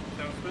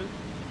 tailspin.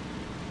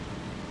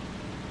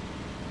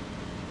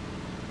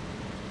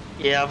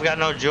 Yeah, I've got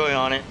no joy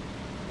on it.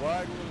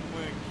 Waggling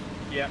wings.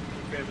 Yeah,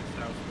 confirm it's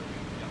tailspin.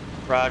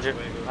 Yeah. Roger.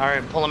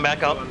 Alright, pulling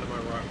back up. Under my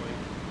right wing.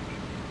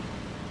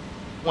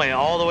 Went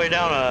all the way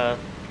down to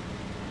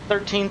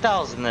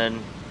 13,000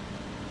 then.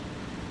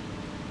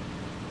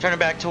 Turn it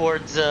back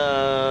towards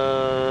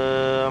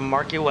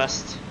Markey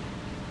West.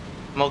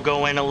 We'll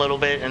go in a little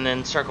bit and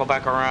then circle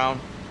back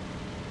around.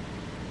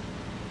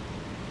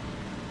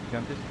 Okay,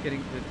 I'm just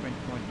getting to the French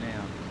Point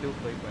now. Still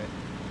fleet wet.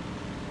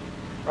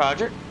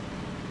 Roger.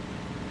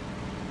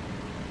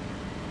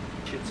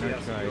 Should see No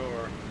us at trade.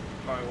 your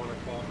by 1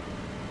 o'clock.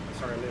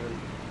 Sorry, 11.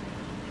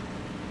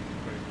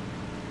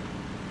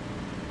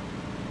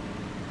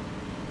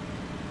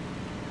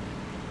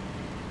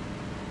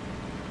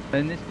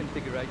 In this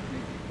configuration, if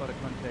you've got a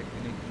contact,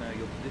 you need to know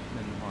your position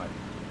and height,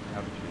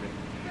 altitude.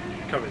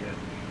 Cover that.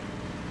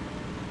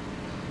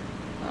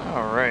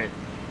 Alright.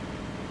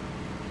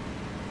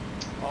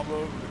 I'm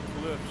over the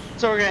cliffs.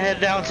 So we're gonna head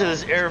down to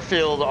this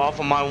airfield off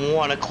of my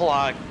 1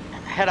 o'clock.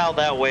 Head out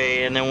that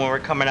way, and then when we're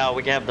coming out,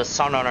 we can have the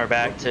sun on our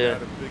back to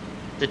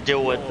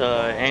deal with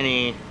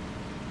any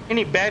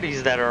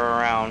baddies that are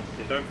around.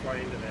 Yeah, don't fly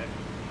into that.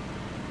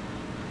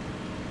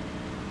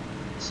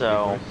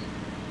 So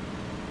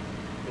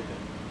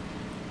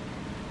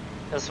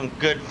got some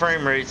good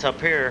frame rates up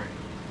here.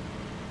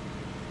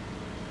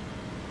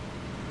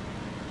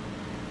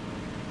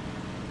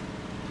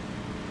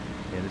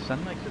 Yeah, the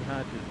sun makes it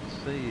hard to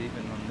see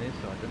even on their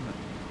side, doesn't it?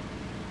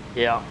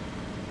 Yeah.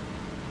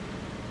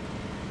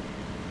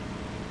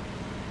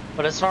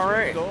 But it's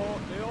alright. It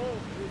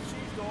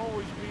seems to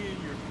always be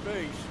in your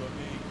face. I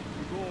mean,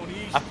 you're going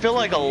east. I feel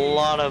like a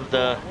lot of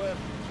the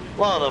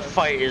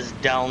fight is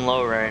down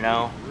low right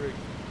now.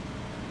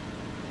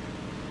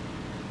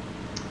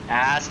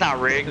 Ah, it's not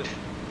rigged.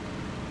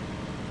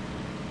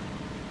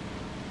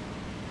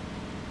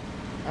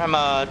 I'm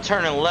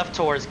turning left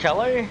towards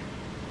Kelly.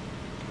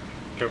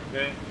 Go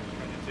there.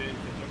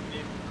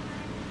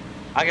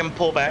 I can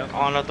pull back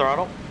on the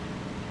throttle.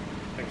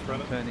 Thanks,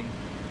 brother. Turning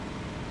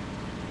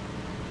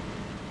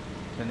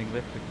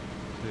left to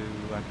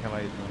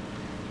Calais as well.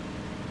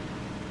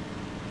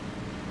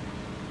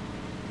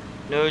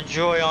 No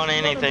joy on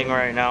anything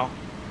right now.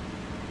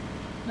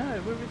 No,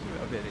 where is it?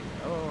 I bet it.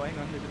 Oh, hang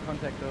on, there's a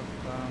contact of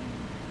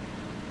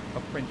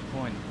French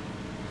Point.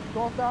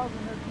 12,000,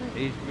 that's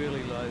me. He's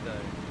really low though.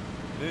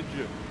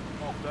 Ninja,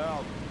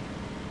 12,000.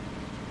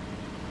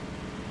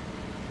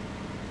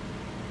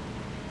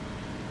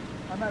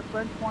 I'm at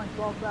French Point,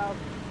 12,000.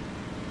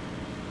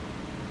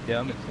 Yeah,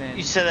 I'm at Sand.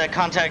 You said that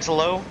contact's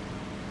low? You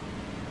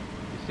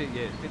see,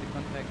 yeah, see the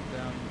contact.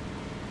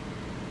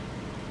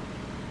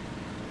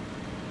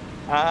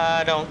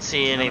 I don't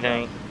see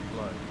anything.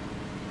 Low.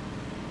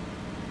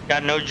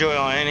 Got no joy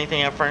on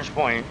anything at French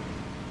Point.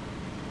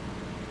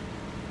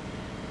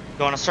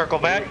 You want to circle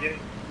back? We're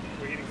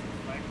getting some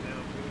flak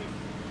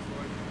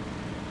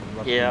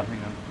now. Yeah.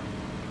 Hang on.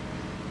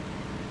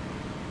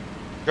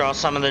 Draw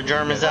some of the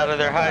Germans out of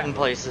their hiding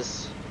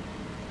places.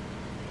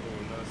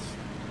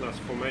 Oh, nice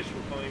formation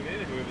flying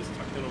there. Whoever's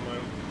tucked in on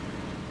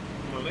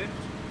my left.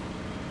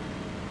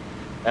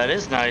 That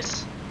is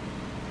nice.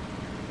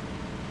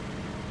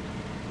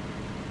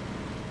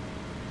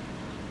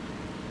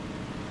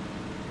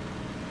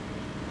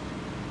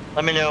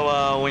 Let me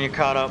know when you're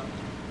caught up.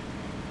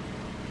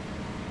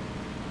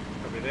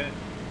 Copy that.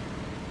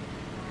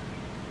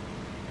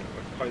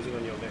 We're closing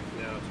on your left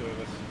now, 2 of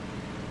us.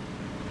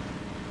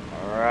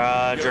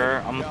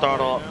 Roger, I'm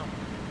throttle up.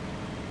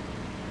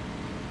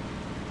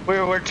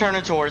 We're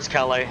turning towards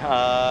Calais.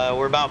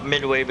 We're about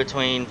midway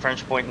between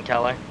French Point and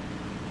Calais.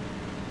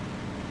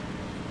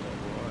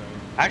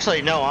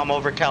 Actually, no, I'm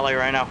over Calais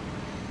right now.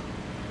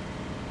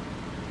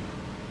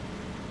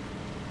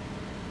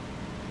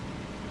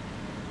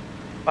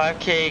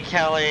 $5K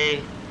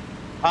Calais.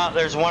 Ah,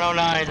 there's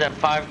 109s at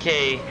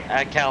 5K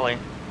at Calais.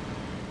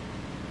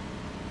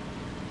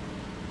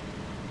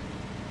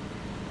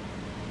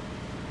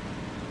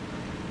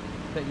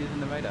 Is that using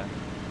the radar?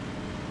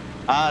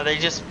 They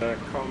just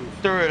Comms.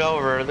 threw it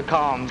over the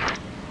comms.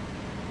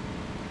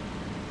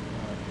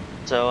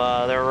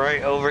 So they're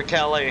right over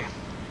Calais.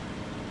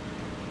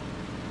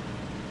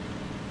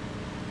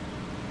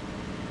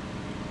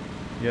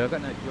 Yeah, I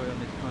got no joy on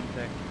this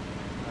contact.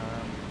 I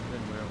don't know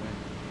where I went.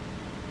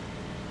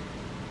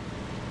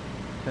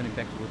 Turning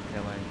back towards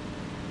Calais.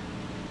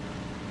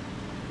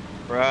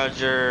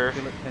 Roger.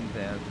 Still at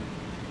 10,000.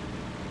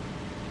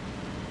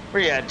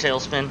 Where you at,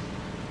 Tailspin?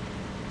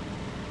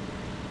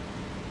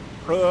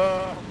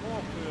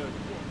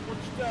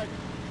 What's that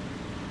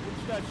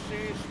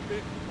sand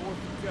spit north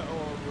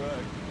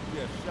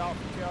of south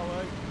of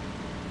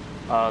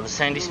Calais? The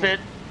Sandy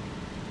Spit?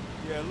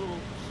 Yeah, a little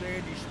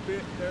sandy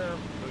spit there,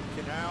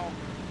 the canal.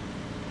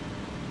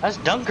 That's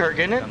Dunkirk,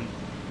 isn't it?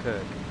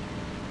 Dunkirk.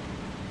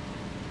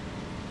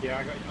 Yeah,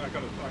 I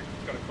got a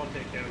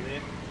contact down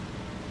there.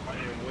 I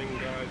am wing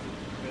guys.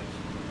 That's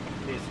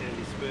near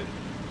Sandy Spit.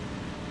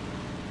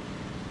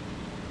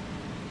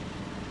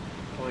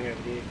 Flying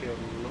over the airfield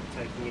and not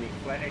taking any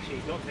flak. Actually,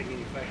 he's not taking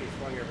any flak. He's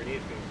flying over an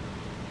airfield.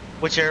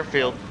 Which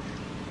airfield?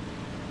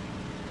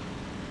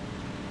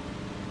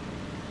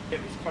 Yeah,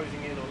 he's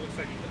closing in on. Looks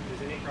like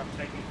there's an aircraft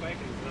taking flak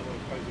and there's another one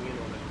closing in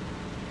on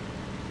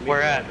it.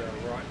 Where at?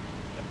 Right.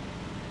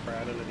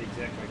 I don't know the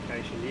exact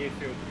location. The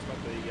airfield, it's got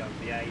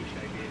the A-shaped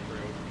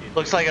airfield.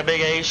 Looks like a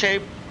big A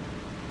shape.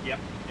 Yep.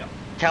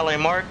 Calais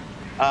Mark,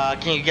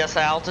 can you guess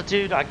the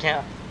altitude? I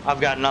can't. I've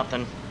got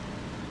nothing.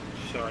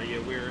 Sorry, yeah,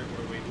 we're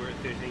at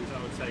 13, so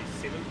I would say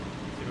 7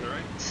 or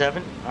 8.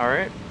 7. All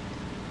right.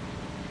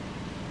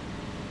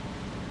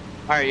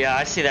 All right. Yeah,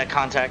 I see that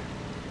contact.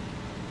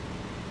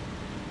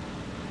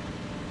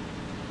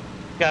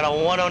 Got a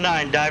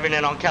 109 diving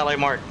in on Calais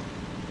Mark.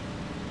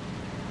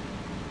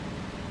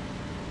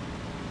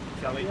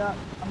 Kelly? Yeah,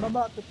 I'm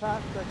about to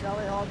pass the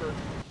Calais Harbor.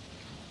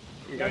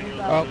 You're going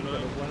Oh, on Got a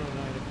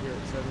 109 up here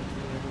at 17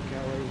 over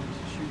Calais.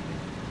 He's shooting.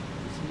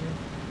 You see him?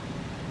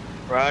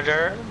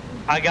 Roger.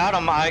 I got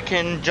him. I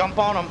can jump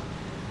on him.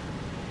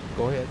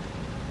 Go ahead.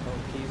 Oh,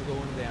 he's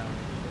going down.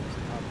 He's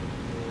top of the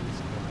hill.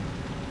 He's flying.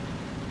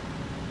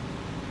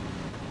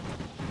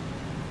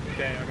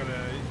 Okay, I got a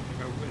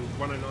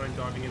 109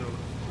 diving in on a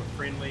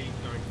friendly,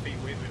 going feet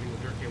wet, moving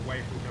directly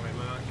away from Calais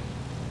Mark.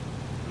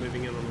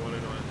 Moving in on the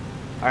 109.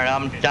 All right,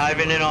 I'm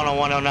diving in on a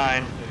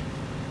 109.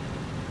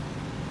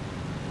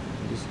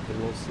 Just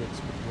below 6 with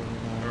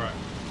 109. Alright,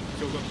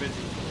 still got busy.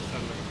 So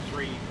like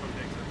 3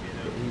 contacts up here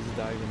now. He's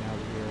diving out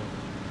of here.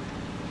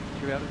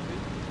 True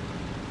altitude?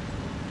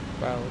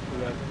 Well,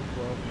 11,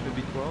 12 now. Should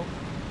be 12.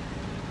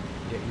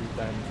 Yeah, he's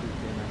diving through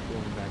 10. I'm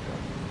going back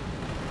up.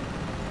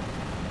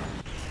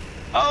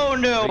 Oh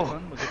no!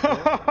 Recon, was it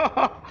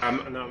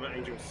 12? No, I'm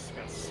Angel's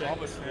about 6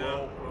 Almost now.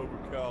 well over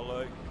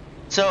Calais.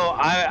 So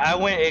I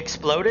went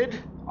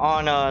exploded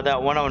on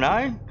that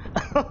 109.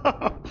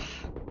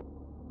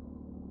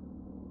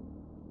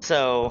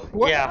 So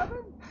yeah,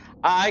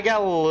 I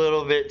got a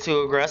little bit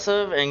too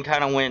aggressive and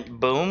kind of went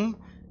boom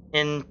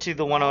into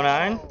the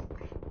 109.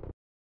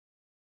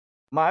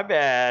 My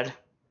bad.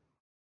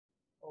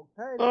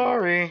 Okay.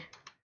 Sorry.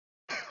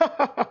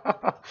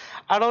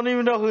 I don't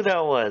even know who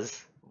that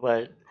was,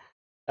 but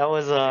that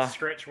was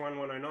Stretch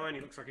 109,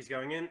 he looks like he's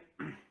going in.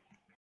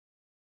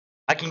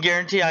 I can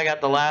guarantee I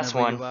got the last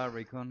Know where one. You are,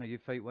 Recon. Are your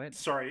feet wet?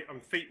 Sorry, I'm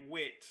feet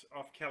wet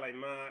off Calais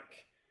Mark.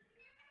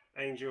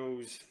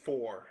 Angels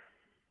 4.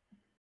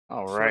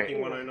 All right.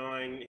 Smoking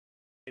 109,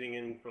 heading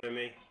in below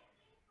me.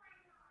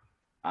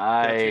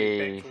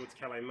 I Back towards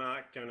Calais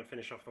Mark, going to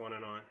finish off the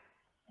 109.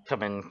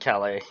 come in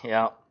Calais.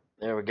 Yeah,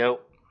 there we go.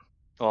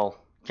 Well,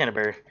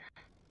 Canterbury.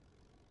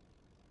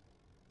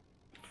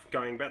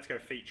 About to go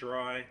feet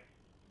dry.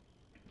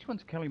 Which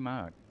one's Kelly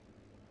Mark?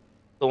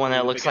 The one that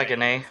The looks big like A.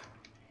 an A.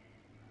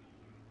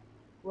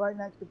 Right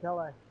next to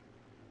Calais.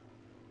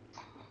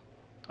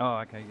 Oh,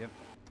 okay, yep.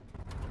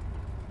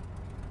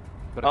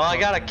 Oh, I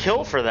got a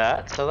kill for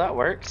that, so that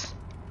works.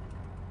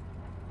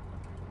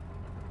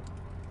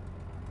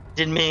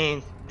 Didn't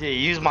mean to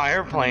use my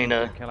airplane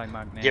to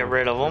get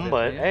rid of them,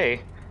 but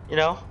hey, you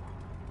know,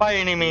 by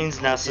any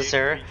means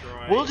necessary.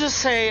 We'll just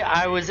say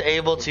I was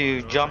able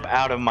to jump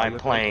out of my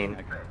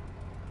plane,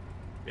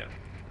 Yeah.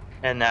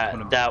 and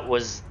that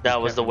was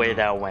the way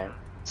that went.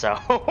 So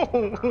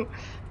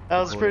that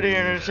was pretty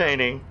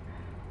entertaining.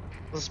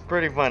 It was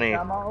pretty funny.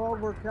 Yeah, I'm all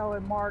over Calais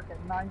Mark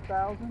at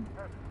 9,000.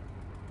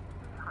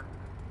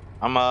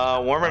 I'm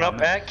warming up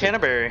at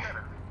Canterbury.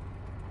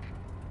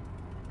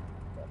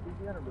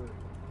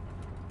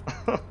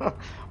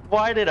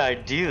 Why did I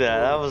do that?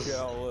 That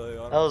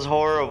was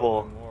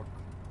horrible.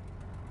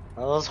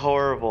 That was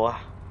horrible.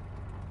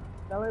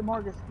 Calais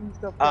Mark is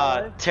east of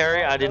Calais.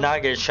 Terry, I did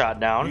not get shot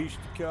down.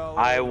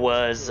 I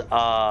was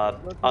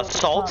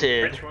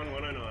assaulted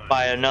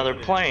by another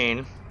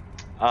plane,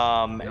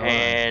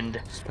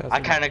 and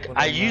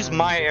I used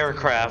my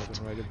aircraft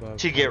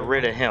to get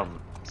rid of him.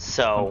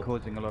 So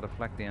causing a lot of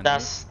flak down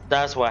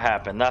that's what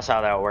happened. That's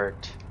how that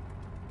worked.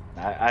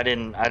 I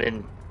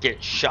didn't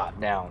get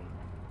shot down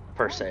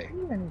per se.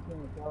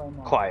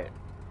 Quiet.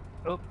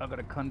 Oh, I've got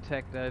a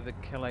contact over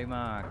Calais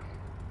Mark.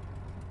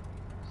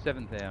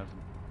 7,000.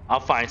 I'll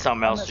find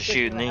something else to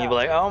shoot, and then you'll be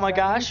like, "Oh my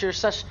gosh, you're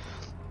such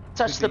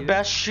the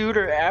best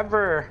shooter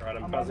ever. Right,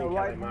 I'm buzzing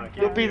Calais Mark.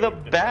 You'll be the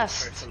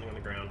best."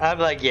 I'm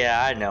like, "Yeah,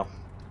 I know.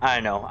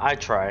 I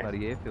try."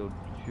 Bloody airfield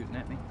shooting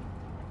at me.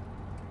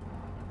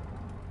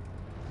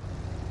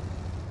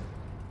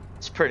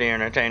 It's pretty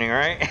entertaining,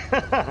 right?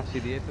 See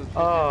the airfield shooting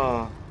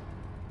Oh,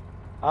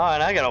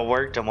 and I gotta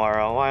work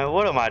tomorrow.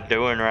 What am I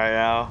doing right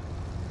now?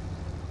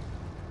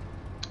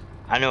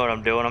 I know what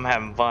I'm doing. I'm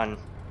having fun.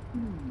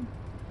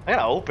 I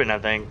gotta open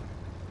that thing.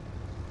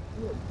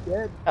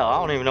 Hell, I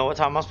don't even know what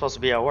time I'm supposed to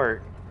be at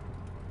work.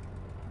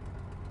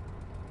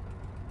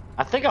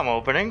 I think I'm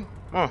opening.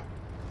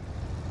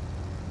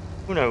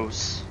 Who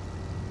knows?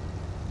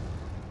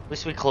 At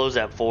least we close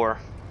at 4.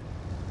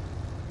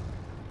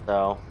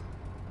 So,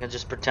 I can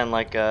just pretend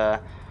like,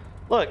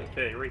 look.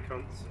 Okay,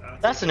 recons.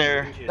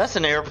 That's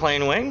an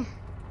airplane wing.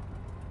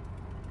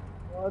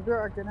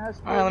 Roger, I can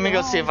ask you. Alright, let me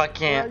go see if I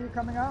can't Where are you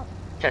coming out?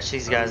 catch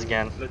these guys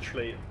again.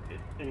 Literally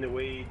in the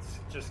weeds,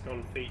 just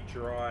gone feet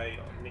dry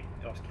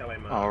off Calais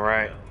Mark.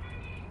 Alright.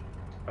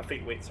 My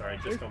feet wet, sorry,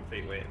 just gone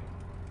feet wet.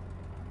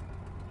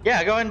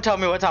 Yeah, go ahead and tell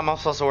me what time I'm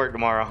supposed to work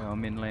tomorrow. Oh,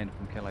 I'm inland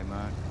from Calais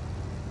Mark.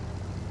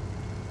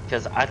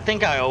 Because I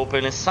think I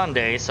open. It's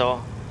Sunday,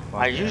 so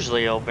I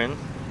usually open,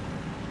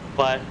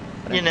 but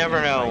you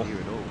never know. Here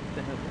at all. What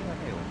the hell? What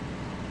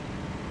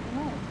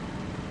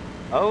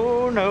the hell?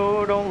 Oh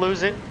no, don't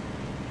lose it.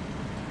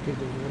 Okay, there's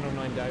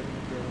 109 diving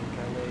here in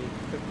Calais,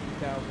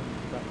 50,000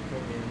 back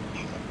in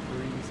about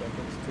 3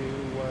 seconds, 2,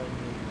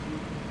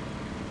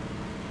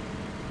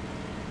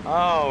 1,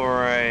 All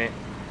right.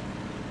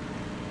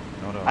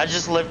 Not on. I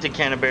just lifted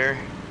Canterbury.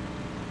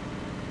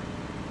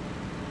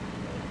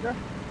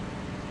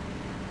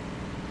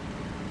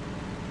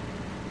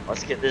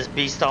 Let's get this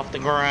beast off the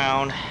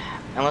ground,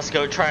 and let's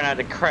go try not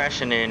to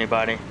crash into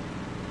anybody.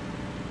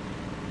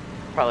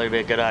 Probably be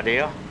a good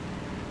idea.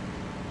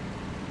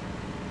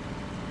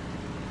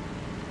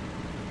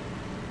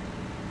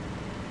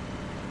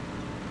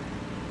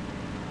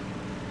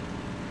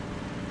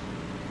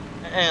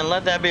 And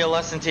let that be a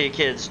lesson to you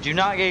kids. Do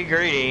not get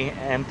greedy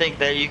and think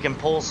that you can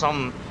pull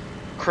some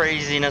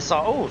craziness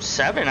off. Oh,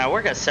 7. I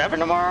work at 7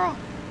 tomorrow?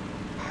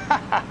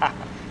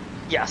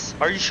 Yes.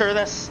 Are you sure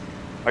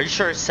are you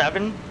sure it's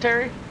 7,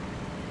 Terry?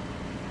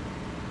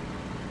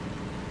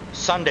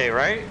 Sunday,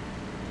 right?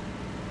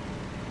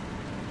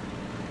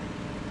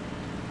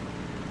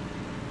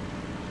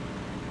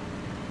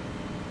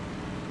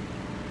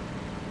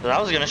 I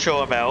was gonna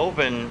show up at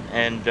open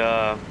and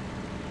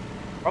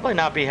probably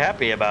not be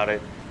happy about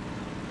it.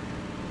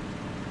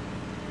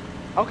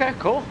 Okay,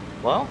 cool.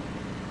 Well,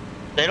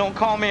 if they don't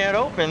call me at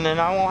open, then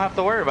I won't have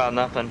to worry about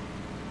nothing.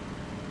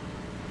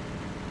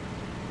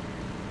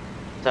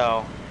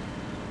 So,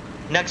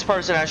 next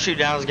person I shoot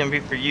down is gonna be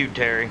for you,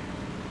 Terry.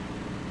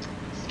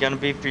 It's gonna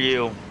be for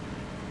you.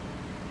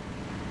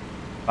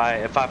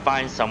 If I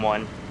find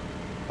someone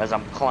as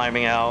I'm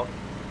climbing out,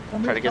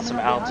 try to get some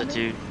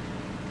altitude.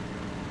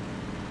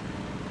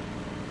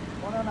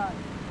 109.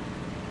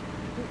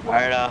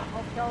 Alright, Off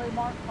Kelly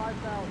Mark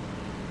 5,000.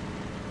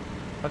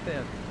 Up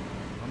there.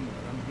 I'm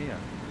here.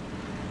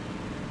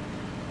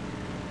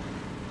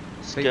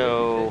 Let's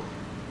go.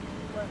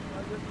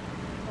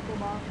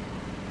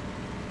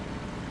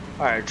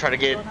 Alright, try to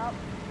get...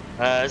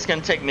 it's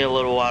gonna take me a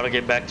little while to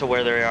get back to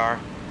where they are.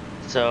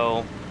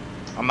 So,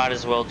 I might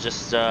as well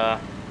just be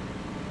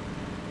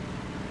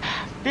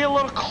a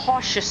little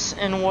cautious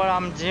in what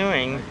I'm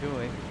doing.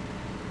 Enjoy.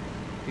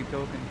 Keep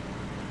talking.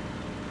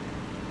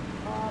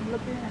 I'm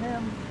looking at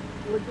him.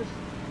 We're just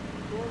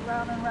going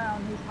round and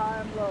round. He's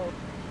high and low.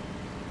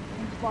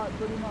 Same spot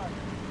pretty much.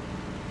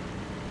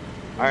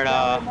 Alright,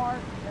 Calais Mark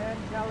and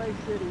Calais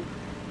City.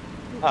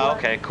 Oh,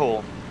 okay,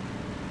 cool.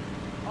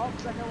 Oh,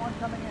 second one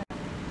coming in.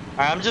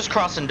 Alright, I'm just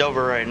crossing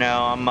Dover right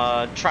now. I'm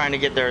trying to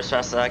get there as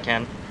fast as I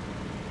can.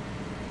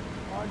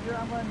 Roger,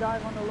 I'm going to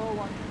dive on the low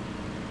one.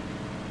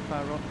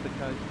 Far off the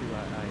coast you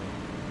are.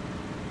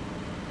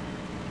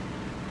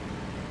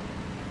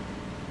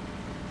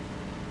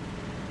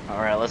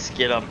 Alright, let's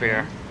get up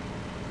here.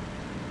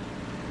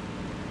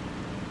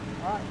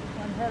 Alright,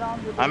 and head on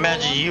to the I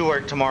imagine you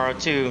work tomorrow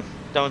too,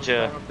 don't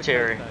you,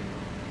 Terry?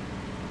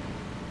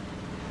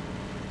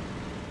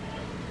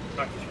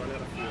 I just run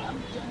out of fuel.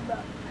 I'm getting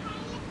back.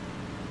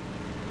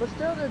 But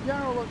still the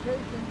general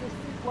location, just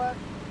keep west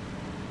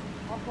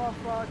off of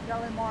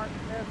Calais Mark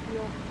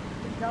Airfield,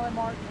 between Calais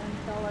Mark and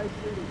Calais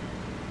City.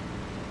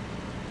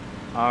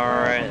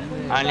 Alright,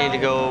 I need to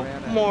go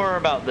more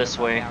about this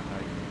way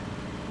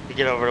to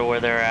get over to where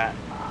they're at.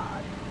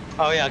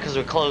 Oh yeah, because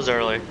we closed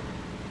early.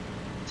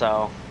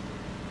 So.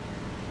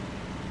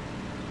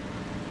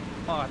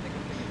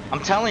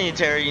 I'm telling you,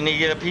 Terry, you need to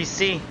get a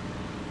PC. You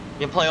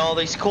can play all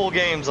these cool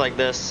games like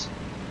this.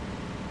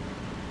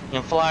 You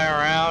can fly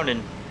around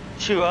and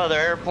shoot other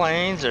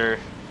airplanes or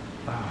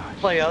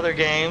play other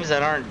games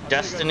that aren't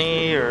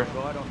Destiny or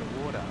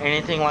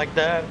anything like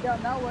that. Yeah,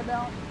 now we're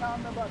down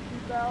to about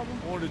 2,000.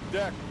 On the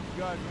deck,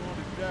 you guys are on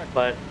the deck.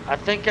 But I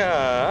think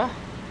I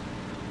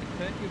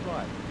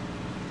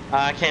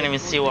can't even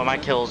see what my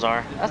kills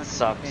are. That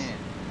sucks.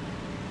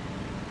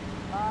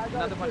 I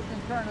got a twist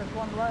and turn. There's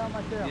one right on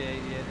my tail. Yeah,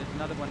 there's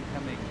another one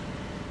coming. I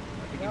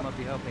think he might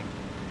be helping.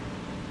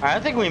 I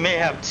think we may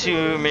have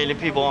too many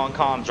people on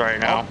comms right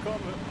now. I'm coming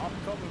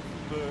from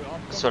the...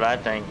 That's what I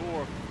think.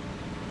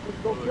 Let's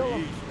go kill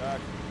him.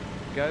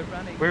 Go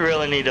running. We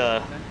really need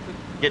to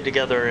get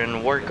together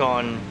and work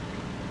on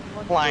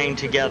flying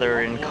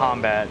together in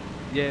combat.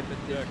 Yeah, but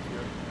there's 2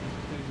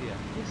 here.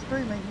 He's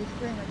screaming.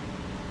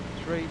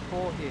 3,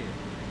 4 here.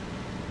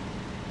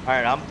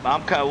 Alright,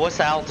 I'm kind of, what's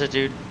the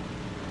altitude?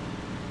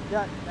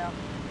 Yeah, now.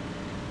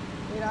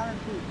 800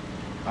 feet.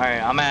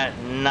 Alright, I'm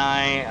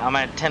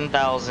at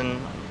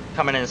 10,000,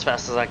 coming in as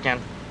fast as I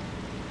can.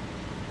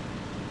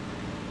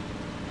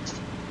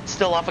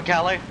 Still off of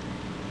Calais?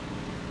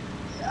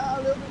 Yeah,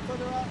 a little bit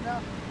further out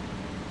now.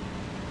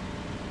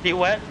 Feet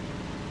wet?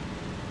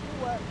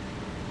 Too wet.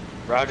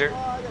 Roger. Oh,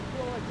 I got 2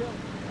 on my tail.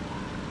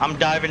 I'm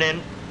diving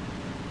in.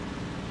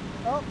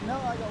 Oh, no,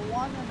 I got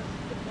 1 and a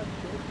spit. That's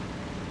good.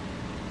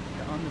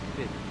 On the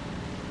spit.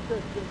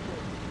 Good.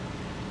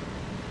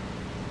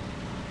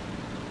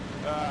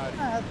 I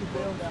have to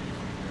bail down.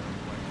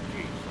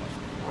 Jesus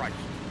Christ.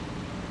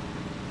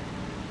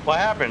 What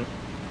happened?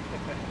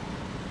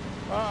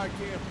 I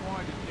can't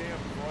find a damn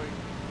flight.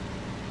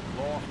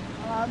 Lost.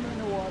 I'm in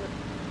the water.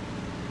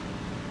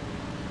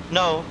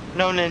 No,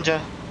 no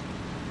ninja.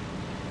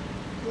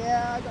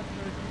 Yeah, I got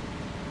through.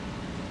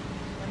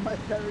 And my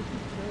parachute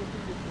failed to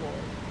deploy.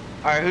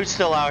 Alright, who's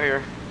still out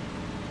here?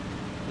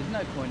 There's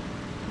no point in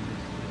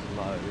this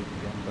low if you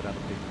haven't got other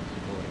people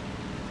supporting.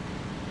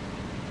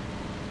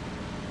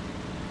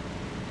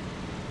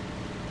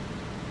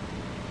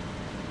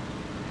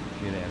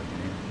 Shoot out of the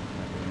end.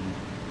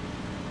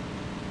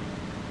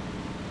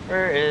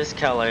 Where is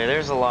Kelly?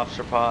 There's the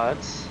lobster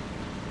pods.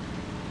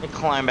 Let me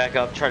climb back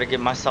up, try to get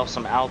myself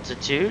some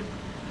altitude.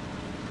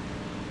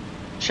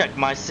 Check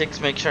my 6,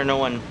 make sure no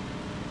one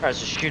tries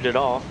to shoot it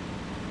off.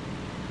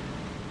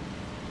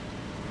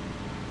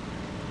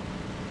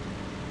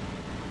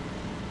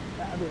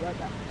 I'll be right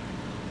back.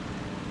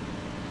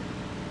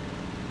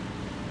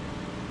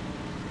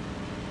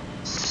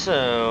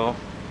 So,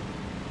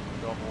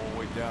 I'm all the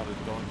way down to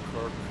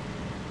Dunkirk.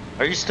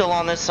 are you still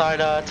on this side,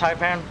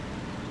 Taipan?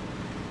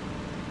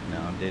 No,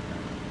 I'm dead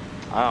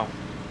now. Oh.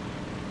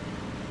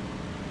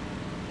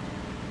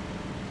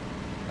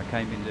 I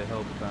came in to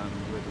help whoever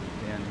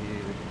was down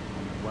here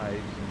on the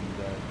waves and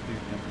two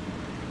jumped.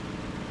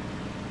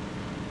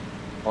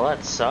 Well,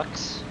 that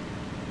sucks.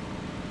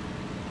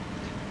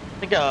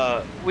 I think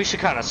we should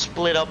kind of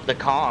split up the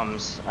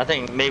comms. I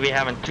think maybe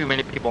having too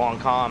many people on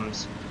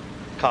comms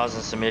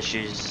causing some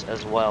issues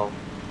as well.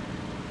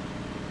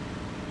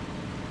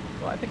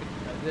 Well, I think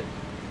that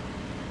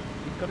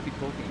you've got to be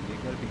talking.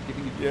 You've got to be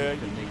giving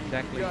information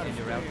exactly in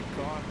your output.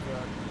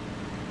 Contact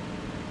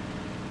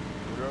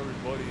with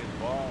everybody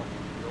involved.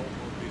 We all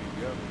want to be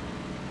together.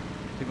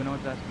 See, when I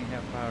was asking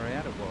how far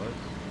out it was,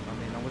 I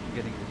mean, I wasn't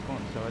getting a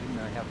response, so I didn't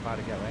know how far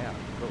to go out.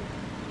 Cool.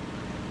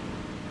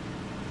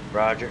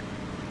 Roger.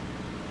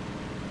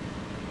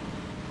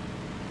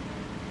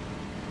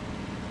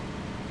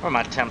 What are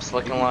my temps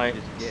looking like?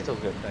 Still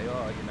good. Say,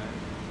 oh, you know,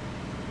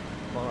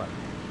 5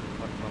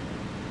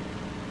 kilometers,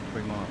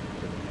 3 miles,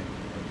 whatever the heck,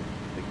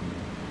 thinking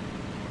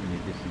in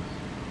your distance.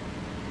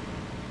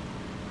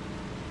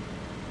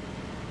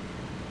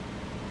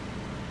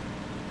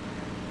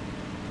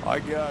 I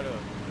got a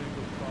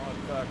single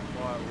contact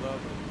by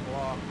 11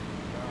 o'clock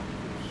down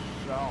to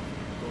the south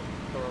of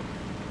Dunkirk.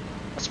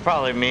 That's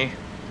probably me.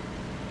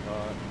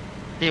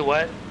 Be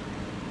what?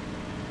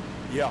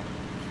 Yeah.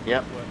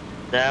 Yep.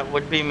 That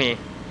would be me.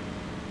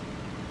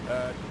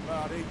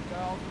 About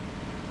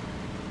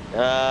 8,000.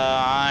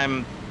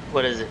 I'm,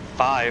 what is it,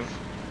 5?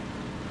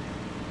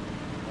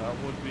 That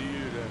would be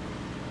you then.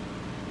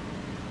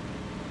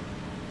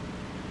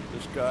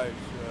 This guy's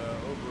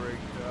over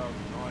 8,000,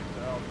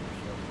 9,000 or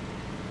something.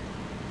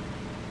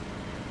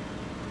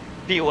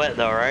 Be wet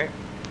though, right?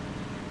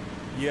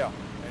 Yeah,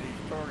 and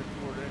he's turning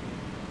toward England.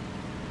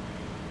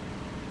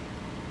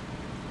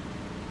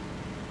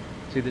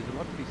 See, there's a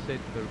lot to be said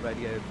for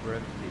radio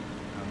brevity.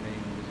 I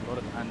mean, there's a lot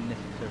of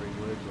unnecessary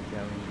words that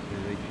go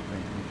into each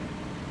transmission.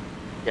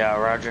 Yeah,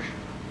 Roger.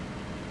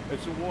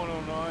 It's a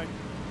 109.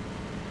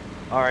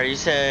 Alright, you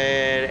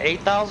said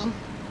 8,000?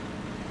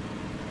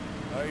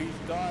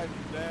 He's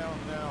diving down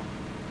now.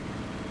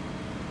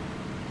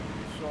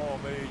 You saw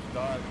him, he's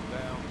diving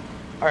down.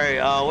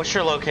 Alright, what's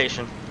your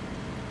location?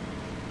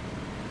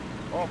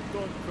 Off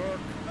Dunkirk,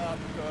 about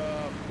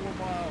 4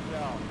 miles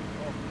out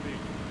off the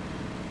beach.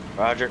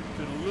 Roger. To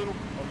a little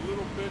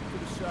bit to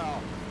the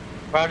south.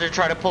 Roger,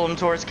 try to pull him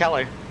towards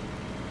Kelly.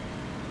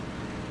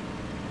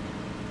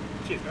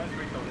 Cheers, guys.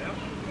 Recon out.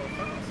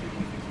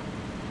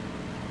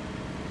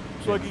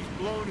 Looks like he's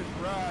blown his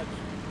rides.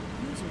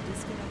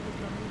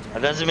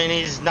 That doesn't mean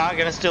he's not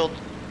gonna still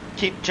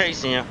keep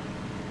chasing you.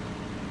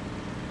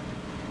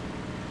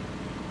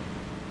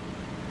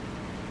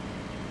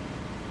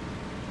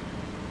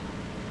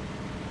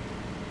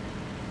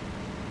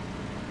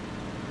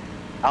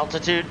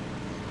 Altitude?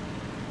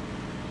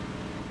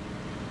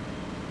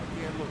 I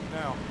can't look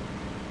now.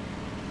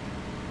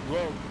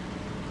 Low.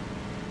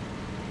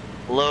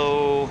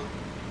 Low.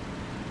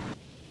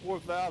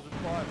 4,000,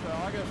 5,000.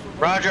 I got some.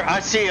 Roger, I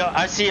see you.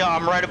 I see you.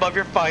 I'm right above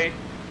your fight.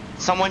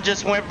 Someone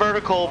just went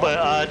vertical,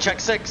 but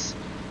check 6.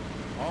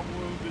 I'm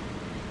wounded.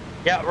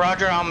 Yeah,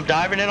 Roger, I'm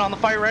diving in on the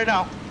fight right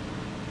now.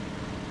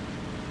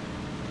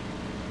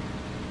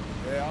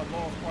 Yeah, I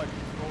lost my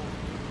control.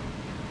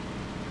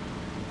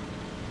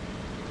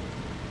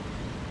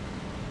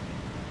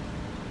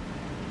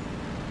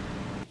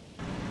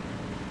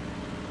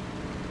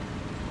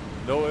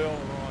 No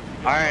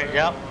ailerons. Alright,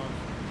 yep.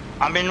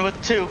 I'm in with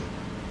 2.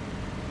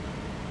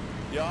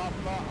 Yeah,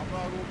 I'm not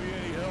going to be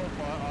any help.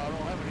 I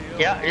don't have any help.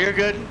 Yeah, you're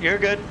good. You're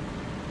good.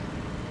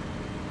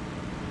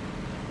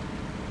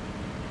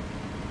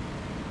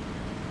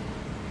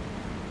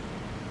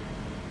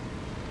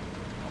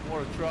 I'm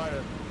going to try to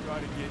get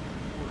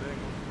toward England.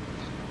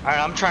 Alright,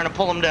 I'm trying to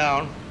pull him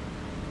down.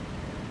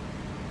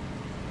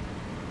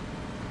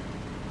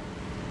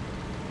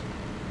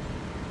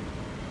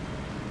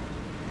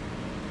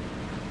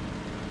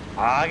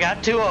 I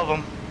got 2 of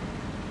them.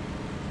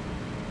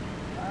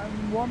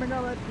 I'm warming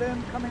up at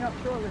them coming up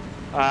shortly.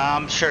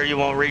 I'm sure you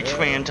won't reach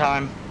me in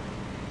time.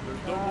 There's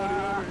nobody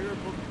over here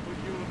but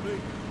you and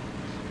me.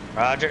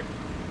 Roger.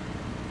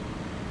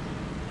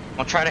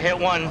 I'll try to hit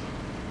one.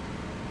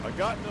 I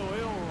got no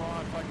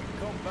aileron. If I can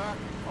come back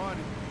and kind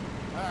of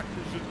act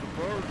as a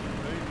diversion,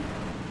 maybe.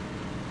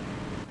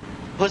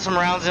 Put some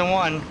rounds in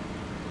one.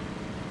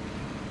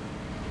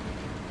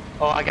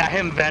 Oh, I got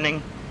him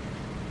venting.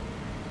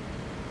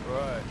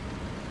 Right.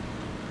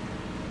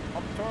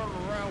 I'm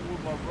turning around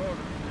with my brothers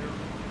here.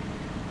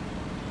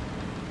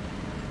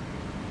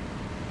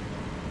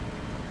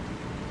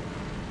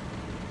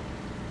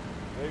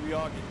 Maybe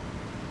I'll get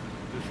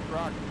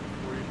distracted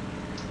for you.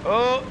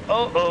 Oh,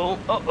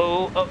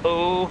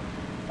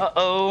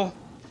 uh-oh.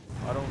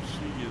 I don't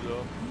see you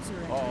though.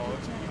 Oh,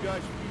 you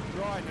guys feet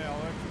dry now,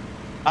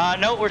 aren't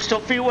you? No, we're still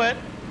feet wet.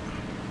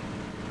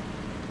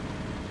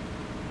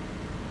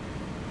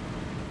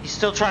 He's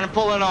still trying to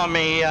pull in on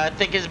me. I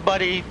think his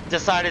buddy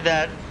decided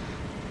that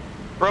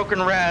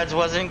broken rads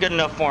wasn't good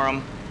enough for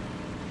him.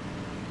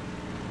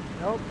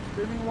 Nope,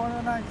 streaming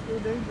 109 still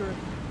dangerous.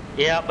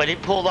 Yeah, but he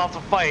pulled off the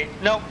fight.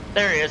 Nope,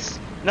 there he is.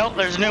 Nope,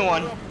 there's a new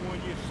one.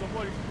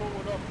 Somebody's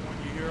pulling up when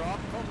you hear. I'm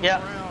coming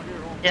Yeah. around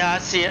here. Yeah, I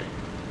see it.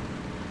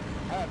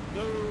 Have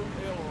no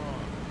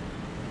aileron.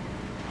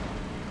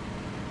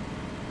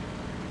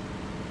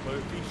 But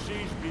if he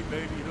sees me,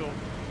 maybe he'll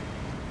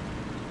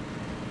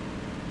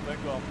think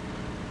I'm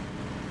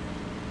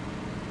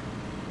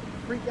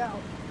Freak out.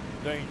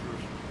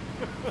 dangerous.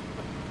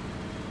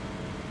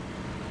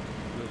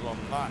 Because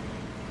I'm not.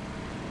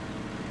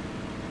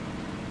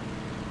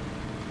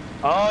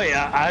 Oh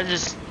yeah, I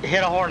just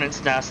hit a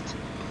hornet's nest.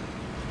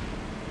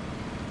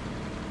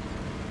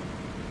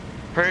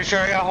 Pretty sure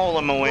I got a hole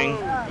in my wing.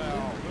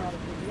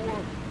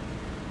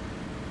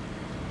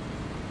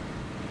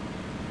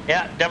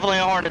 Yeah, definitely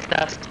a hornet's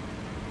nest.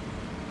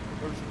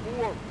 There's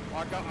four.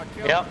 I counted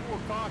Yep. 4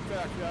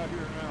 contacts out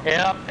here now.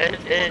 Yep,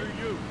 What are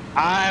you?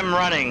 I'm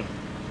running.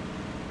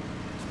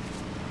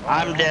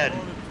 I'm dead.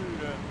 running too,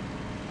 then.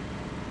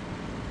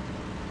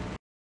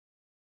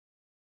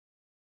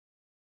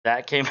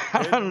 That came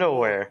out of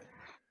nowhere.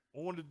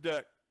 On the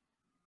deck.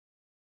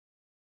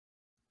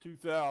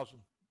 2,000.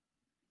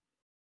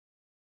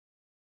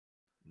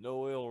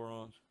 No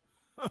ailerons.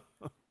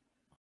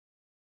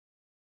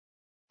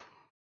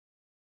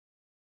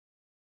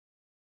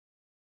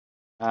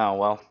 Oh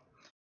well.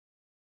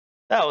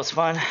 That was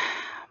fun.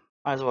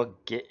 Might as well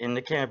get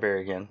into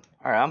Canterbury again.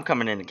 Alright, I'm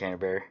coming into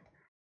Canterbury.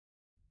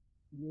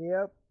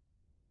 Yep.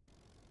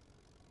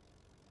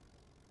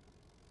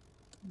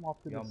 I'm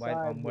off to the side.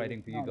 I'm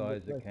waiting for you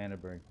guys at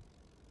Canterbury.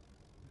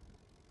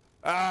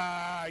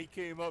 Ah, he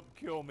came up and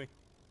killed me.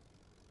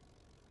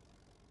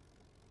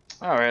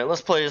 Alright,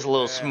 let's play this a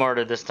little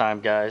smarter this time,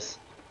 guys.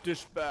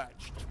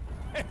 Dispatched.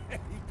 He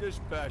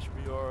dispatched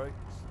me, alright.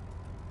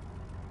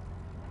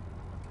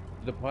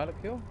 The pilot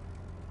kill?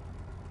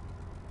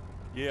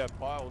 Yeah,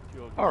 pilot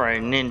killed.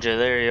 Alright, Ninja,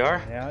 there you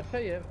are. Yeah, I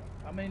tell you,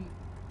 I mean,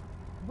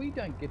 we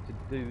don't get to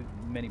do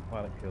many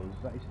pilot kills.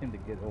 They seem to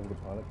get all the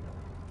pilot kills.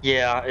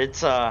 Yeah,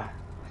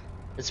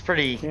 it's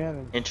pretty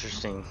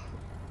interesting.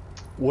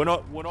 When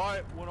I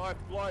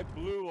fly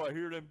blue, I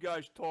hear them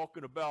guys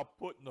talking about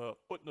putting a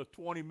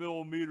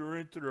 20mm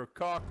into their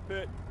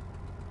cockpit.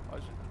 I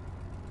said,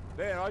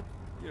 man,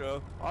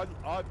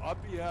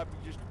 I'd be happy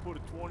just to put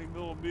a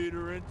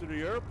 20mm into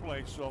the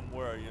airplane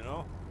somewhere, you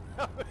know.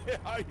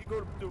 How you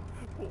going to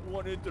put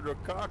one into the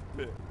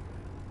cockpit?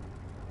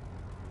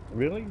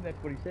 Really?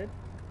 That's what he said?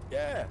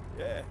 Yeah.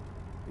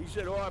 He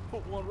said, oh, I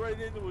put one right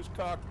into his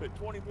cockpit,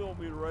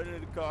 20mm right into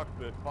the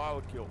cockpit,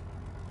 pilot kill.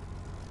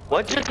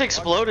 What just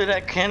exploded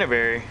at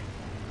Canterbury?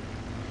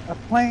 A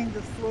plane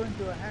just flew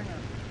into a hangar.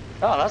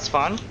 Oh, that's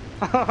fun.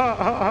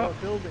 A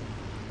building.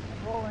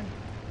 I'm rolling.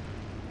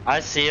 I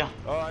see you.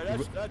 Alright,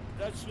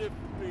 that's it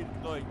for me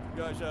tonight.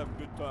 You guys have a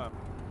good time.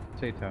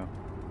 See you, Tail.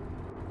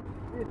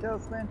 See you,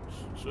 Tailspin.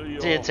 See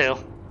you See you all.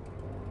 too.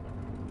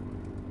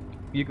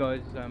 You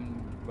guys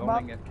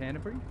rolling at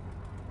Canterbury?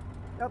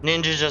 Yep.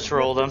 Ninja just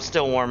rolled. I'm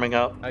still warming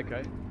up.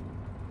 Okay.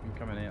 I'm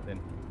coming out then.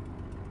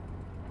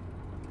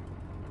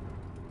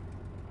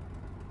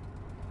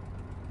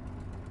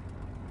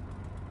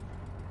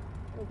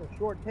 That was a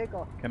short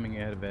takeoff. Coming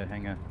out of our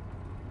hangar.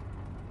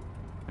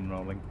 And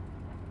rolling.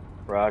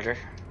 Roger.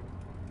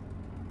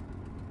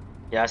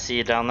 Yeah, I see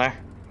you down there.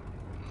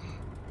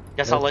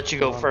 Guess I'll let you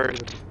go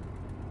first.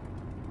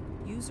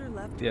 User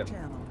left your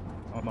channel.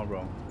 I'm on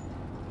roll.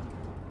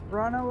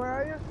 Rana, where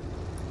are you?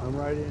 I'm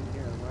right in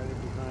here. I'm right in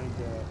behind.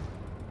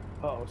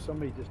 Uh-oh,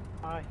 somebody just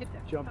hit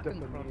that jumped up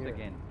in cross the air.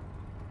 again.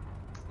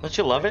 Don't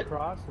you love it?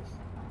 Cross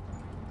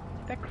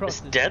That cross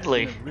It's is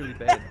deadly. in a really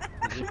bad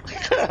position.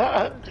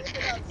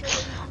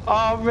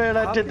 Oh man,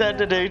 I did that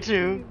today How too.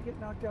 you get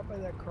knocked out by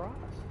that cross?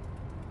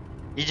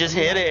 You just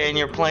hit it and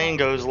your plane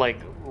goes like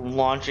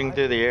launching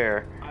through the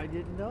air. I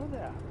didn't know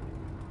that.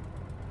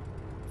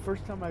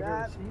 First time I've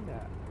ever seen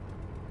that.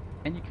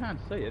 And you can't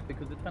see it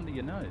because it's under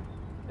your nose.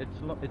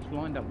 It's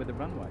lined up with the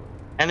runway.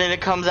 And then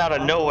it comes out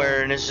of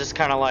nowhere and it's just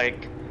kind of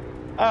like,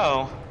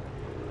 oh,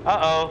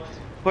 uh-oh,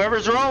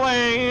 whoever's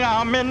rolling,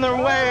 I'm in their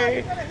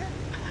way.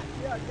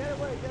 Yeah, get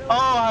away, get away.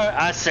 Oh,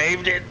 I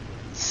saved it.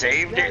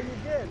 Saved Yeah, it. you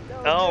did. That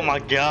was Oh good. my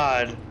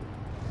god.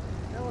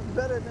 That was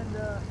better than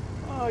the...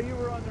 Oh, you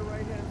were on the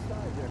right-hand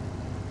side there.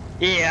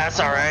 Yeah, that's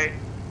alright.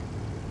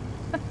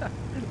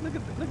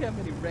 Look how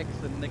many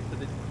wrecks are next to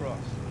this cross.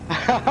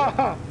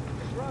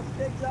 Ross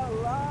takes out a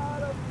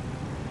lot of...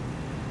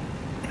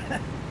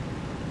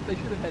 They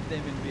should have had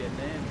them in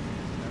Vietnam.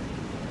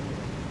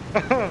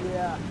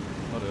 Yeah.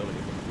 Not earlier,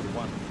 but would have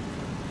won.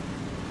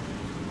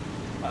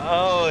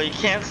 Oh, you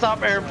can't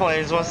stop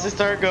airplanes once they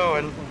start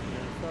going.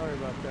 Sorry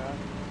about that.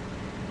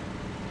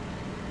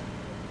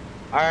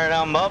 Alright,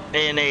 I'm up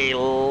in a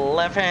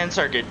left-hand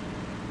circuit.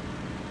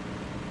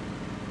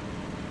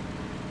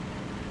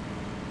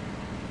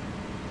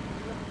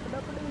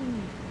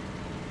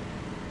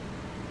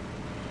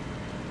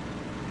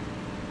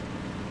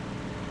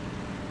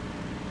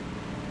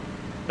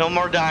 No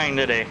more dying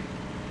today.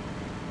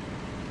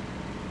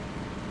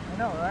 I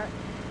know, right?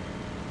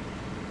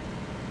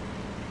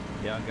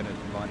 Yeah, I'm going to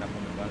line up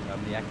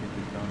on the active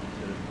this time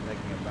instead of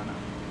taking a run up.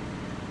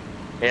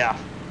 Yeah.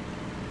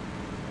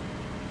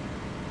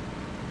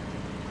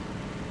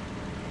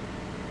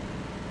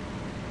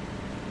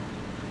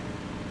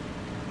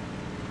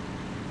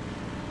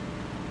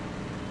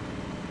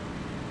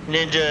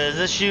 Ninja, is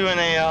this you in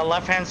a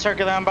left-hand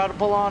circuit that I'm about to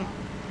pull on?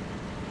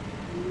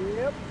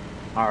 Yep.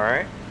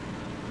 Alright.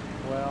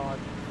 Well, I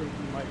think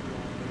you might be on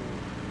me.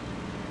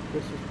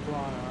 This is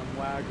Piranha. I'm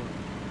Wagon.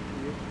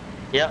 You?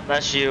 Yep,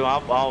 that's you.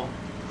 I'll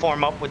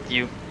form up with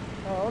you.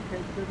 Oh,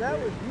 okay. So that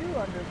was you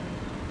under the...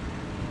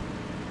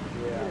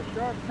 Yeah. A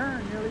sharp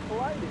turn, nearly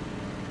collided.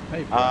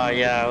 Hey,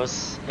 Yeah, it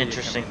was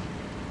interesting.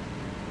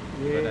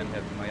 Yeah. I don't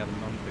have my other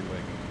non-two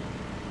working.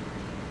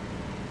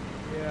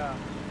 Yeah.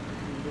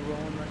 You're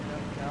rolling right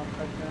now,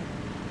 right now?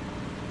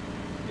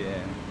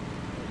 Yeah.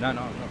 No, I'm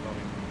not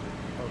rolling.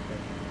 Okay.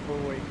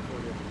 We're waiting for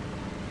you.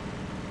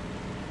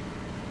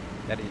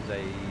 That is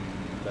a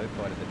low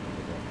fighter that took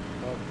it off.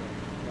 Okay.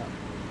 Yeah.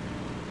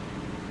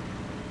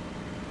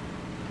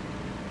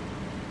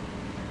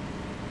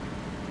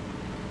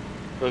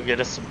 Go get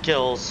us some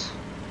kills.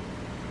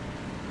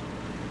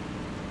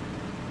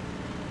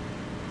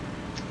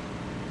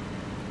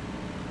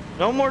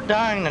 No more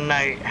dying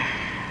tonight.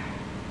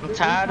 I'm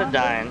tired of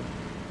dying.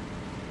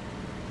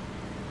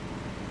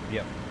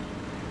 Yep.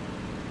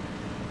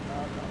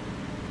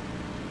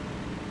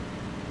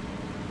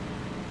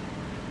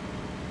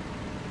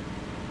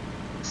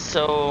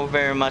 So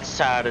very much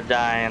tired of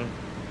dying.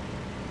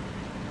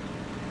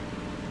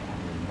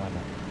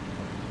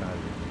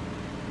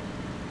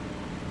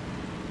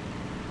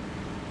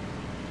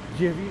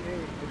 Have you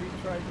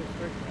tried this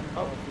trick?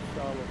 Oh,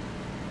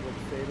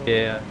 fatal.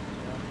 Yeah.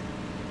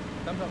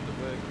 Sometimes it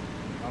works.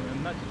 I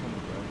mean, not just on the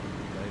work,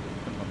 but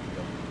sometimes it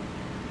doesn't.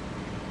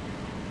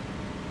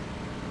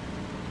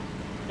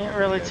 Can't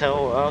really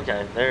tell.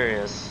 Okay, there he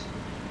is.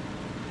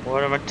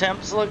 What are my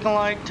temps looking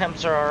like?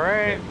 Temps are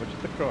alright. Yeah,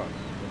 what's the cross?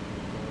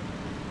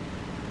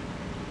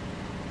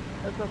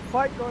 There's a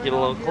fight going on. Get a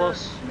little here,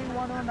 close. Between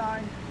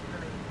 109.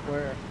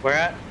 Where? Where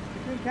at?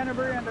 Between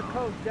Canterbury and the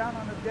coast, down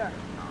on the deck.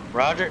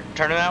 Roger,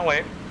 turn it that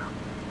way.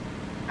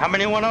 How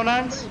many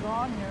 109s? Somebody's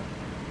on here.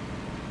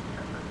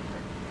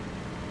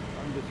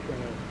 I'm just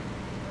gonna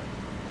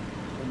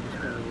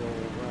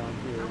roll around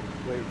here,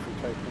 wait for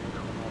Typhoon to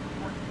come up.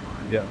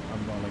 Yeah,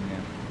 I'm rolling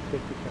now.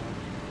 Take your time.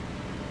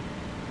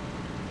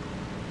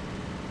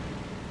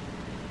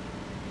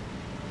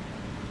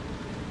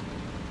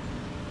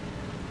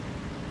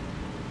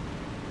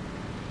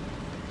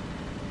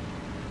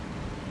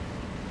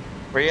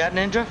 Where you at,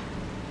 Ninja?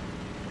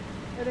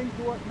 Heading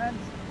toward Men's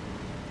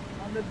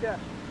on the deck.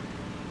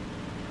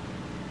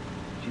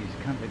 Jeez,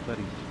 can't they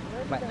bloody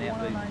Where did flatten that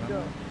out these 109 go?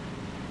 runners?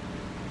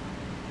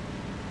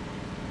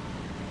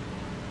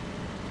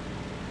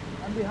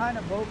 I'm behind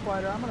a boat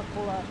fighter. I'm gonna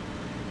pull out.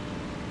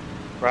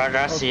 Roger,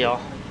 I see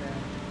y'all.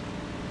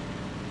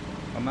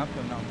 I'm up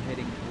and I'm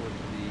heading towards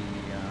the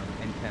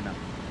antenna.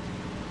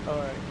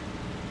 Alright.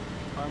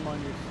 I'm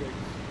on your 6.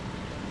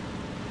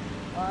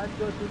 Let's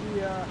go to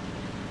the,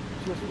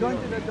 Just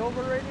going to the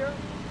Dover radio?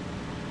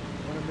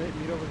 Wanna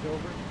meet over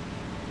Dover?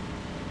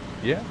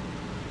 Yeah?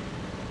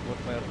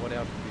 What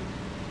altitude?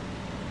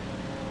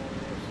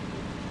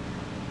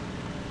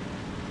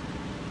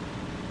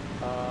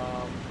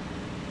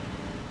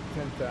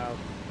 10,000.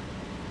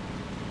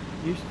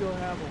 You still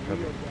have a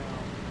wheel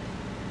down.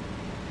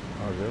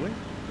 Oh, really?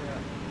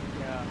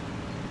 Yeah.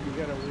 You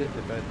got a wheel.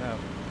 They both have.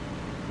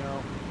 No.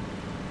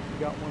 You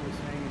got one that's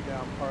hanging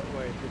down part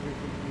way. So here's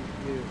what you need to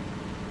do.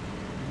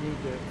 You need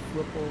to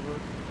flip over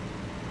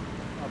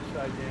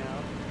upside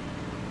down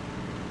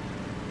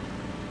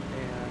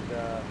and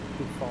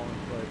keep falling in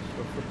place.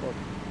 So flip up.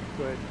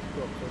 Go ahead,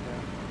 go upside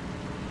down.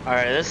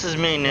 Alright, this is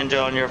me, Ninja,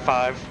 on your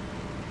 5.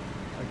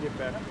 I'll get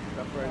back up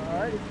right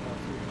Alright. here. I'll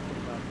see what you can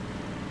do.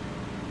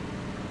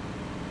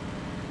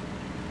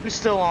 We're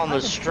still on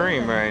the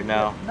stream right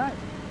now. Nice.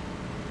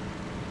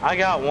 I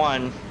got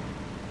one.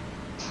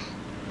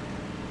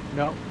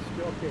 No,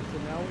 still okay. So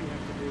now what you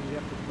have to do, you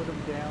have to put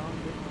them down.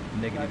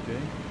 Negative G?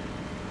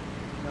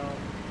 No,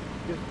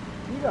 just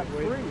You got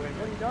wait, 3. wait.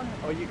 What are you doing?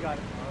 Oh, you got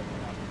it.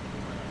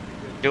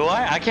 Do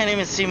I? I can't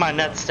even see my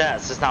net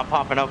stats. It's not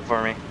popping up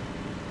for me.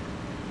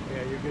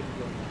 Yeah, you're good to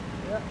go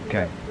now. Yeah, you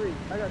Okay. got 3.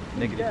 I got 2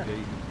 Negative deaths.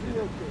 G. 2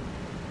 okay.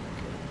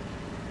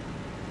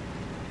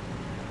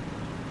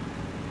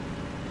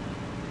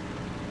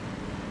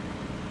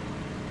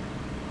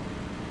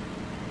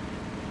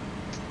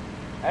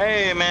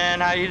 Hey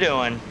man, how you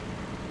doing?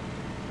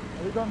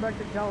 Are we going back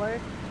to Calais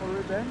for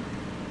revenge?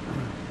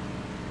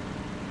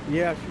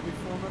 Yeah, should we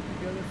form up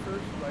together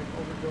first, like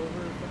over Dover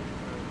or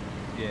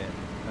something? Yeah,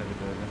 over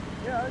Dover.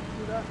 Yeah, let's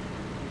do that.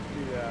 Let's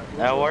do that.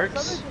 That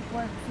works. Somebody just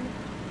went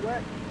too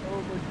wet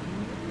over G.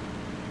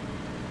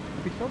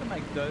 If we sort of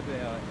make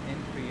Dover our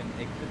entry and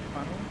exit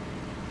funnel,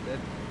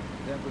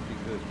 that would be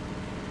good.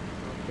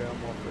 Okay,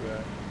 I'm all for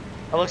that.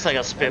 That looks like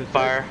a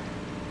Spitfire.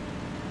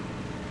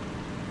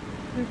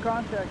 2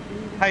 contacts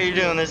leaving. How you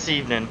doing this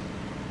evening?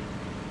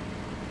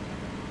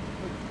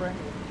 Looks friendly.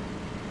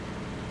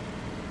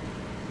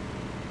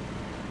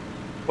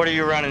 What are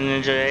you running,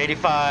 Ninja?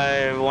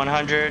 85,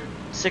 100,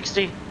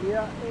 60?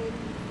 Yeah,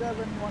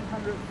 87,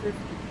 150.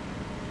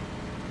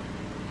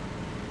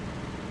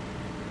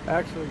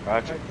 Actually,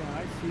 Roger.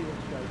 I see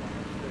those guys on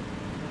the stick.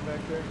 Back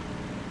there.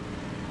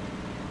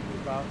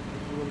 About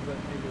just a little bit,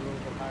 maybe a little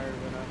bit higher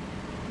than us.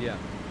 Yeah.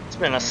 It's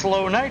been a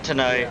slow night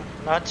tonight. Yeah.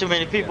 Not too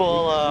many people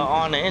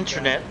on the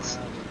internet.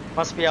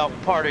 Must be out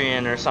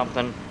partying or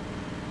something.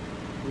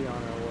 Be on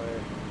our way.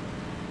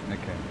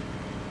 Okay.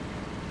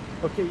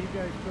 Okay, you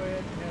guys go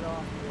ahead and head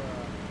off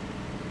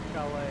to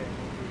Calais, and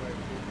we'll be right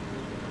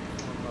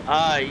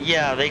back.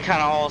 Yeah, they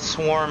kind of all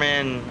swarm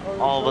in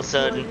all of a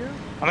sudden.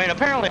 I mean,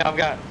 apparently I've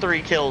got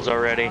 3 kills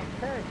already.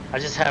 Okay. I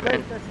just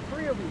haven't. That's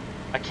 3 of you.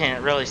 I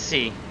can't really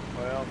see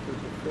Well,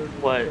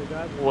 there's a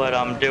third what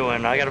I'm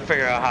doing. I got to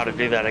figure out how to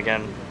do that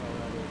again.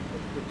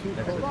 The 2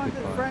 That's As long as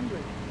closest. it's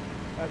friendly.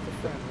 That's a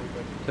friendly,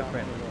 but It's a not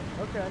friendly.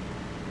 for us. Okay.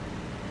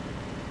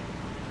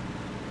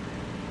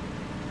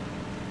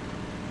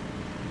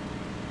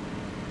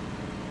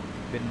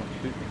 Better not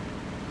shoot me.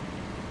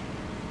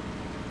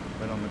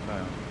 Right on the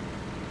tail.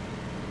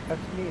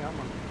 That's me. I'm on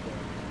the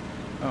tail.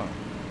 Oh.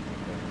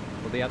 Okay.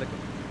 Well, the other guy.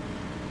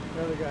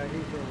 The other guy,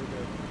 he's over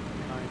there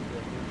behind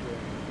Dimitri.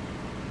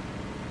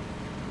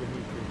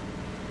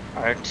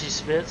 Alright,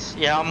 T-Spits.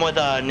 Yeah, I'm with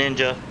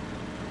Ninja.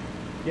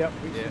 Yep,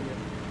 we see Yeah. it.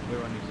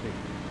 We're on your 6.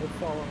 We're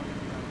following him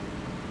behind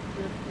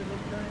you. Just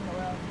turning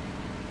around.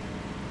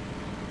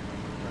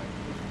 Right.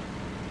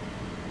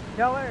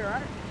 Calais,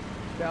 right?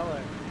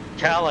 Calais.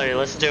 Calais,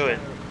 let's do it.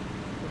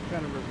 What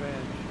kind of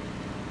revenge?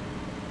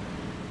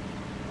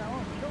 I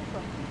want to kill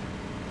something.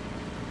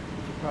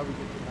 You should probably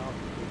get some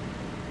altitude.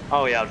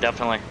 Oh yeah,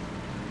 definitely.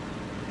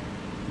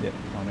 Yep,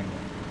 timing.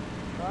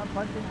 So I'm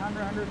punching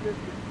 150.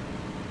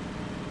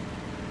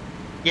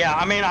 Yeah,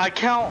 I mean, I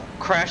count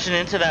crashing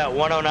into that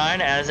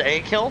 109 as a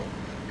kill,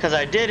 because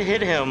I did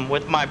hit him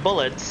with my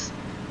bullets.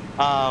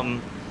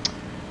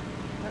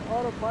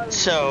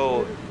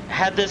 So,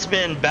 had this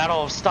been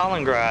Battle of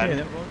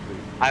Stalingrad,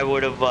 I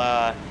would have,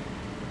 I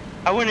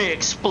wouldn't have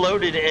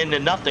exploded into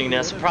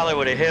nothingness. Probably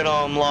would have hit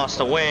him,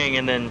 lost a wing,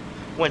 and then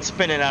went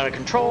spinning out of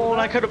control,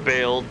 and I could have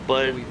bailed,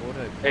 but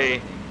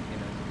hey,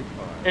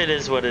 it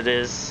is what it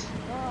is.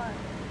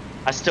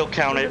 I still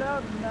count it,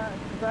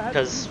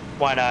 because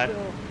why not?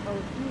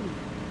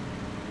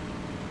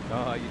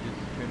 Oh, you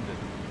just trimmed it.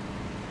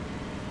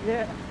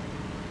 Yeah.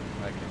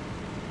 Okay.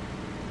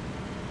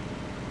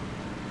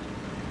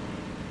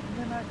 And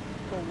then I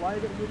go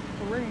light it with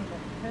terrain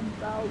at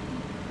 10,000.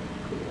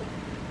 Cool.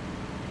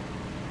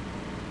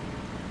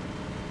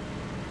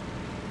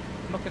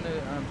 I'm not going to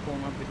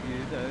form up with you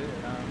though.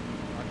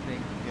 I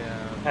think.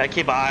 I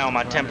keep an eye on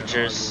my Ryan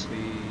temperatures. and I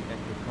will be at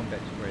the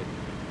combat spread.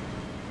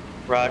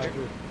 Roger.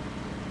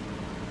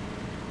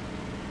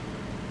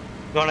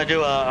 You want to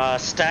do a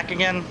stack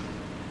again?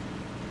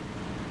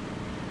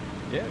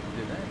 Yeah, we can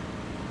do that.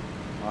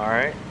 All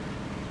right.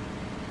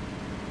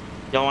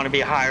 Y'all want to be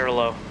high or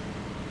low?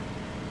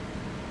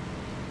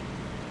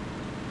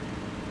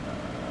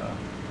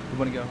 You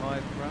want to go high,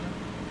 Brana?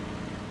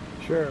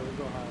 Sure, we'll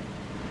go high.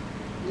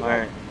 All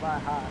right. Fly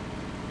high.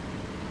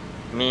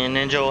 Me and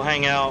Ninja will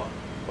hang out.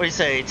 What do you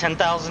say,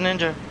 10,000 Ninja?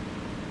 10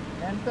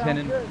 10 sounds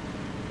and good.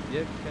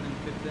 Yep, 10 and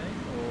 15,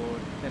 or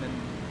 10 and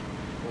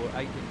or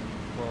 8 and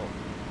 12.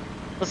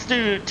 Let's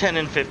do 10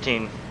 and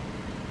 15.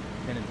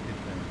 10 and 15.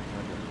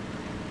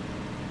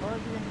 Okay. Or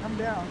if you can come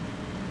down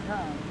in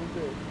time, we'll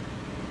do it.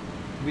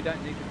 We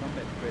don't need the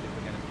combat spread if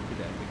we're going to do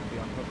that. We can be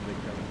on top of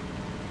each other.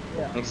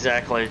 Yeah.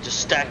 Exactly. Just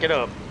stack it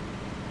up.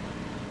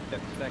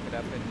 Yep, stack it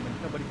up, and when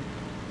somebody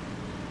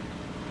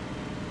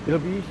It'll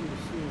be easy to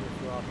see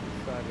if we're off to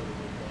the side of the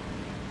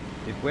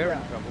window. if we're in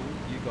trouble,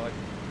 you guys.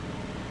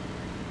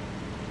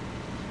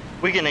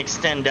 We can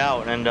extend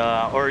out and,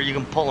 or you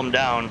can pull them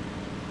down.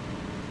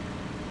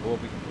 Or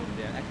we can pull them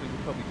down. Actually,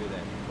 we'll probably do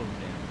that. Pull them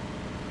down.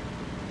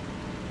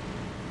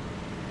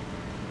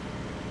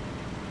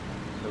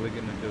 So we're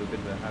going to do a bit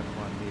of a hard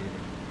climb here.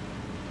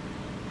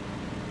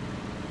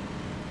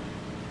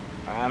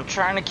 I'm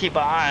trying to keep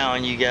an eye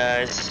on you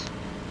guys.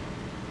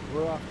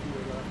 We're off to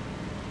your left.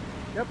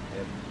 Yep.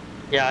 Yep.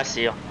 Yeah, I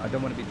see you. I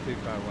don't want to be too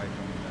far away from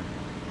you,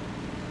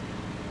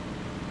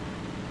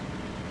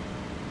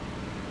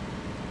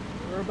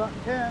 though. We're We're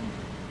about 10.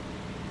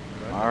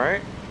 All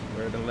right.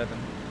 We're at 11.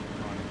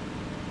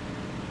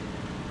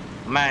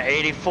 I'm at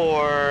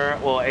 84,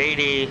 well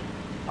 80,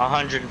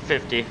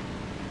 150.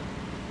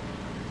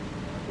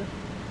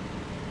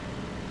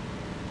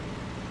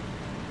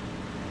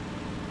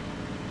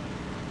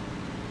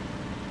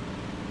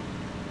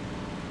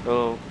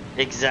 Go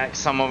exact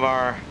some of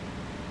our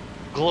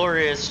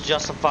glorious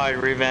justified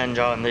revenge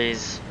on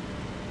these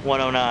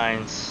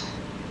 109s.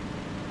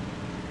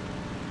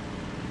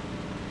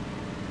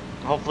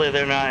 Hopefully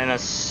they're not in a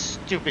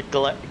stupid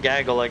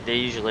gaggle like they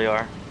usually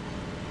are.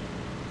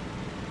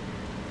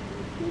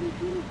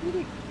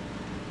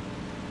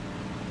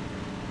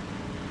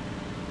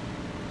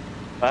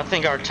 But I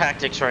think our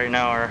tactics right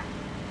now are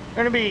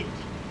going to be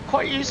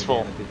quite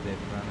useful.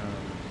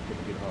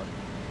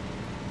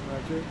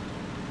 Roger.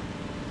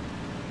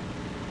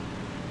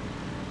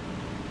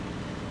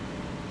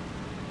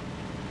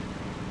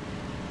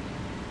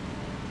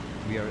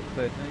 We are at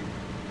 13.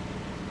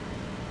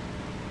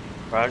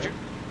 Roger.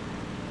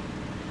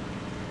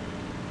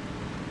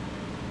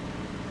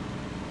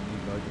 You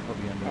guys are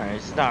probably under. Alright,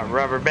 he's not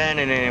rubber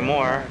banding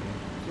anymore.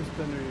 Just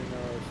under your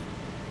nose.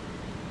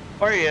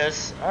 Or he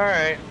is.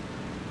 Alright.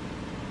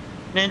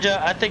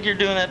 Ninja, I think you're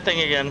doing that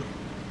thing again.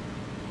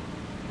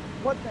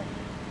 What thing?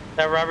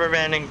 That rubber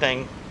banding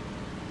thing.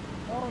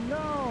 Oh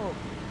no!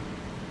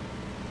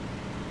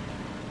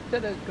 So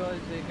those guys,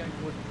 they're going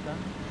towards the sun?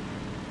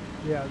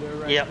 Yeah, they're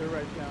right. Yep. They're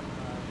right down.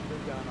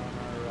 They're down on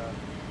our.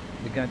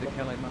 They're going to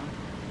Calais Mark?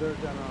 They're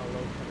down on our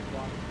low 10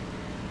 o'clock.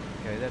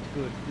 Okay, that's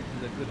good. This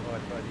is a good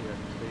height right here. I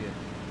can see it.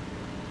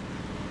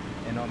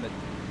 And I'm at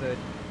 3rd.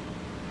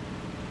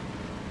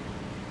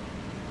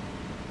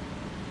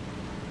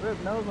 We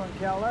have nose on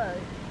Calais.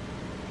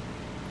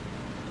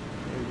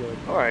 Very good.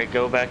 Alright,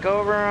 go back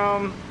over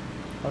them.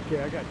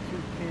 Okay, I got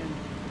 210,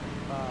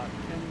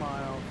 10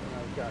 miles, and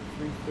I've got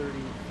 330,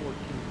 14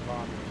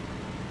 bombers.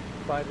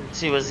 Fighters.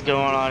 See what's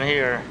going on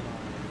here.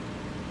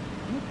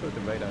 I'm not sure the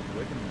radar's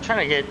working.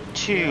 Trying to get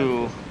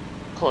too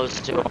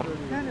close to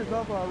him. 10 is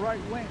over our right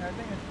wing. I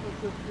think it's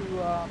closest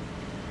to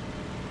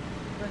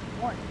French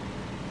Point.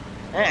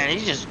 Man,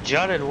 he just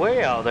jutted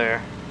way out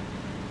there.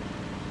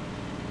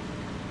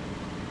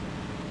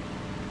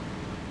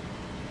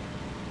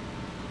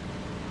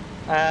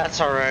 That's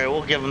alright,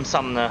 we'll give him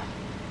something to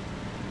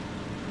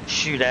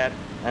shoot at,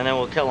 and then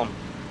we'll kill him.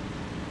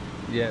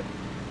 Yeah.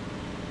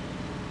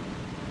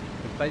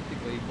 But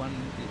basically, one is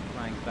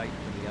playing bait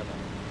for the other.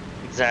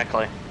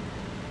 Exactly.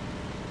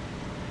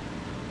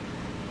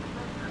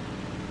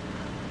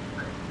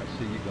 I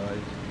see you guys.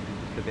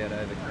 You're just about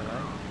over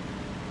Calais.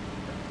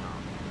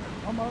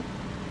 Almost.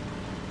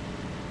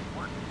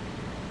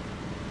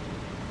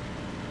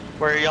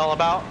 Where are y'all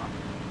about?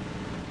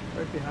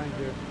 Right behind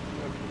you.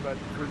 About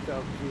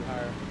 3,000 feet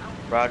higher.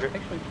 Roger.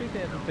 Actually,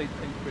 3,000 feet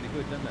seems pretty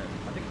good, doesn't it?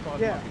 I think 5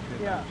 Yeah, might be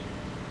too yeah. much.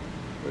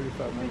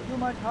 3,500. It's too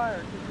much higher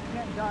because you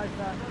can't dive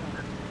fast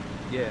enough.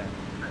 Yeah.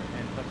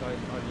 And plus I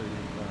lose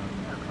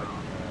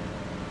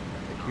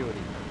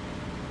acuity.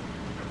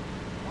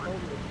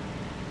 Totally.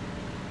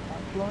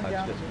 I'm slowing That's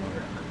down the just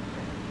finger.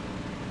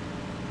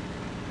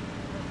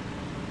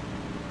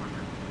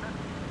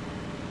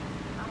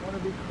 I want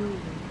to be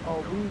cruising or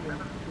weaving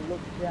to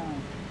look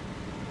down.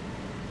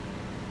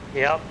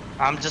 Yep,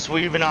 I'm just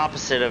weaving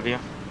opposite of you.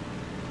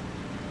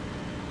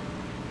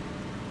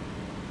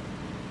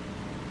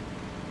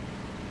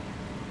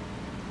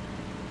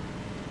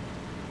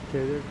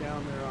 Okay, they're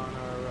down there on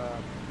our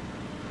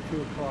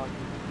 2 o'clock.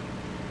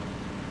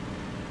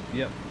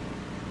 Yep.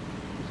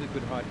 This is a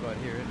good height right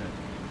here, isn't it?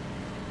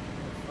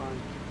 That's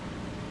fine.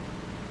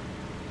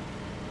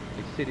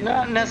 It's sitting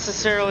Not between-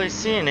 necessarily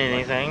seeing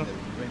anything.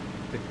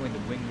 Between the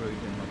wing root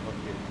and my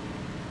cockpit.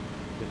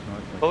 Just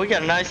nicely. But we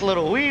got a nice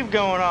little weave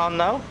going on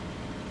though.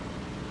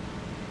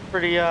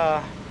 Pretty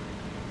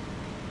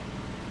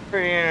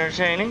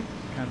entertaining.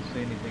 Can't see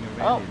anything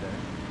around you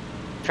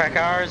though. Track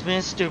hour is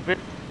being stupid.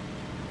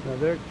 Now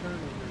they're turning.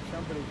 There's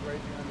somebody's right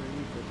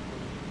underneath us from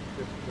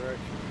this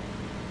direction.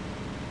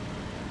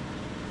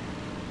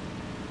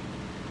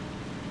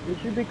 We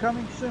should be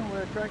coming soon.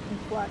 We're attracting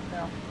flak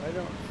now. I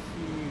don't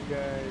see you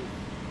guys.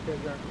 You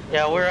guys aren't.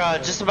 Yeah, we're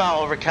just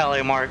about over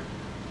Calais Mark.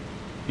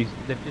 They've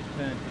just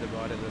turned to the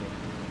right a little.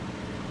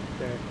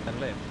 Okay. And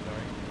left,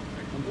 sorry.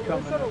 I'm We're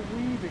coming sort up. of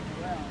weaving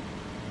around.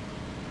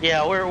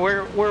 Yeah,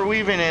 we're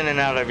weaving in and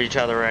out of each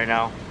other right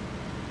now.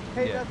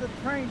 Hey, Yeah. that's a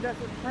train. That's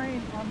a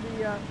train on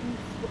the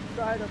east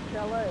side of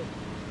Calais.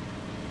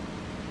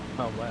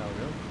 Oh wow,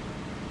 really?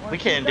 Wanna We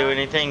see can't do that?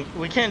 anything.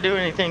 We can't do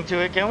anything to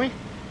it, can we?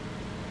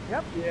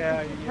 Yep.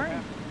 Yeah, it's you a have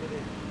train. to get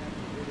it. You have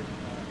to get it.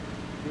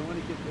 You want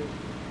to get this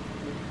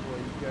before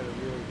you've got to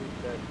really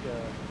hit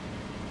that.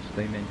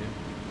 Steam engine.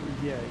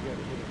 Yeah, you got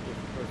to hit it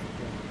just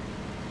perfectly.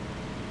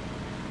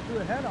 Do a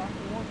head on.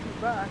 We won't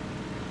shoot back.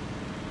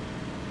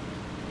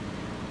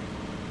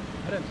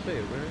 I don't see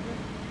it. Where is it?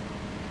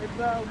 It's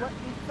what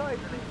east side,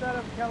 east side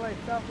of Calais,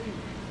 southeast.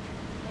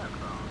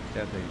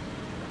 Southeast.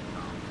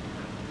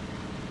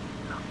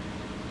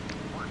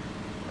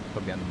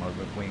 Probably under my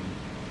wing.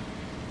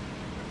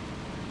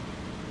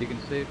 You can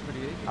see it pretty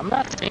easy. I'm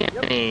not seeing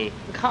any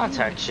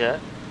contacts yet.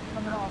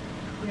 Coming off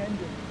the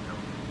engine.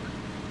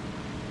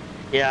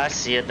 Yeah, I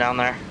see it down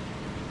there.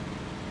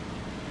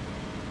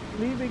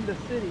 Leaving the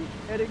city,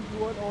 heading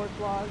toward Orange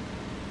Lodge.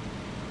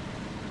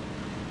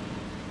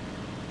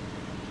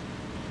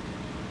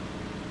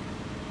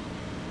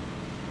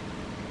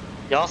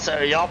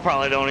 Y'all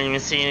probably don't even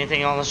see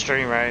anything on the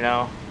stream right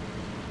now.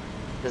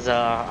 Cause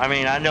I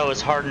mean, I know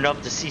it's hard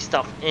enough to see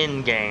stuff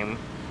in game.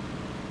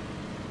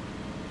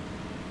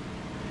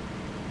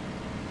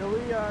 Shall we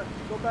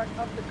go back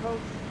up the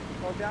coast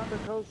or down the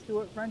coast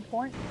to French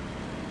Point?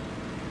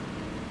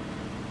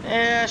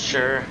 Yeah,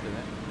 sure.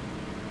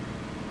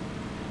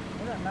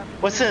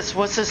 What's this?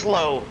 What's this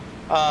low?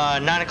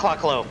 9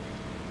 o'clock low.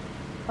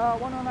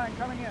 109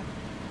 coming in.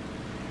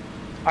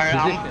 Alright,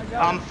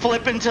 I'm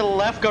flipping to the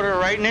left, go to the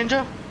right,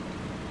 Ninja.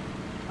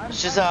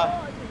 It's just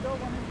I can go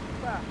 1 inch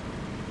too fast.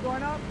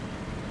 Going up.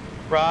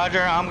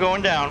 Roger, I'm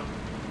going down.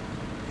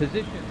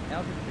 Position,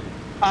 altitude.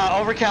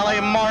 Over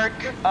Calais, mark,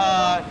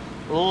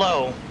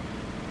 low.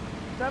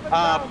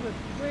 7,000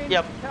 between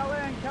yep.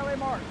 Calais and Calais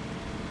Mark.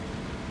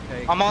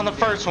 Okay, I'm on the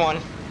first one.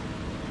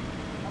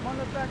 I'm on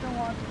the second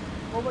one.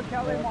 Over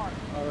Calais Mark.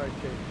 All right,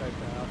 Chase, right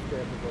now. I'll stay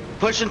up and go.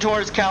 Pushing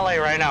towards Calais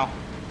right now.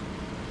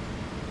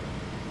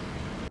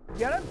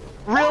 Get him?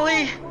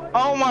 Really?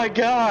 Oh my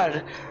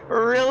god.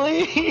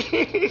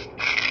 Really?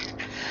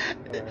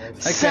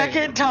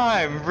 Second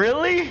time,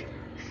 really?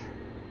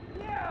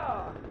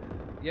 Yeah.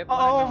 Yep,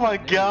 oh my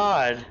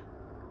god.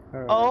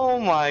 Right. Oh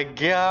my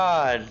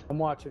god. I'm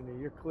watching you.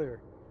 You're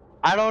clear.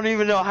 I don't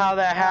even know how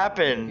that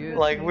happened.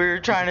 Like we were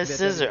trying to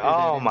scissor.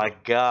 Oh my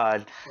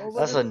god.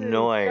 That's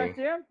annoying.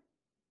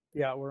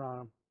 Yeah, we're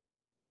on him.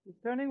 He's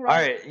turning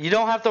right. Alright, you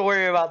don't have to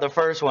worry about the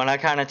first one. I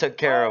kind of took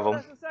care of him.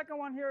 There's the second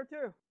one here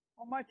too.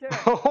 On my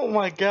tail. Oh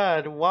my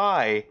god,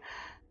 why?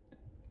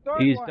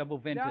 He's double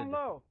vented. Down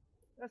low.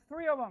 There's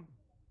 3 of them.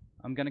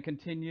 I'm going to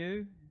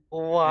continue.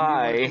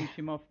 Why? Finish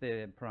him off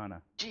there,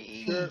 Prana.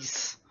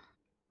 Jeez.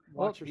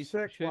 Watch your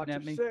 6. Watch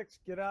your 6.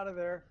 Get out of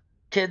there.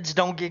 Kids,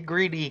 don't get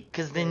greedy,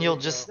 because then you'll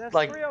just,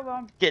 like,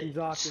 get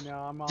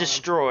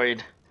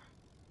destroyed.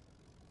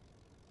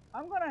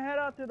 I'm going to head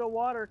out to the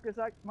water because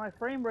my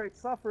frame rate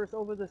suffers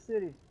over the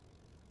city.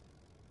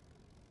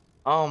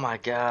 Oh my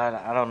god,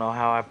 I don't know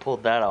how I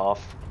pulled that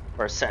off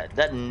for a set.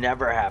 That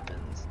never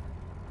happens.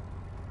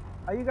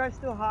 Are you guys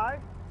still high?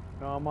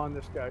 No, I'm on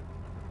this guy.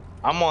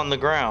 I'm on the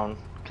ground,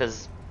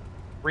 because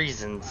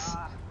reasons.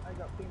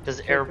 Because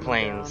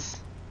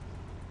airplanes.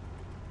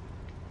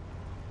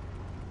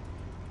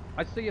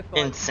 I see a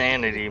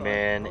insanity,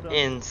 man.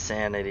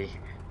 Insanity.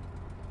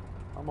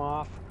 I'm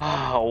off.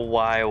 Oh,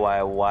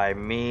 why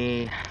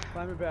me?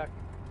 Climb it back.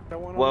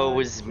 Woe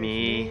is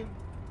me.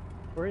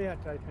 Where you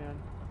at, Taipan?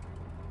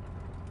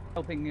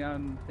 Helping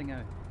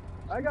Thingo.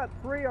 I got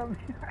 3 on me.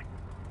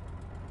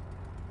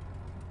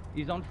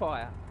 He's on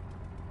fire.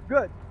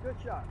 Good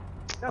shot.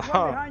 That's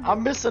one behind you.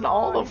 I'm missing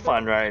all the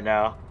fun right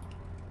now.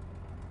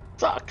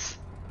 Sucks.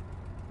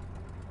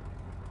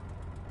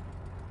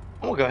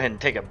 I'm gonna go ahead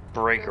and take a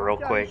break real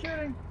quick.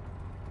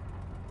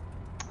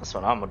 That's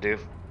what I'm gonna do.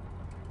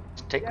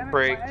 Just take a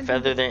break,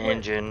 feather the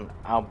engine.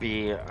 I'll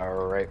be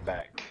right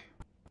back.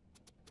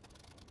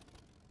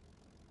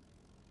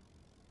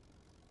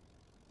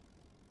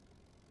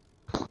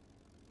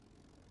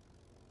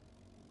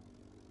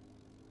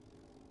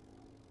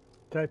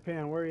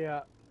 Taipan, where you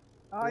at?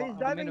 He's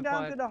diving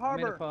down to the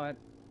harbor.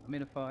 I'm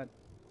in a fight.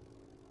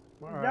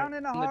 He's down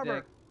in the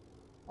harbor.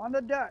 On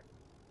the deck.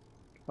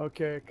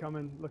 Okay,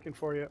 coming, looking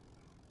for you.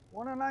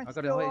 109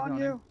 still on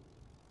you.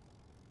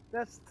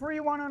 That's 3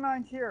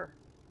 109s here.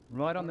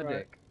 Right on the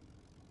deck.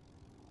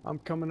 I'm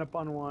coming up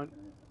on one.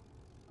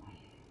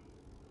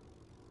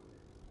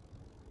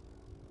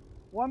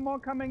 One more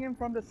coming in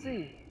from the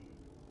sea.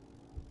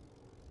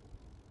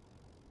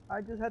 I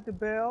just had to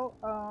bail.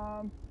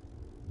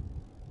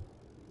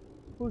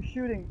 Who's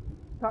shooting?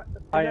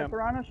 I am.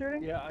 Piranha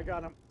shooting? Yeah, I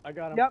got him.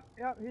 Yep,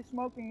 he's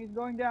smoking. He's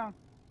going down.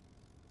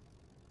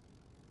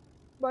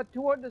 But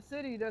toward the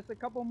city, there's a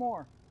couple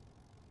more.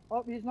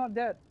 Oh, he's not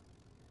dead.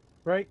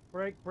 Break,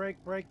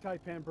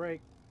 Taipan,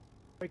 break.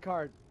 Break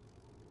hard.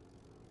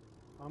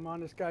 I'm on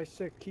this guy's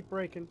 6. Keep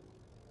breaking.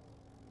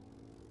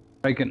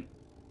 Breaking.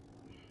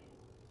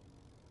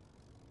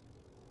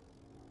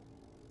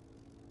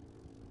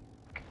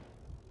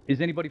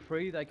 Is anybody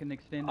free? They can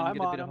extend and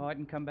get a bit of height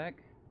and come back?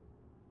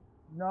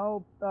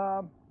 No,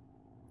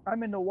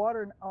 I'm in the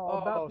water.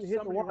 About to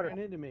hit the water.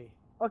 Somebody ran into me.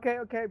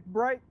 Okay,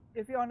 Bright.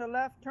 If you're on the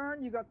left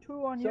turn, you got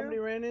 2 on you. Somebody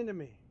ran into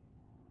me.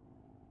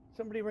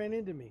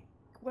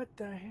 What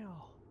the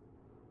hell?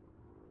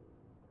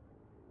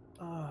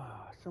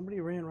 Somebody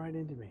ran right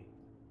into me.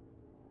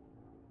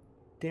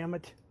 Damn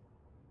it.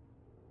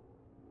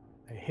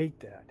 I hate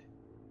that.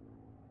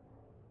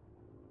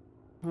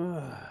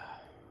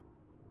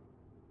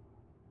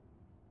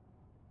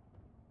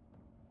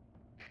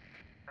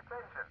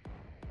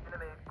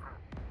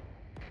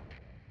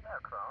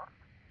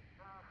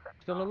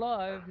 Still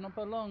alive, not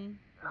for long.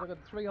 Cause I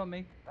got 3 on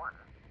me.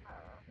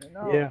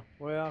 Yeah,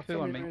 well, 2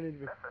 on me.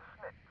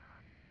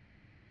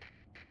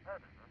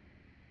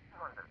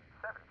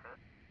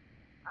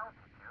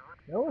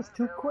 That was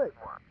too quick.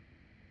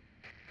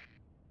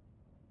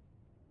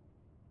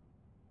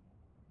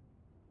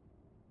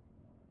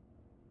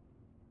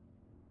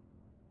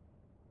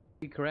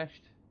 He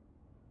crashed.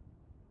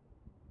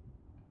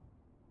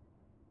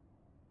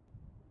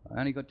 I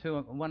only got two.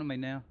 One of me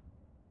now.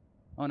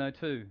 Oh no,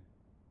 two.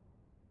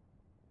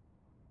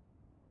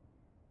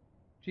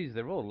 Geez,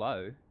 they're all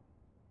low.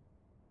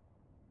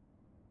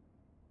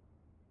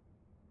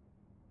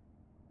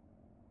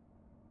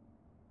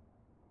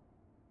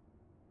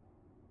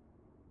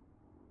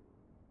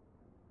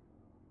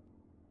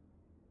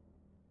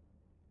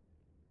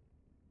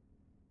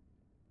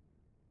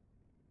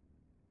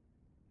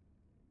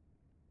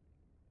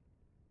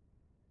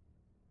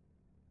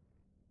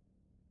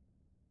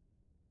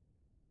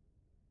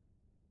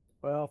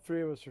 Well,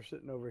 three of us are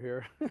sitting over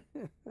here.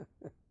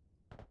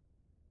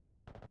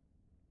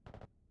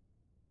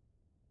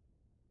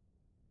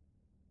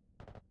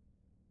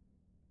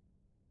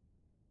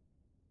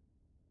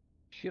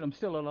 Shit, I'm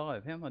still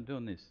alive. How am I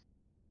doing this?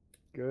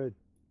 Good.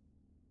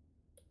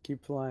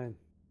 Keep flying.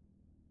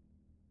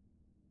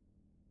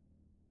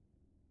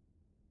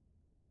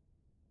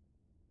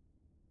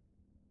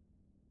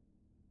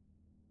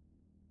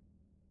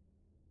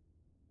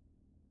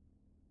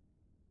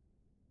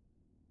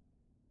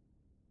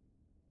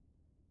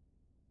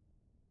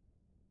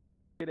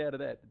 Get out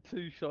of that.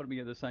 Two shot at me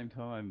at the same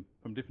time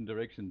from different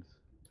directions.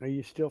 Are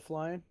you still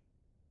flying?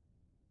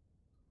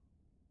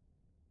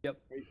 Yep.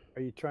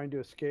 Are you trying to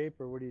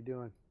escape, or what are you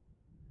doing?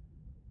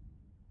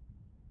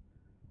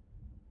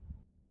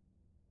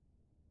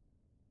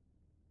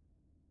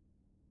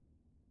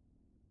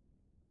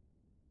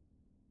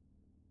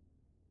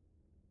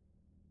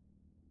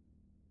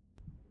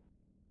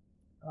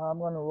 I'm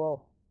gonna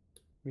roll.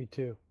 Me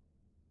too.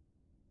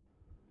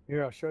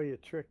 Here, I'll show you a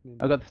trick,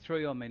 Ninja. I got the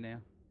three on me now.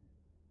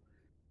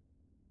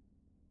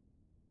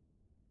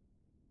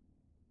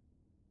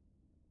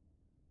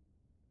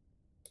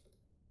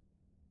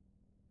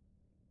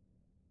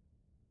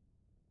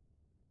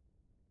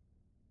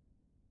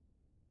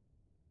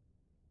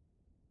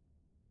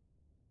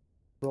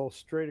 Roll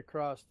straight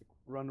across the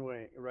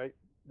runway, right?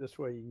 This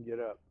way you can get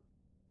up.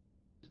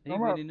 He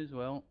went in as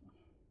well.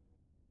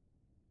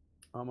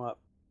 I'm up.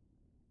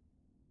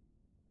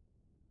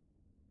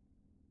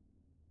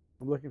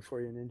 I'm looking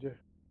for you, Ninja.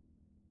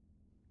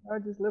 I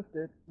just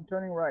lifted. I'm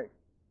turning right.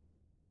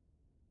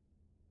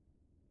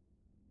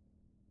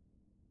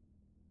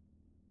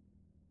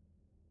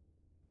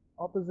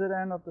 Opposite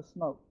end of the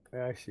smoke.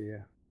 I see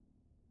you.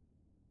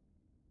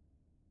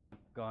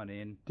 Gone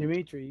in.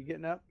 Dimitri, you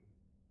getting up?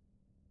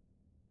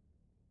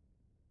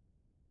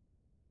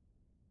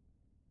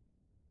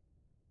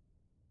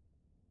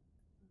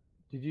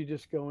 Did you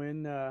just go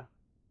in? All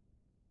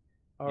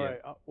Yeah.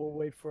 right, we'll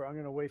wait for. I'm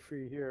gonna wait for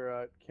you here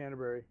at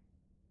Canterbury.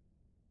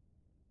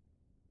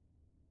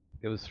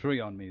 There was three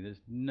on me.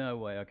 There's no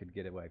way I could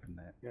get away from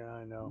that. Yeah,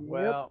 I know. Yep.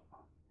 Well,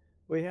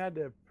 we had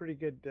a pretty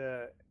good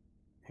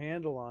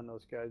handle on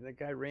those guys. That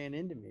guy ran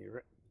into me.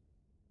 Right?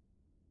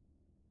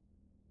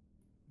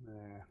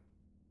 Nah.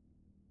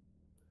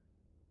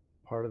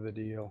 Part of the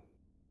deal.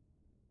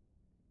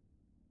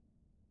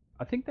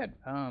 I think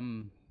that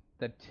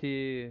that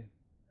tier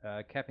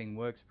capping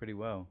works pretty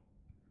well.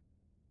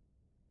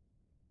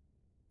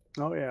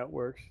 Oh yeah, it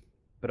works.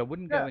 But I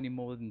wouldn't go any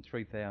more than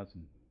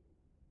 3,000.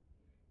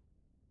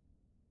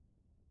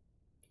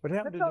 What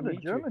happened That's to how the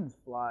Dimitri? Germans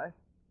fly.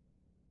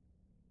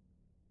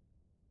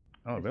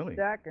 Oh, They really?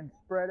 stack and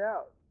spread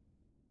out.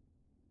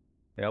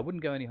 Yeah, I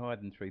wouldn't go any higher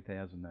than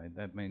 3,000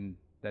 though.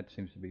 That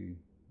seems to be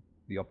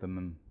the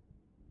optimum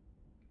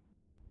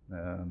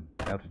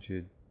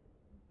altitude,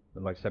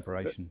 like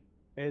separation.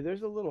 Hey,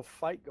 there's a little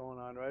fight going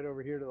on right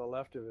over here to the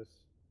left of us.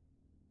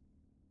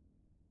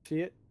 See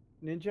it,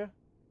 Ninja?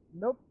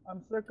 Nope,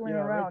 I'm circling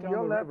Yeah, right around. down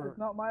Your the left river. is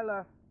not my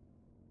left.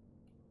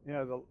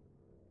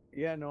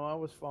 Yeah, no, I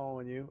was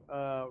following you.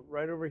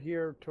 Right over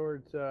here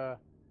towards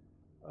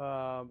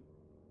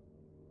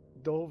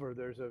Dover,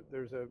 there's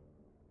a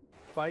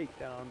fight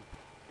down.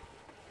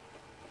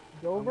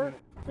 Dover?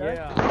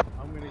 Yeah,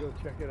 I'm gonna go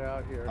check it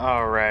out here.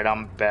 Alright,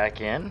 I'm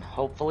back in,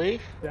 hopefully.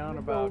 Down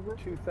about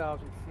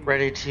 2,000 feet.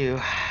 Ready to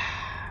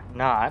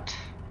not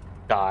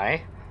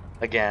die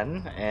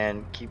again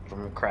and keep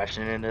from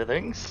crashing into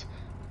things.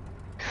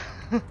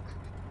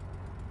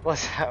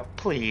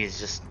 Please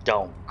just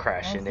don't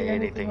crash into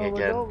anything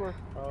again.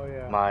 Oh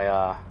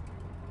yeah.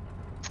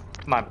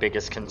 My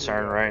biggest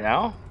concern right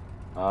now.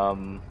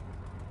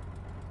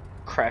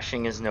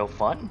 Crashing is no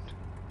fun.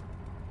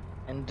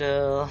 And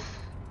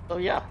so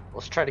yeah,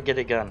 let's try to get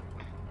it done.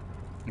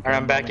 Alright,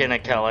 I'm back in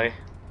at Kelly.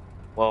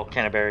 Well,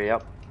 Canterbury,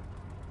 yep.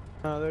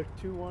 They're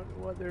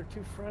they're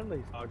two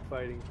friendlies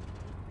dogfighting.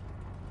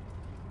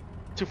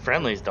 Two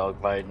friendlies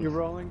dogfighting. You're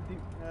rolling,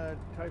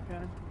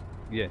 Taipan?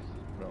 Yes,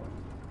 rolling.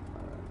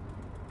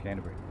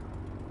 Canterbury.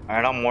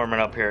 Alright, I'm warming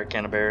up here at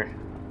Canterbury.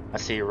 I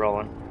see you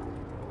rolling.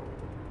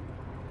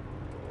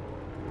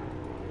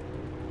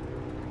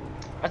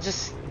 I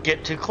just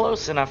get too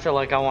close and I feel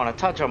like I want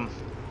to touch them.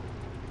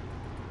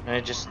 And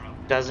it just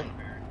doesn't.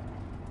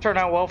 Turned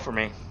out well for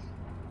me.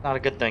 Not a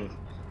good thing.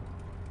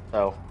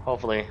 So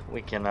hopefully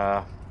we can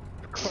For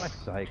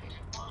Christ's sake.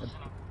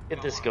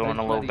 get this going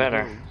Those a little bloody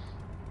better. hills.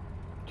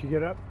 Did you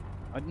get up?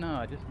 No,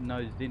 I just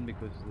nosed in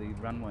because the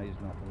runway is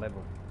not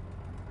level.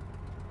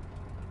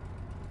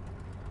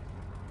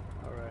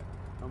 All right.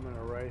 I'm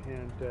gonna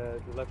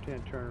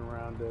left-hand turn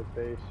around the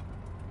base.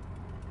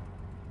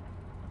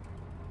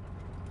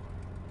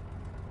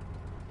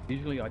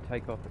 Usually I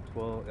take off at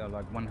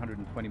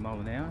 120 mile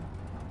an hour,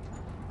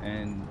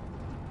 and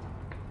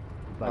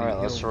the bloody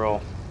Alright, let's hill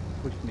roll.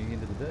 pushed me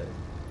into the dirt.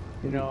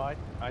 You know, I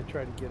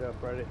try to get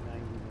up right at 90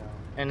 now.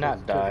 And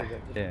not die.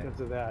 Because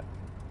of that.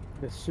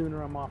 The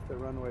sooner I'm off the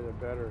runway, the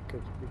better.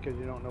 Because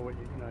you don't know what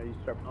you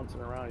start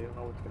bouncing around. You don't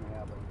know what's going to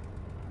happen.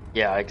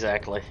 Yeah,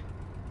 exactly.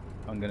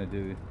 I'm gonna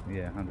do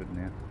 100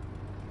 now.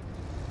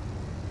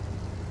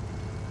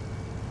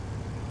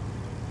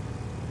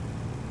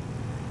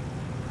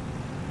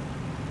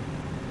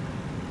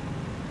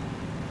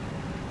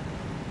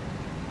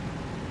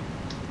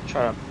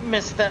 Try to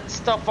miss that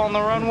stuff on the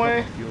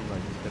runway. Fuel rate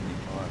is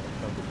 75. I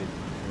felt a bit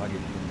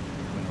sluggish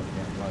when I was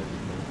down low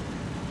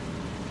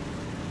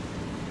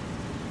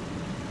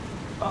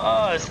before.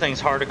 Oh, this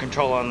thing's hard to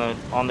control on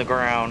the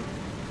ground,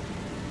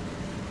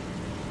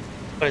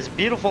 but it's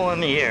beautiful in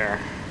the air.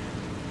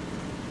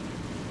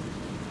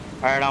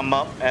 All right, I'm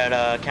up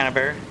at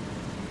Canterbury.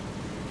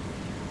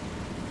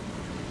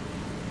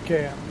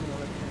 Okay, I'm going to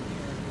left-hand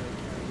turn to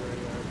Canterbury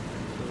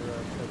for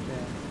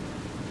touchdown.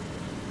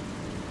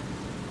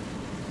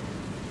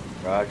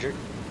 Roger.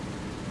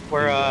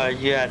 Where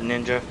you at,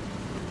 Ninja?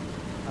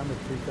 I'm at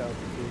 3,000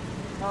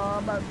 feet.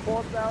 I'm at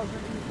 4,000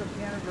 east of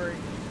Canterbury.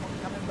 I'm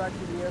coming back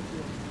to the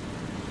airfield.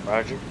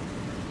 Roger.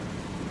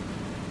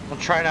 I'll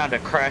try not to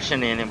crash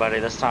into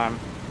anybody this time.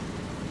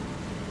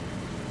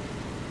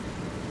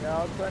 Yeah,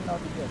 I'll try not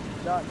to get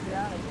shot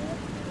down again.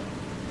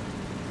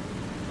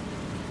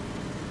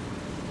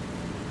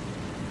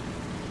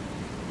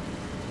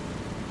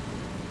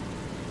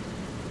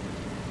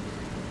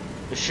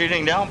 The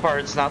shooting down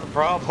part's not the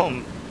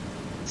problem.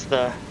 It's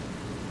the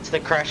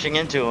crashing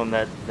into them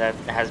that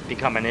has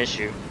become an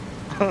issue.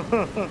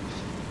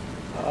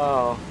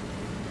 Oh.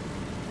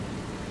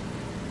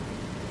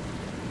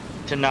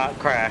 To not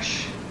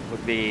crash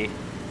would be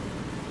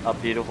a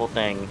beautiful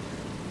thing,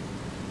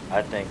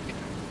 I think.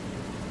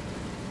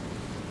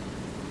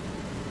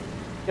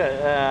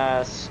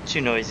 It's too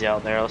noisy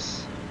out there.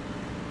 Let's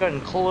go ahead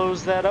and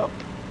close that up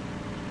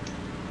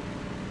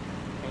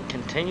and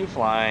continue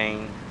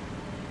flying.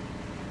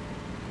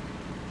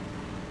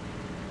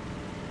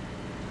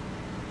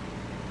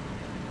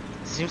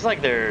 Seems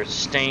like they're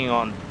staying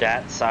on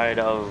that side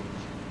of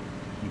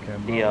the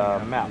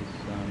map.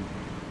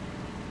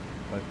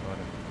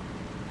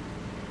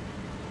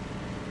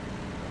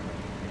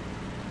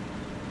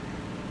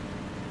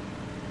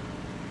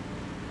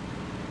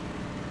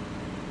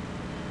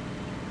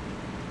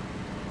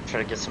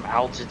 Try to get some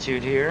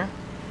altitude here.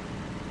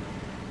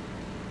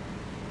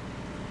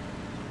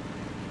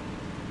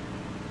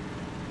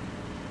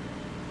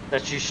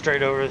 That's you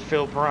straight over the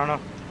field, Piranha?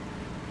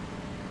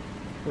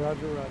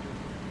 Roger, roger.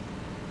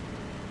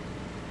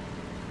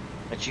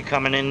 That's you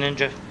coming in,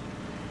 Ninja?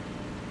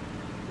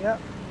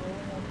 Yep.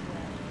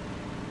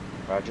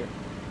 Roger.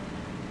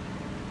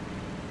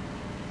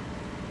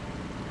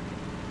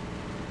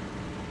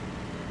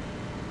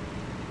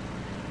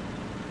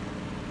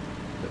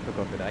 That took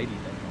off at 80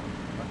 that time.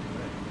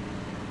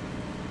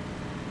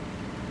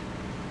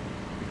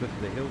 Because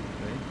of the hills,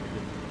 see? It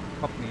just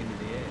popped me into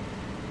the air.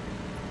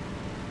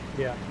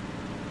 Yeah.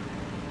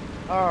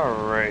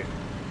 Alright.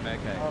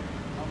 Okay.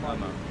 I'm on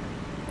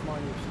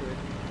your stick.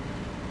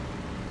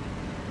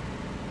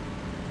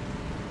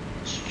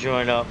 Let's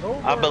join up.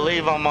 I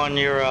believe I'm on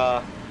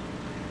your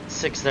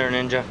 6 there,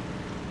 Ninja.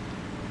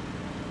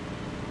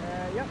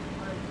 Yep.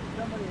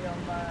 Somebody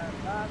on my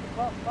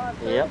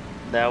 5. Yep,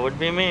 that would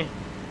be me.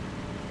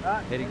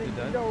 Heading to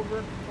Dun.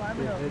 Over.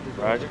 Climbing up.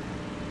 Roger.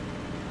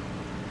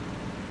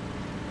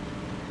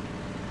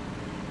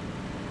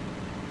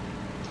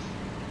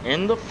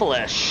 In the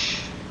flesh.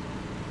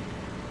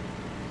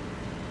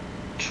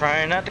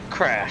 Trying not to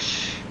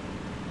crash.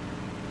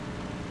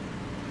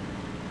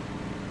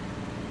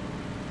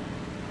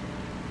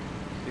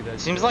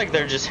 Seems like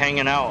they're just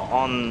hanging out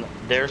on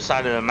their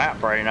side of the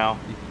map right now.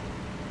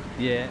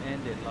 Yeah,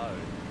 and they're low,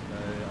 so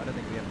I don't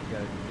think we have to go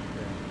down.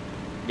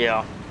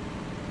 Yeah.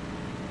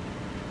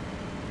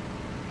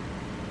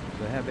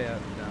 So how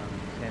about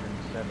 10 and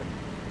 7?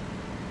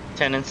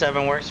 10 and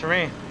 7 works for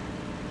me.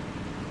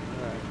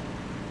 Alright.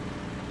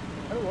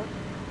 That'll work.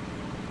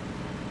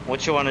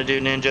 What you want to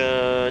do,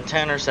 Ninja?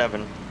 10 or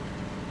 7?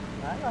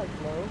 I like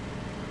low.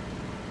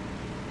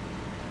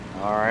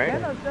 Alright.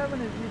 10 or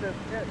 7 is either,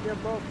 they're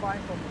both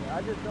fine for me.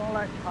 I just don't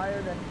like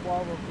higher than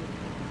 12 or 15.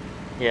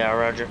 Yeah,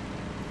 Roger.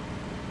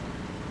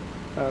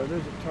 There's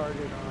a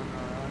target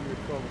on your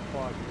 12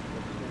 o'clock.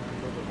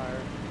 A little bit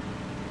higher.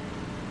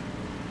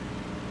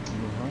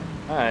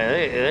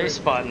 Alright, they're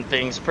spotting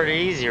things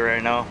pretty easy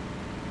right now.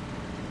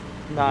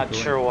 Not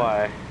sure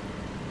why.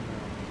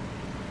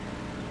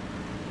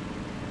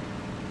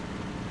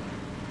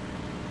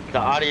 The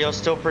audio's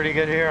still pretty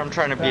good here. I'm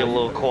trying to be a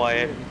little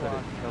quiet.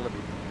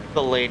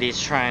 The lady's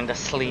trying to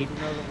sleep. There's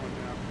another one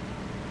now.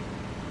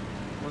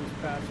 One's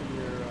passing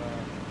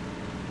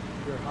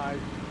your high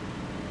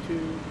 2,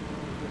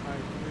 your high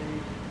 3.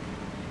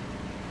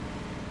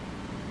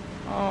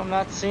 Oh, I'm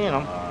not seeing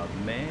them. Man, I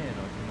cannot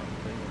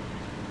see them.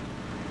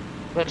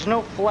 There's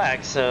no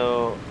flag,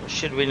 so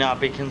should we not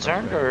be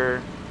concerned,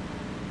 or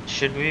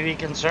should we be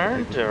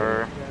concerned,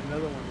 or Yeah,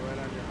 another one right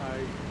on your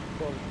high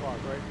 12 o'clock,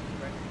 right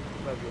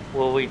above you.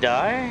 will we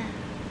die?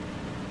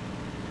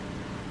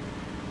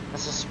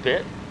 That's a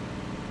spit.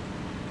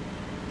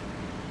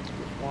 Just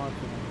watching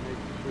and making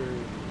sure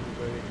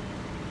everybody.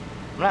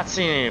 I'm not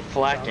seeing any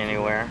flak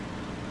anywhere.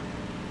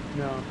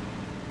 No.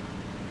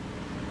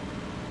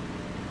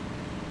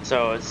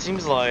 So it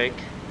seems like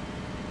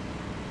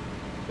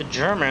the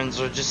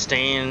Germans are just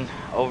staying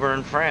over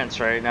in France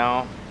right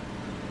now.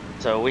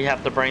 So we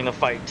have to bring the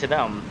fight to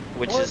them,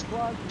 which is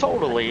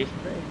totally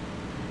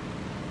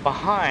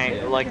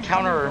behind, like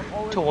counter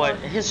to what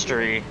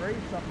history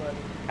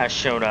has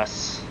showed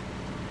us.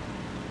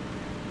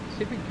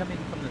 See if we can come in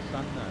from the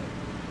sun though.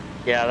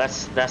 Yeah,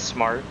 that's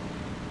smart.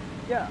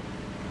 Yeah.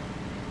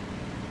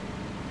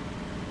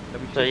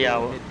 So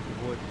yeah. Head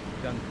towards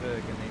Dunkirk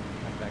and then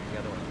come back the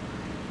other way.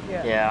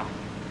 Yeah. Yeah.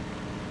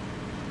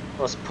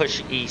 Let's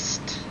push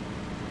east.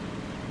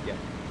 Yeah.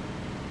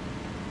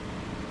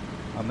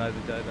 I'm over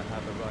Dover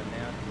Harbour right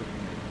now, pushing it.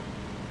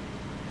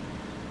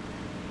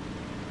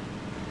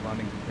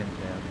 Climbing to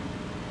 10,000.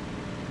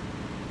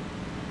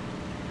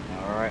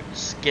 Alright,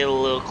 just get a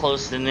little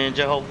close to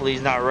Ninja. Hopefully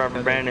he's not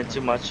rubber banding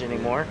too much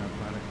anymore.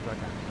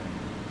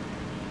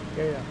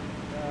 Yeah.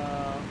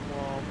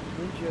 Well,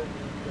 Ninja and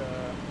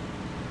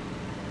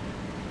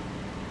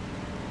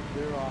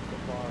they're off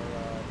of our.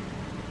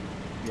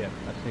 Yeah,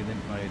 I see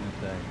them playing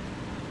today.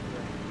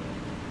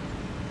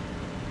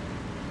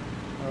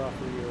 Are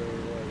off of your.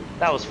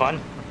 That was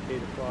fun. 8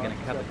 o'clock. You're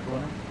gonna cut the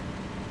corner?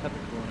 Cut the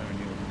corner and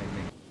you'll make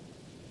me.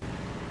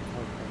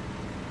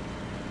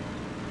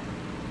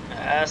 Okay.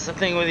 That's the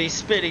thing with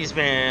these spitties,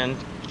 man.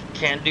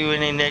 Can't do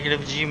any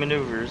negative G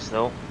maneuvers.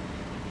 They'll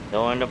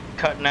end up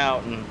cutting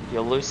out and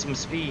you'll lose some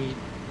speed.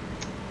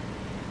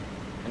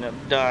 End up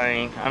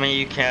dying. I mean,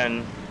 you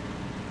can,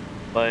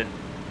 but it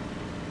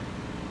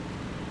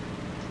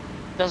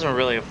doesn't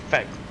really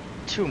affect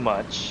too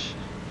much.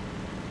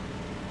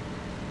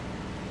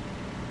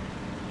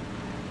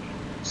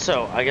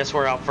 So, I guess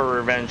we're out for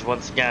revenge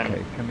once again.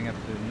 Okay, coming up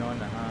to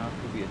 9.5,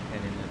 we'll be at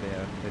 10 in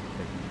about 30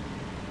 seconds.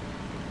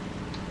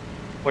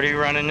 What are you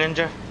running,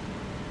 Ninja?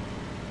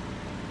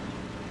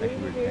 Actually,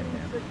 we're at 10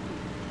 now.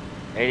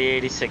 80,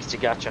 80, 60,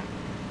 gotcha.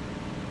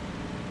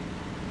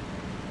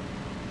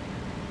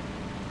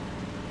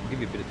 I'll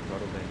give you a bit of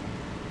throttle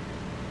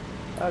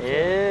there.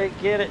 Yeah,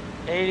 get it.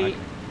 80,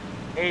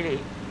 80.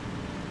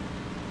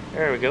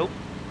 There we go.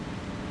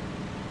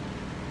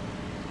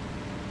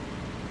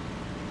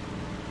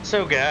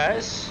 So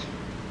guys,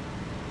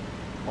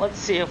 let's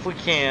see if we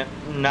can't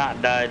not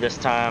die this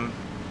time.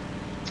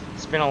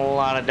 It's been a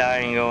lot of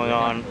dying going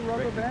on.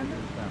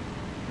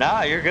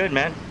 Nah, you're good,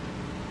 man.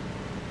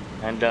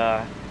 And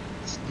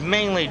it's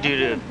mainly due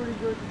to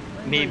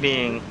me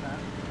being,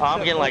 oh,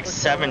 I'm getting like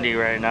 70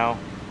 right now.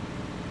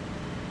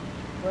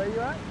 Where are you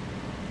at?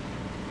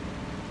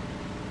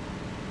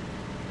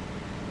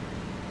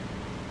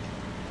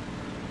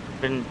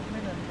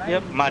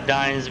 Yep, my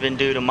dying's been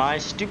due to my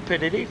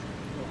stupidity.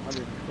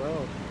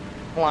 112.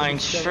 Flying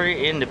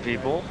straight into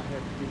people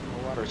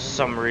for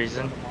some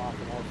reason.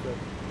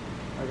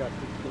 I got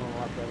things going a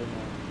lot better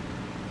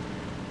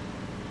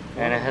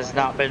now. And it has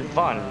not been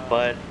fun,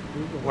 but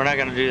we're not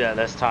gonna do that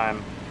this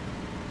time.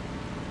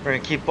 We're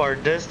gonna keep our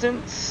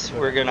distance.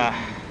 We're gonna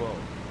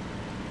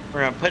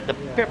put the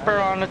pipper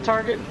on the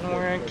target and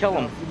we're gonna kill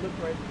him.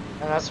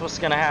 And that's what's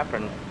gonna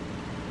happen.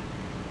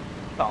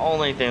 The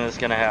only thing that's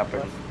gonna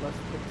happen.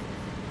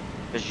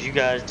 Because you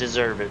guys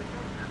deserve it.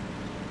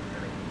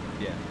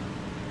 Yeah.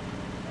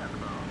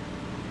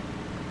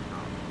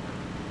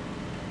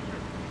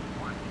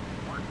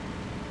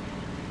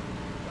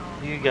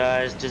 You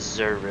guys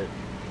deserve it.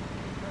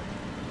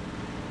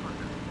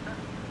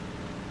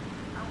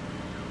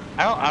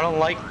 I don't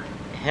like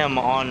him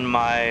on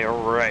my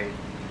right,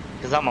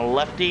 because I'm a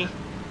lefty,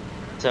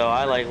 so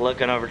I like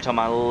looking over to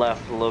my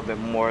left a little bit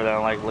more than I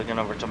like looking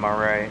over to my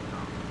right.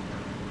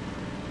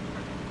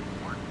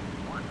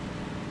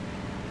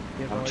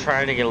 I'm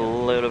trying to get a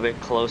little bit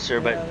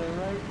closer, but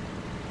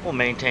we'll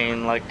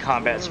maintain like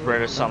combat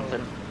spread or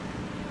something.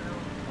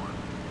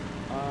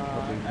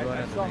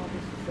 I saw him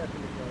just a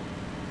second ago.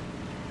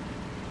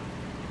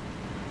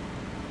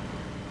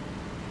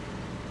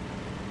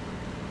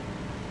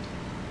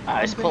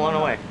 He's pulling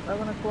away.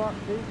 11 o'clock,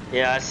 see?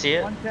 Yeah, I see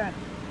it. 110.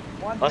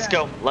 Let's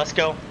go. Let's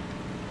go.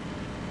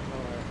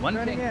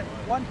 110.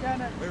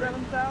 110 at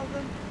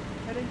 7,000,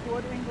 heading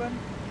toward England.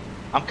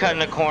 I'm cutting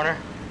the corner.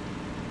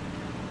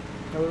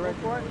 Go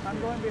for it. I'm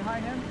going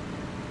behind him.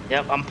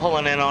 Yep, I'm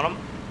pulling in on him.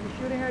 He's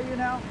shooting at you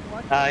now.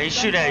 He's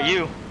shooting at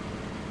you.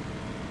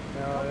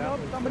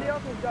 Nope, somebody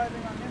else is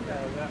diving on him.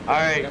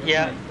 Alright,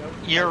 yeah.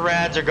 Your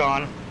rads are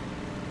gone.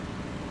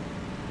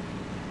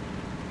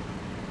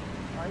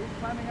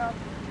 climbing up.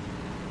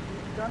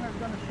 Gunner's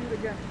gonna shoot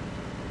again.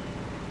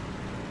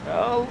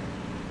 Oh.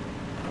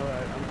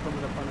 Alright, I'm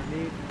coming up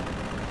underneath.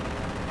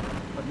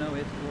 But no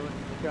escort.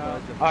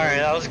 Alright,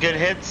 that was good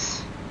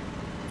hits.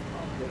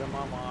 I'll get him,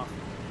 I'm off.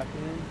 Back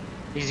in.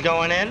 He's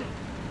going in?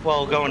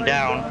 Well, going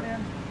down.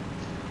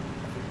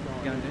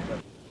 Going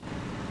down.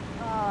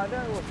 Ah,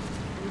 that was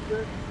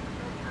good.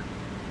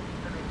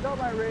 Got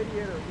my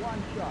radiator,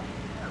 one shot.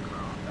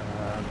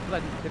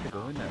 Bloody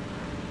typical, isn't it?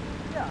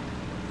 Yeah.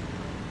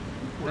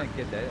 You don't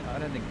get that. I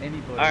don't think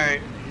anybody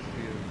Alright. in the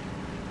history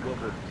of World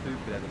War II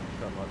could have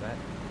something like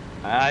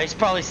that. He's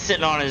probably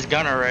sitting on his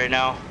gunner right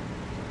now.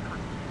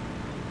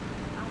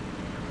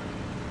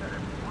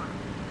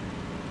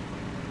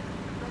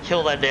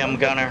 Kill that damn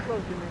gunner.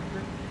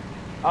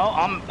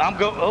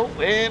 Oh,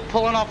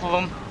 pulling off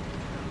of him.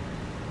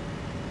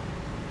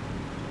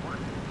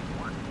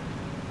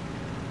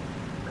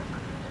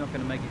 It's not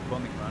going to make his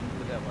bombing run,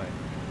 put it that way.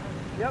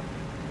 Yep.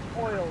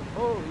 Oil.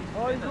 Oh,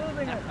 he's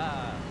losing it.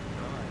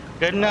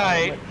 Good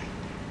night.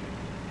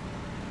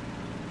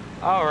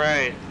 All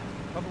right.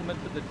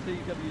 Compliments of the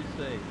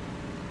TWC.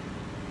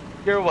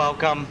 You're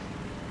welcome.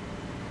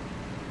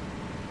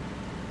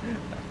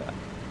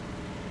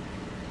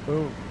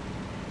 Boom.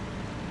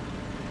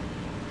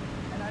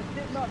 And I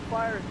did not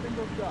fire a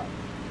single shot.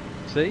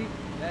 See?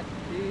 That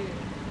ear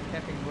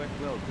capping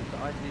worked well,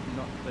 because I did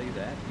not see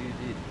that. You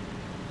did.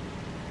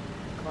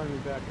 Climbing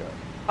back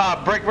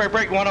up. Break,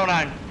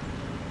 109.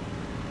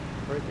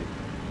 Break it.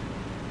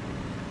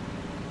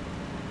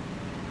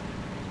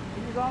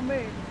 He's on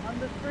me. I'm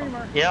the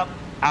streamer. Yep,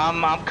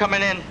 I'm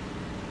coming in.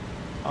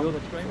 You're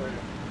the streamer?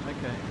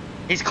 Okay.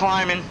 He's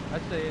climbing. I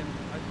see him.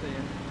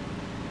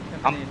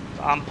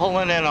 I'm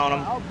pulling in on him.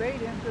 I'll bait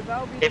him because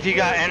I'll be. If you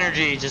got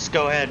energy, just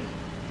go ahead.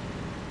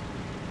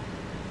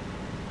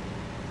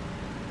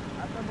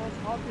 That's the most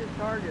obvious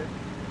target.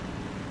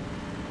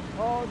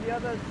 Oh, the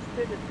other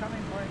spit is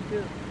coming for him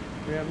too.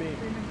 Yeah, me.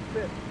 Streaming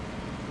spit.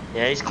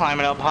 Yeah, he's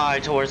climbing up high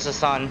towards the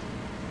sun.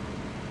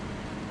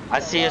 I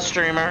see a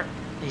streamer.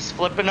 He's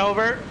flipping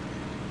over.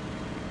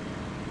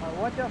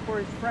 Watch out for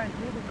his friend.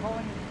 He'll be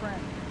calling his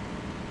friend.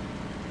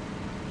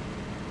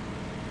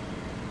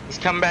 He's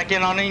coming back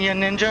in on you,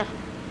 Ninja.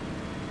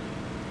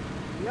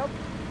 Yep.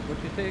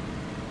 What you think?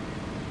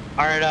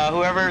 Alright,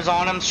 whoever's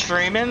on him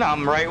streaming,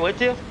 I'm right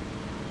with you.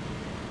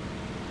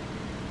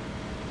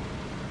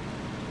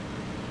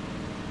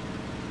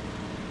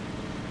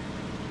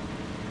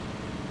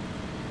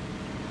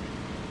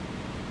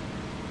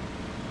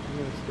 I'm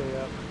gonna stay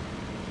up.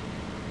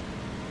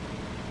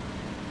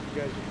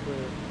 You guys are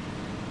clear.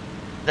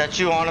 That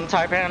you on him,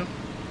 Taipan?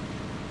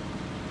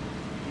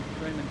 He's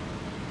streaming.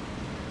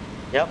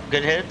 Yep,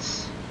 good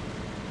hits.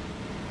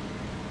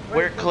 Wait,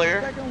 We're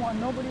clear. The second one,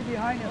 nobody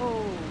behind him.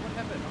 Oh, what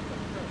happened?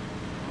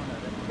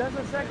 There's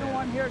a second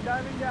one here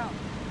diving down.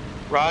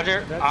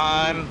 Roger,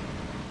 I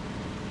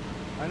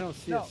don't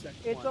see a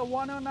second it's a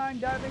 109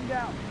 diving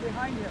down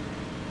behind him.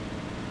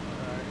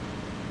 Alright.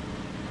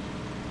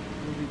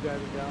 Who's he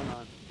diving down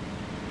on?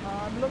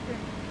 I'm looking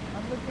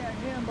at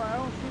him, but I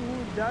don't see who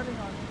he's diving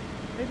on.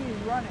 Maybe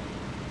he's running.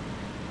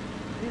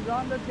 He's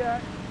on the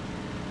jet.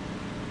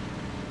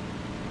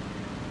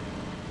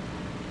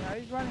 Yeah,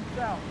 he's running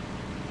south.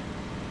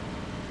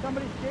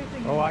 Somebody's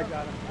chasing him. Oh, I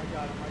got him. I'm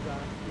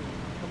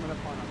coming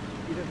up on him.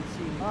 He doesn't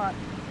see me. Alright.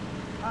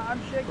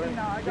 I'm shaking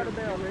now. I got a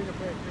bail.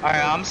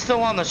 Alright, I'm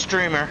still on the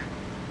streamer.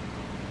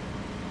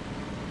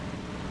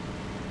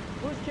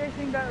 Who's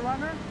chasing that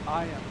runner?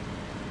 I am.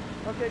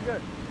 Okay,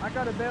 good. I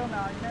got a bail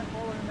now. I can't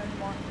follow him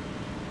anymore.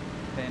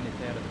 Fan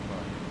is out of the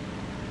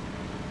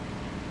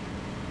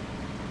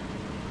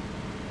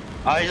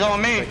fight. He's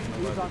on me.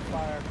 He's on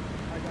fire.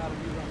 I got him.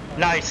 He's on fire.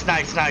 Nice.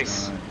 He's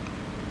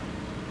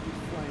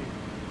flying.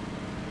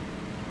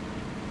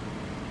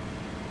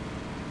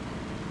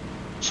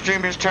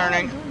 Streamer's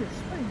turning. What am I doing this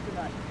swing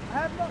tonight? I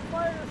have not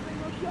fired a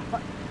single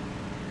shot.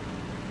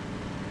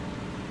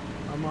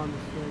 I'm on the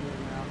streamer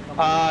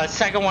now.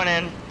 Second one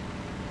in.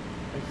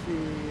 I see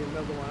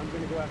another one. I'm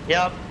gonna go after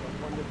Yep. the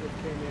one that just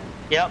came in.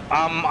 Yep,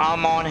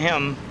 I'm on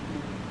him.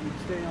 You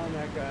stay on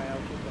that guy. I'll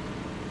keep him.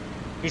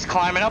 He's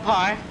climbing up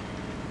high.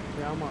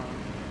 Yeah, I'm on him.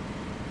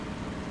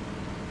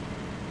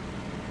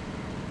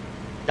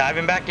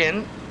 Diving back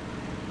in.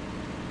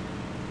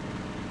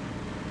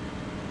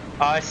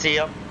 I see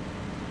you.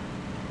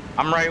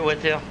 I'm right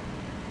with you.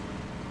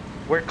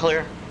 We're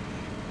clear.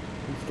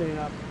 I'm staying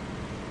up.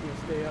 You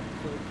stay up.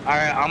 All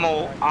right, I'm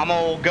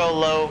gonna go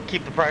low.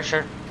 Keep the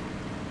pressure.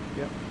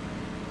 Yep.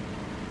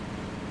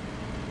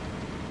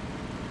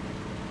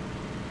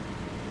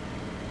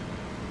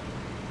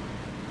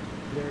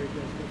 There he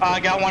goes. I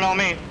got one on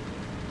me.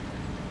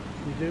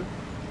 You do?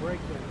 Break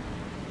them.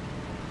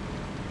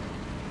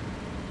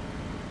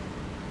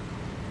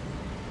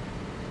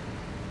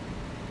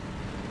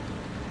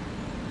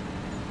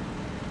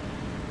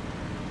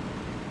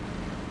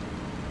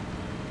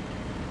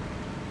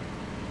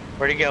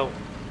 Where'd he go?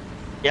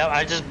 Yep,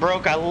 I just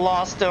broke. I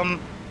lost him.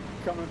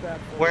 Coming back.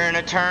 We're in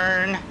a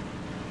turn.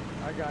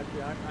 I got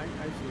you. I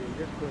see you.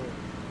 You're clear.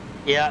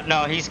 Yeah,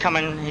 no, he's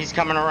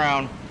coming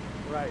around.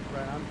 Right.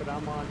 But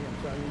I'm on him,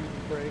 so I'm using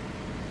brake.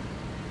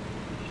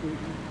 He's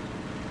shooting.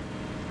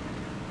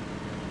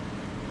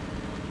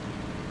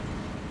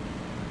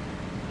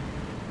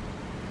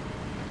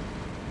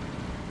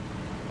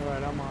 All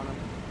right, I'm on him.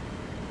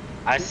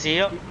 I see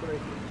you.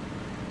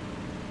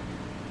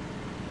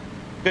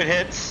 Good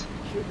hits.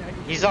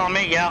 He's on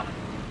me, yeah.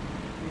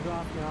 He's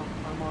off now.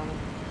 I'm on him.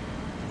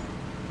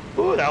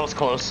 Ooh, that was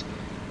close.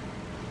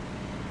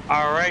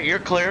 All right, you're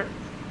clear.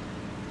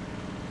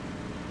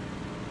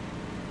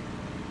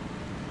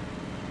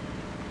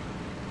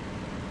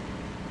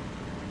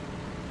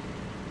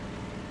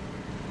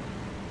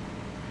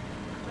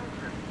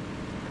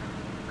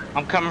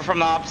 I'm coming from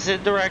the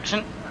opposite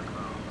direction.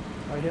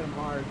 I hit him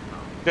hard.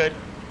 Good.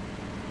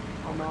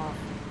 I'm off.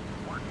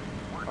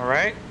 All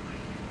right.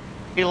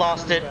 He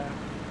lost it. Back.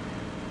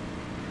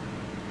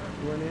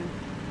 You went in?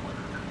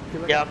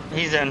 Yep,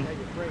 he's in.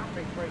 Break.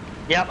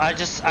 Yep, I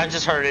just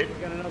heard it.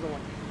 We got another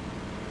one.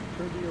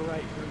 Turn to your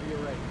right.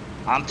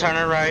 I'm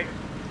turning right.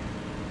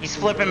 He's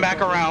flipping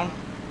back around.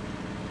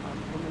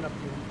 I'm coming up to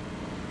him.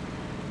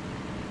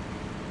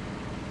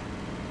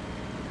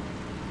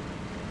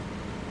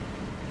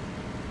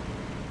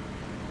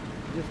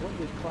 Just let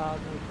these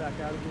clouds and back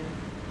out again.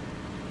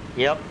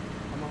 Yep.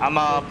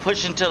 I'm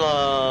pushing to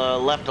the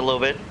left a little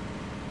bit.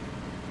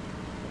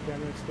 Okay,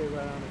 I'm gonna stay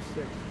right on a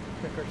 6.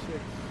 Check our 6.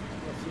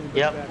 Let's see him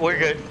Yep, back we're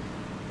there. good.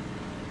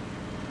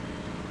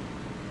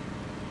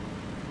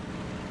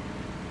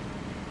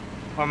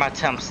 What are my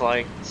temps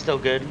like? Still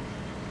good,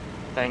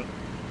 I think.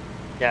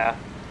 Yeah,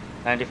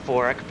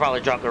 94. I could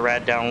probably drop the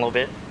rad down a little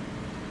bit.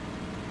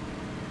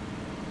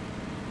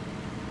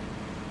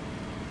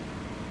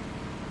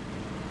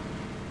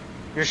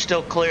 You're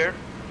still clear.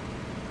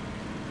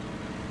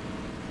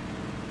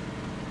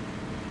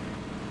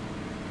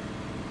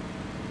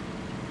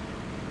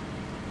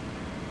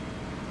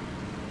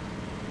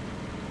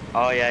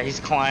 Oh yeah, he's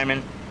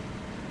climbing.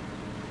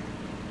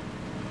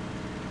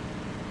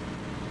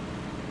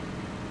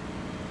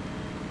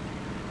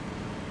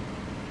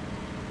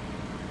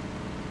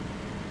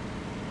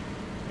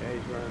 Yeah,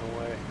 he's running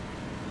away.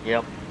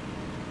 Yep.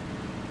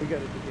 We got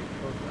to get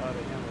close out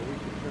of him, or we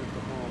should turn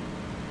for home.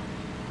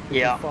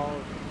 Yeah. If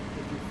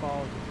he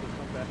follows us, we'll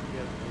come back and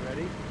get him. You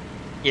ready?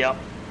 Yep.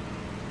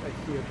 I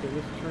see it. Okay,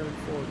 let's turn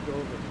forward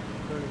Dover.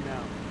 Turn it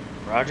now.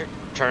 Roger.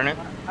 Turn it.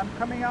 I'm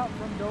coming out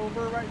from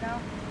Dover right now.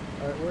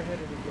 All right, we're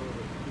headed to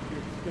Dover.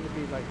 It's going to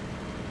be like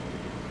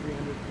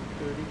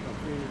 330 or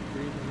 300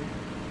 degrees.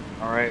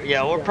 All right.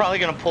 Yeah, we're probably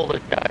gonna pull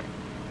this guy.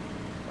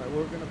 All right,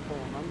 we're going to pull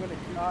him. I'm going to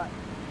keep. I'm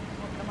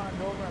gonna come on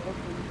Dover and look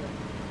for you guys.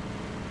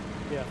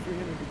 Yeah,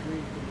 300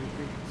 degrees when we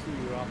can see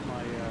you off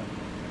my.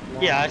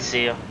 Yeah, I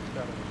see you.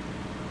 7.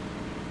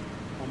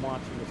 I'm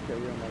watching this guy.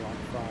 We're on my line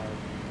 5.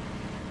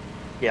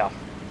 Yeah.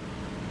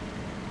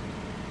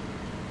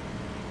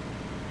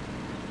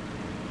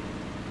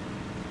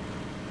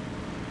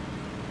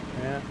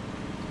 Yeah,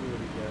 see what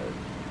he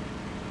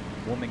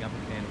does. Warming up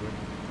in Canterbury.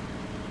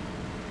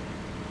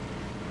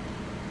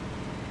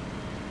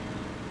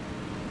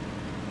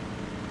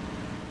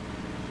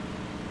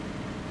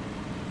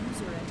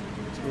 User entered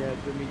your channel. Yeah,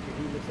 Dimitri,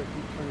 he looks like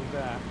he's turning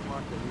back.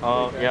 Watch it. He's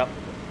Oh, way back. yep.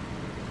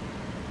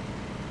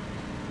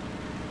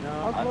 No,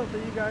 How close are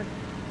you guys?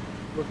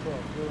 we're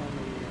close. We're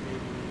only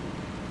maybe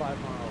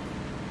 5 miles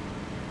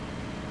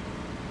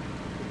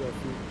to go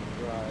through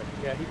the drive.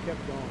 Yeah, he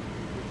kept going.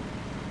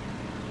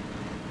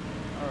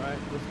 All right,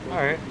 let's go. All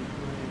right. through these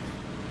lanes.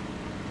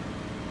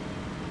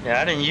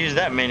 Yeah, I didn't use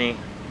that many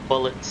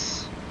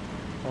bullets.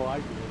 Oh, I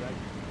did.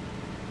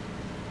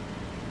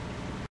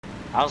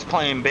 I was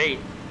playing bait.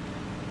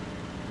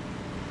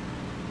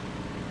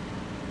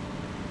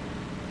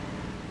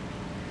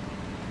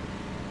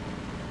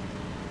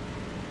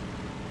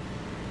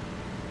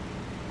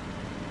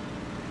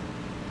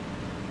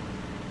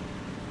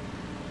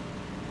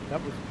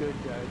 That was good,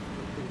 guys. That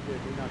was pretty good.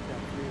 We knocked down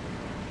 3 of them.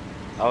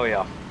 Oh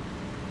yeah.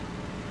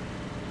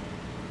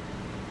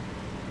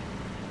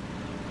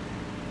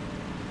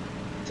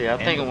 See, I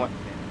think it went.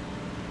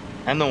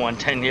 And the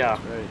 110, yeah.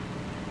 That's right.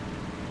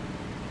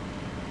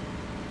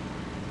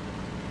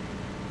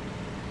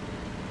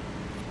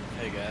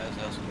 Hey guys,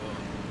 how's it going?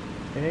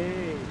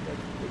 Hey,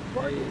 that's good.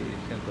 Hey,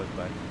 sounds close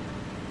by.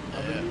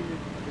 I've been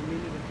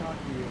meaning to talk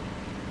to you.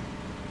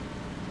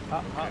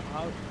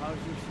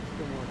 How's your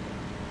system working?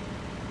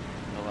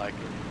 I like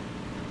it.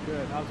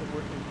 Good. How's it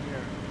working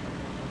here?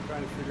 I'm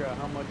trying to figure out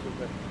how much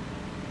of it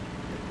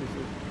is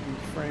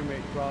these frame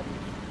rate problems,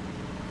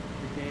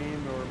 the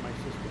game, or my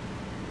system.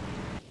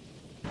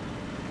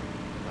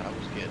 I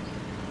was getting,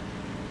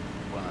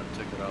 when I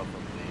took it off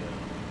of the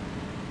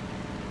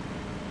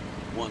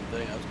one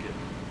thing, I was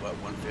getting, what,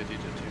 150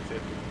 to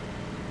 250?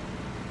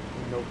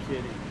 No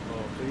kidding. Oh,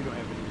 so you don't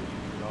have any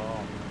issues at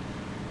all.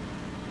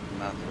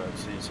 Not that I've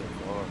seen so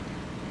far.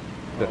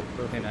 Got Oh,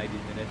 perfect. 1080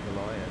 in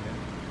SLI, okay?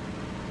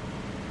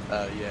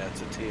 Yeah,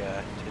 it's a TI,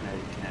 1080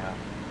 Ti.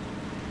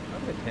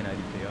 I've got 1080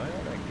 Ti, I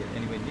don't get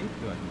anywhere near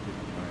 250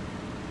 frames.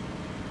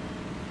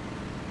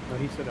 No,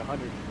 he said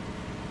 100.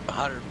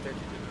 150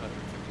 to 150,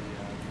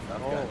 yeah, I've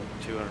got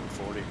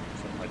 240,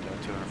 something like that,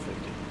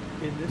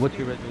 250. In this What's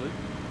game? your resolution?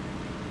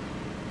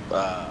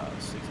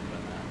 60 by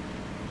now.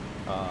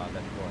 Ah,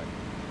 that's right.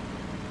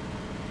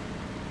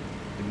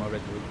 In my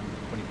resolution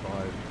is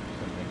 25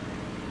 something.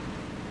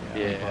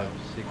 Yeah,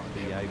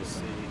 68 or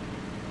something.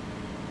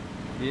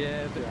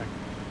 Yeah, but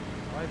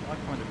I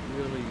find it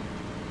really,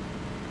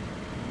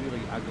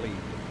 really ugly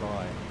to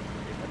fly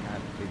if I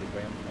can't see the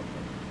ground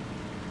properly.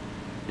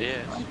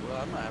 Yeah,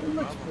 well, I'm not having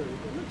a problem.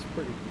 It looks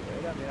pretty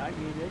good. I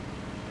mean,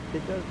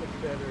 it does look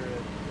better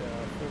at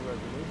full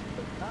resolution,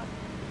 but it's not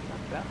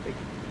that big.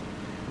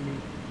 I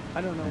mean,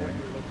 I don't know what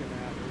you're looking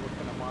at. You're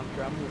looking at a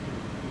monitor. I'm looking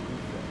at the TV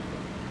set.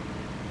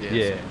 So.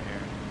 Yeah. Same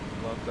here.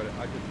 Well, I've got it.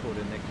 I just bought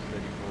an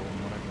X34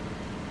 monitor.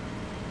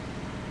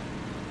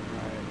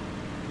 Right.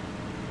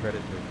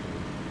 Predator.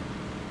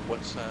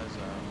 What size,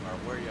 or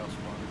where y'all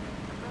spawning?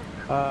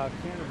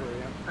 Canterbury.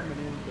 I'm coming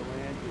in to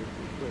land here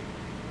pretty quick.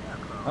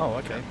 Oh,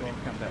 okay. So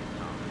I'll come back.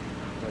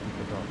 So I can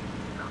forgot.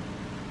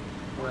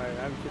 Right.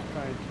 I was just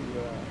trying to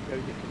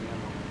gotta get some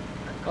ammo.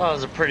 Well, that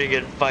was a pretty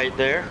good fight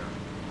there.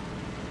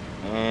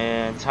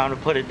 And time to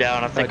put it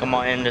down. I think I'm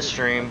gonna end the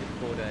stream.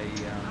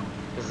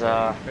 Because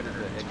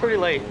it's pretty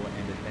late. And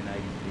a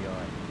 1080 Ti.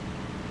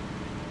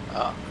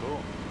 Oh,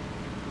 cool.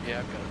 Yeah,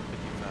 I've got a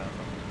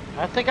 55.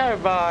 I think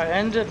I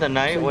ended the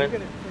night with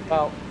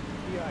about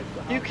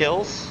a few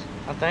kills,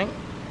 I think.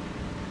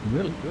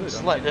 Really good.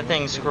 Just let the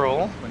thing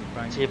scroll.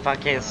 See if I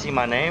can't see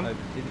my name.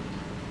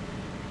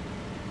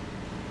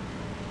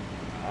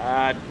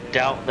 I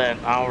doubt that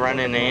I'll run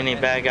into any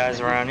bad guys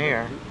around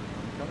here.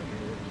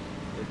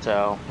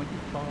 So.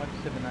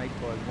 2578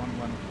 by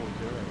 1140.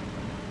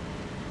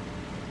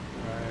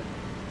 Alright.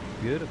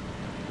 Beautiful.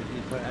 It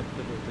is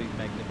absolutely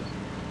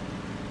magnificent.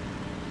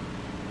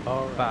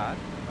 Alright. But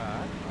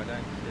I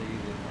don't see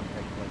the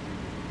contact like you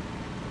do.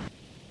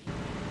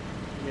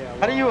 Yeah.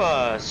 How do you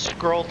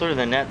scroll through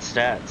the net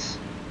stats?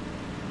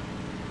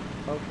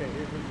 Okay,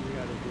 here's what you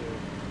gotta do.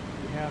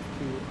 You have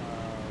to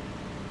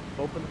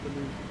open up a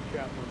new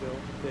chat window,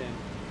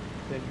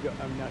 then go.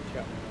 I'm not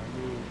chat window, a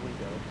new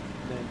window.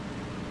 Then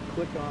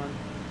click on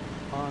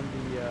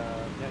the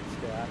net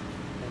stats,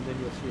 and then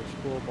you'll see a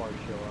scroll bar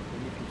show up, and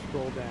you can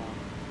scroll down,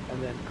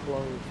 and then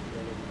close the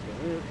other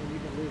window, and you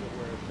can leave it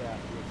where it's at.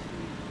 You'll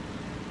see it.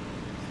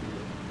 You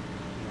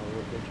know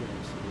what you're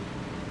gonna see.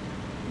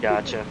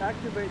 Gotcha.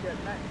 Activate that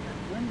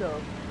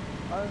window.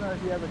 I don't know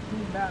if you have a key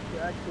map to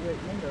activate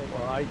windows.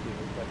 Well, I do,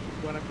 but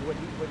what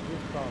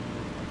his problem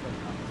is, my friend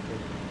Thomas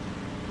Baker,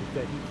 is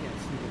that he can't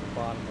see to the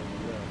bottom of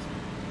the list,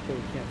 so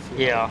he can't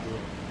see. Yeah. How to do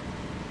it.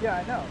 Yeah,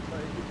 I know.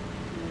 But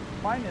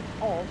mine is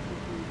Alt.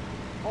 If you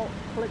Alt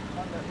click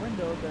on that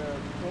window,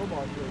 the scroll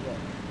bar shows up.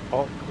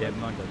 Alt. Yeah,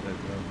 mine does as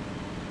well.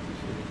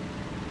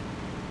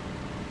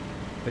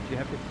 But you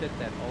have to set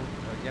that Alt.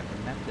 You have to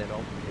map that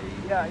Alt key.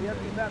 Yeah, you have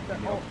to map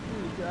that Alt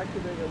key to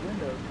activate a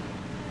window.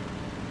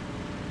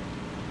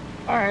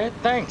 Alright,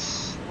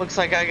 thanks. Looks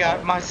like I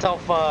got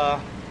myself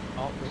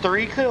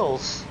 3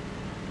 kills.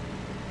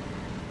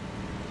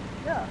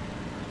 Yeah.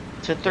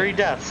 To 3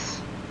 deaths.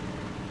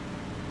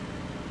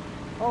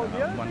 Oh,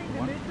 the other thing,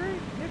 Dimitri,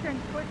 you can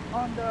click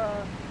on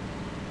the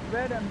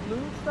red and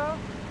blue stuff,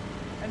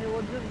 and it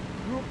will just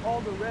group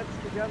all the reds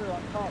together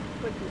on top.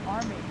 Click the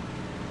Army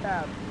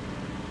tab.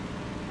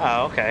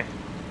 Oh, okay.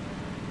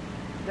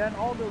 Then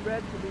all the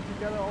reds will be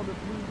together, all the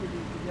blues will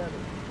be together.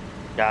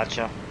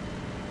 Gotcha.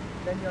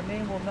 Then your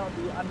name will not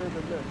be under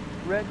the list.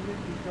 Red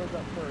usually shows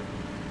up first.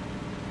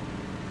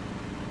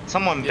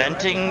 Someone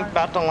venting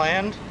about to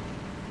land?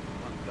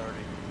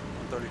 130,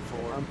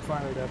 134. I'm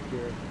fired up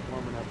here,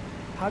 warming up.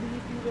 How do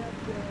you do that?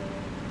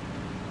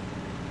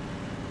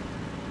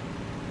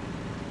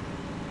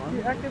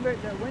 You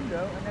activate that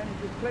window, and then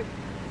if you click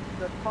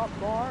the top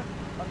bar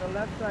on the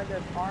left side,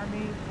 that's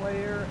Army,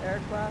 Player,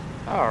 Aircraft.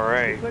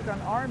 Alright. If you click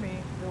on Army,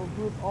 it will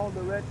group all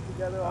the reds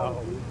together, all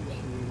the blues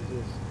together.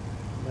 Jesus.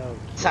 No.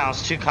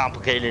 Sounds too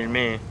complicated to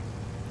me.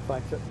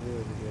 Find something new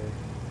every day.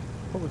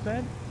 What was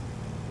that?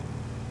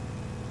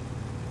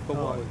 For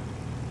what?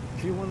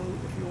 If you want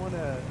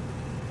to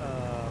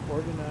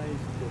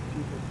organize the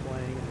people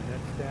playing in the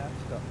net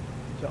stats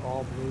to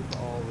all blue to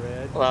all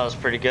red. Well, that was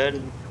pretty good.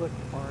 Then you click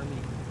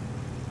Army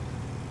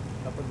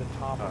up at the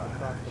top and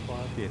across the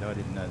bottom. Shit, I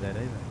didn't know that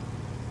either.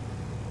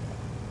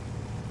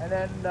 And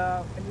then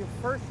when you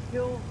first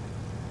kill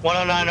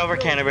 109 over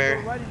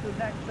Canterbury. Go right into the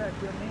next set,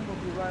 your name will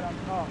be right on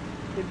top.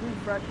 It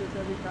refreshes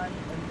every time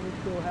a new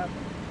kill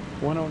happens.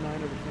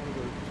 109 over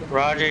Canterbury.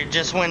 Roger,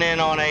 just went in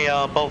on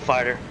a boat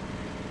fighter.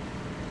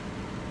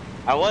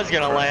 I was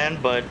gonna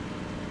land, but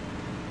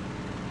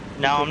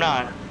now I'm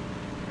not.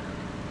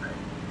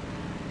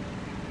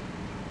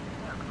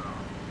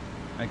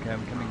 Okay,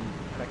 I'm coming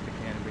back to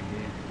Canterbury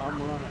here. I'm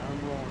rolling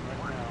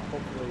right now.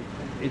 Hopefully.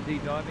 Is he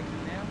diving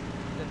now?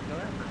 Is that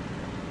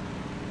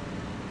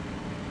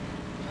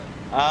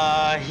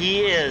correct?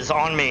 He is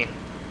on me.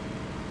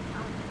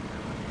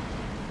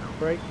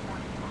 Break.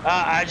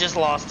 I just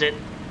lost it.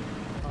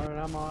 Alright,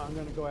 I'm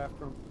gonna go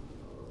after him.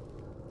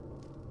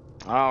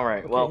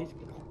 Alright, Okay, well.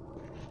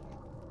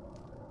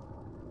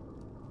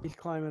 He's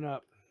climbing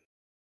up.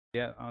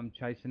 Yeah, I'm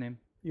chasing him.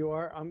 You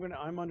are?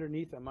 I'm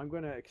underneath him. I'm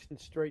gonna extend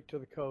straight to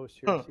the coast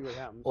here and see what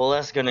happens. Well,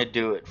 that's gonna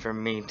do it for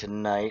me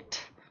tonight.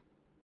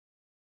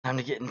 Time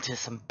to get into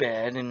some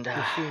bed and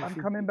I'm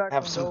coming back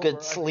have from some Dover. good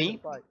I see the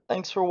sleep. fight.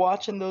 Thanks for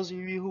watching, those of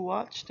you who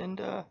watched, and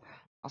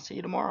I'll see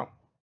you tomorrow.